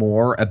talked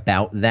more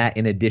about that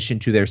in addition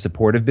to their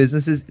support of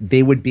businesses,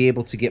 they would be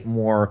able to get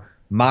more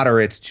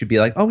moderates to be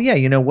like, oh yeah,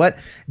 you know what?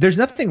 There's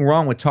nothing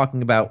wrong with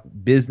talking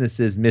about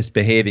businesses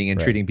misbehaving and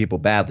treating people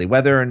badly,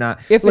 whether or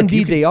not, if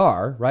indeed they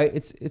are, right?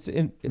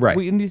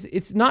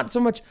 It's not so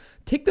much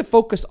take the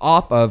focus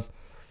off of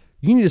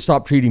you need to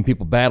stop treating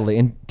people badly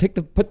and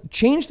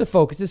change the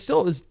focus. It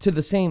still is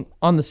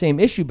on the same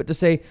issue, but to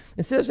say,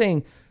 instead of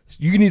saying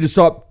you need to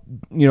stop,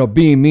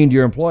 being mean to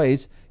your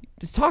employees,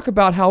 just talk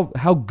about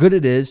how good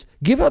it is.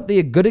 Give out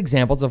the good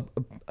examples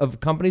of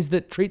companies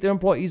that treat their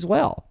employees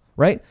well,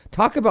 right?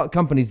 Talk about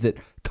companies that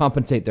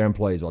compensate their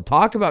employees well.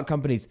 Talk about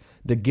companies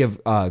that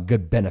give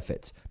good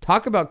benefits.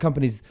 Talk about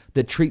companies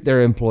that treat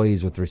their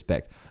employees with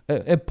respect.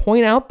 And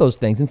point out those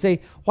things and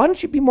say, why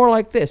don't you be more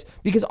like this?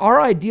 Because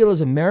our ideal as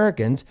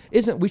Americans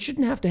we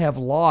shouldn't have to have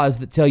laws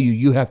that tell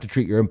you have to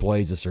treat your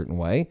employees a certain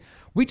way.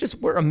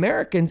 We're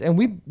Americans and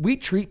we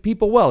treat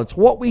people well. It's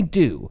what we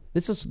do.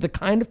 This is the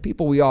kind of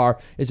people we are,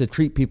 is to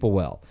treat people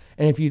well.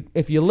 And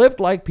if you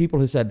lived like people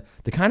who said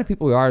the kind of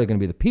people we are going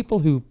to be the people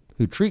who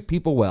treat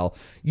people well,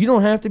 you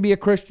don't have to be a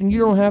Christian, you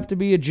don't have to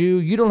be a Jew,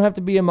 you don't have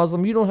to be a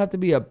Muslim, you don't have to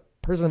be a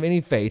person of any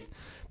faith.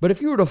 But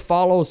if you were to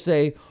follow,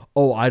 say,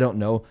 I don't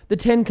know, the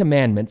 10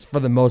 Commandments for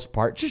the most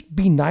part, just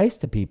be nice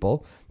to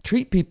people,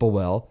 treat people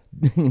well,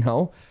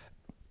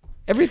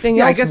 everything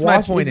else I guess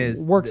my point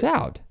works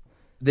out.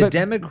 The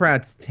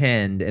Democrats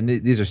tend, and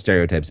these are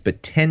stereotypes,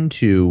 but tend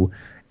to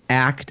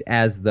act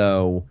as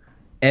though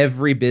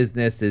every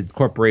business and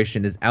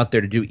corporation is out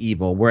there to do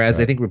evil, whereas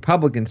I think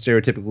Republicans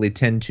stereotypically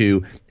tend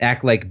to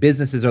act like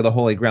businesses are the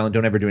holy grail and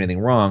don't ever do anything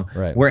wrong,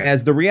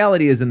 whereas the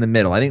reality is in the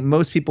middle. I think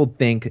most people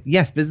think,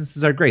 yes,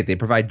 businesses are great. They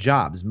provide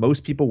jobs.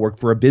 Most people work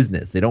for a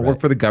business. They don't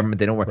work for the government.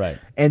 They don't work.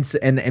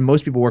 And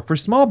most people work for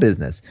small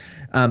business.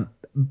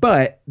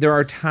 But there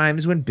are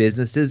times when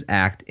businesses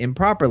act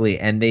improperly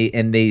and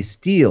they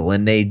steal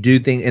and they do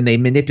things and they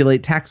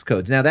manipulate tax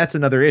codes. Now that's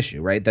another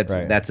issue, right?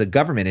 That's a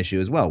government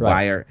issue as well.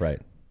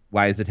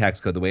 Why is the tax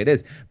code the way it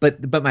is?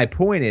 But my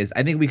point is,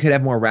 I think we could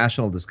have more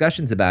rational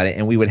discussions about it,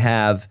 and we would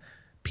have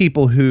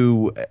people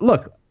who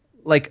look.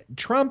 Like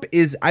Trump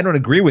I don't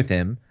agree with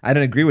him. I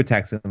don't agree with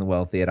taxing the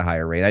wealthy at a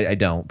higher rate. I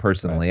don't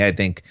personally. I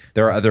think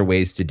there are other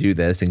ways to do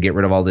this and get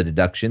rid of all the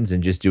deductions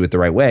and just do it the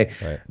right way.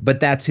 But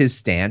that's his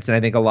stance. And I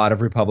think a lot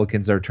of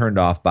Republicans are turned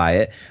off by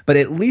it. But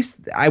at least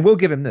I will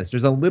give him this.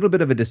 There's a little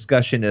bit of a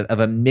discussion of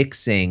a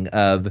mixing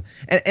of,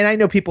 and I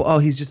know people,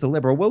 he's just a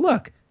liberal. Well,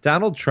 look,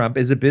 Donald Trump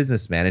is a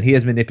businessman and he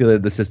has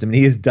manipulated the system and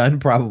he has done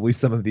probably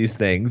some of these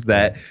things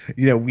that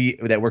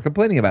we're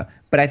complaining about.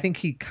 But I think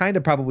he kind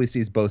of probably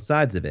sees both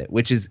sides of it,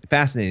 which is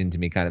fascinating to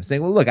me, kind of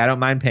saying, well, look, I don't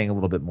mind paying a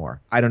little bit more.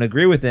 I don't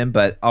agree with him,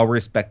 but I'll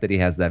respect that he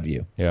has that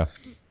view. Yeah.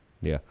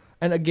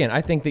 And again,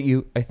 I think that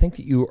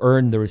you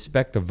earn the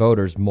respect of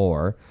voters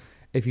more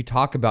if you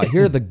talk about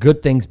here are the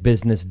good things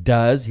business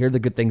does, here are the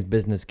good things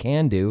business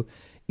can do.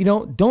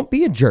 Don't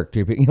be a jerk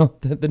to people.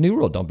 The new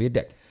rule, don't be a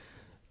dick.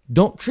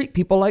 Don't treat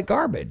people like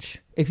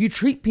garbage. If you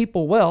treat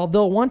people well,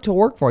 they'll want to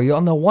work for you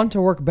and they'll want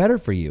to work better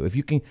for you. If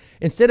you can,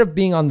 instead of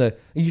being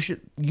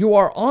you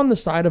are on the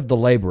side of the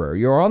laborer.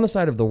 You are on the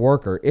side of the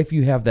worker if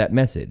you have that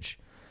message.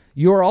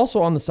 You are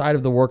also on the side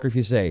of the worker if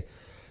you say,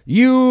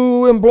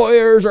 you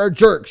employers are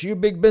jerks, you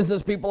big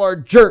business people are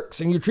jerks,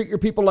 and you treat your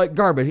people like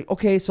garbage.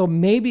 Okay, so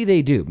maybe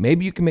they do.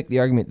 Maybe you can make the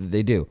argument that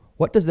they do.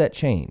 What does that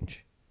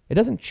change? It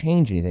doesn't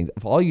change anything.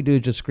 If all you do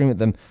is just scream at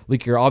them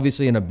like you're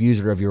obviously an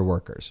abuser of your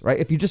workers, right?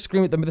 If you just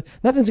scream at them,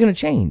 nothing's going to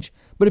change.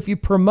 But if you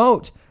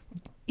promote,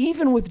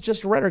 even with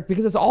just rhetoric,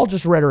 because it's all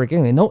just rhetoric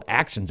anyway, no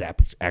action's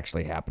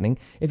actually happening.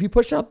 If you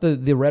push out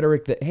the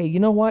rhetoric that, hey, you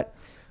know what?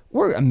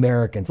 We're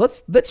Americans.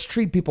 Let's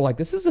treat people like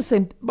this. This is the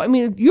same. I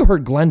mean, you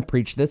heard Glenn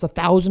preach this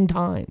 1,000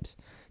 times.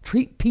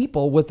 Treat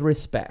people with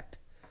respect.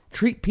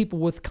 Treat people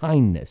with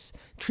kindness.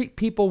 Treat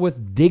people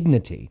with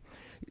dignity.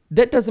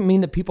 That doesn't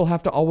mean that people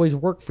have to always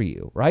work for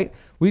you, right?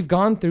 We've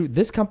gone through,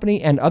 this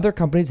company and other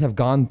companies have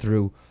gone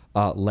through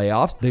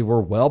layoffs. They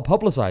were well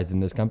publicized in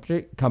this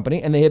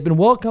company, and they have been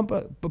well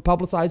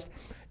publicized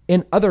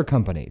in other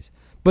companies.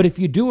 But if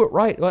you do it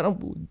right,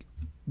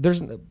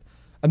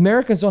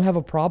 Americans don't have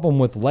a problem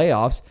with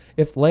layoffs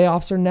if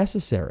layoffs are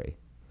necessary.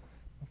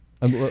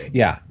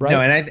 Yeah, right.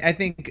 No, and I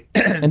think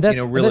and that's,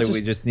 really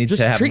we just need to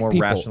have more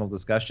people. rational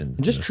discussions.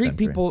 Just treat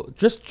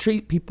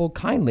people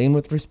kindly and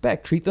with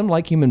respect. Treat them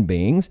like human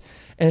beings.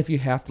 And if you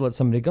have to let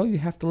somebody go, you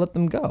have to let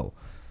them go.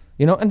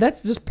 And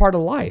that's just part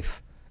of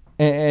life.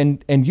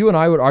 And you and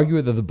I would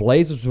argue that the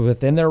Blaze is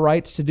within their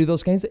rights to do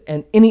those things,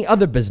 and any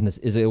other business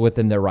is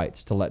within their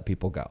rights to let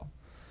people go.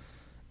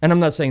 And I'm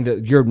not saying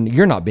that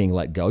you're not being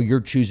let go.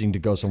 You're choosing to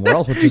go somewhere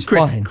else, which is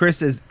fine. Chris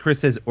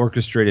has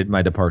orchestrated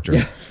my departure.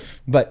 Yeah.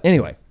 But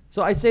anyway,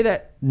 so I say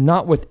that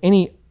not with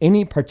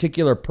any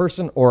particular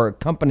person or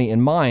company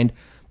in mind,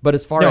 but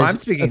as far as I'm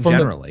speaking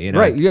generally,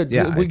 right?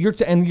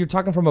 You're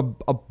talking from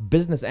a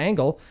business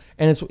angle,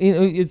 and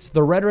it's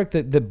the rhetoric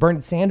that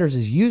Bernie Sanders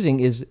is using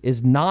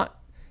is not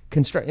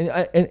constructive,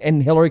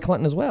 and Hillary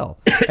Clinton as well,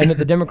 and that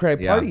the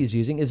Democratic Party is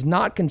using is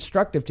not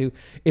constructive to.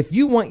 If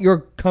you want your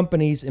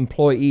company's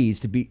employees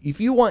to be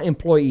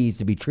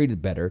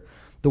treated better,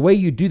 the way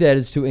you do that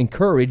is to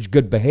encourage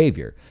good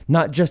behavior,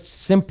 not just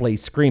simply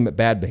scream at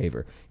bad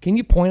behavior. Can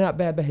you point out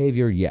bad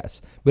behavior?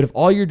 Yes. But if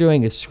all you're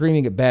doing is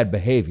screaming at bad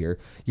behavior,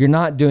 you're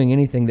not doing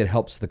anything that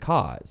helps the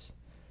cause.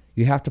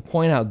 You have to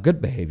point out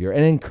good behavior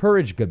and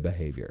encourage good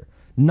behavior,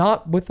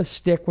 not with a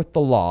stick with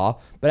the law,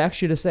 but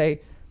actually to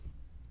say,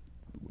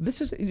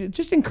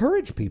 just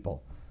encourage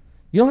people.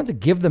 You don't have to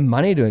give them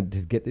money to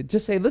get,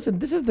 just say, listen,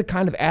 this is the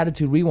kind of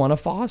attitude we want to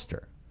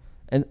foster,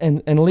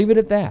 and leave it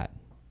at that.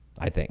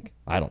 I think.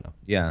 I don't know.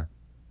 Yeah.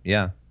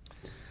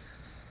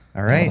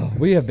 All right.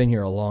 We have been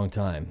here a long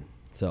time,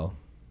 so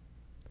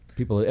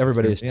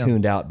everybody is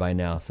tuned out by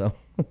now, so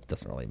it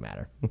doesn't really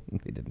matter.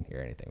 They didn't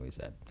hear anything we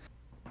said.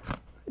 I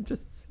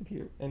just sit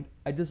here and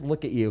I just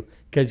look at you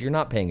because you're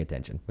not paying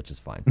attention, which is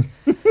fine.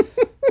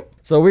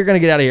 So we're going to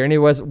get out of here. Any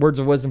words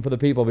of wisdom for the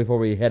people before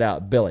we head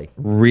out? Billy.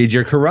 Read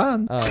your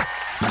Quran.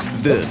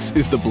 This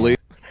is the Blaze.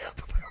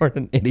 If I weren't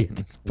an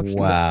idiot.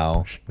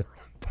 Wow.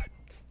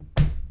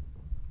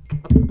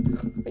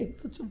 I'm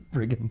such a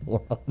friggin'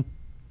 moron.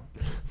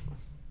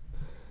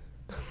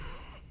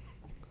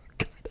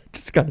 God, I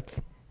just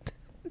got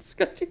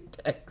your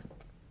text.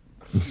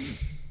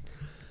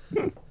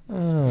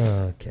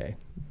 Okay.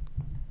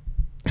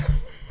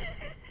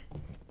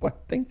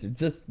 What? Things are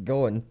just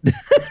going.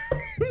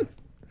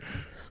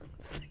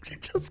 Things are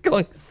just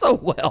going so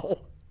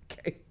well.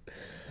 Okay.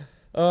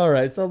 All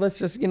right. So let's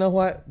just,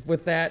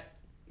 with that,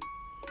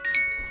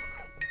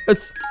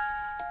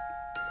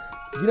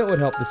 you know what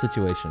would help the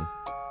situation?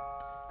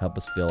 Help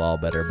us feel all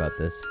better about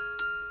this?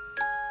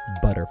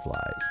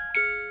 Butterflies.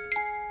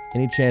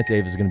 Any chance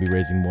Ava's going to be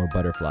raising more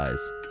butterflies?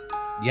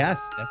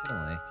 Yes,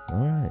 definitely.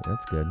 All right,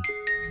 that's good.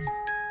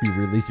 Be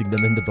releasing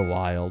them into the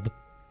wild.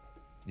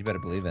 You better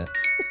believe it.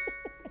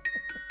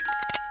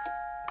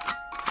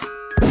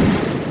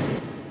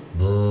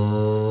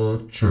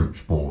 The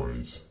Church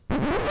Boys.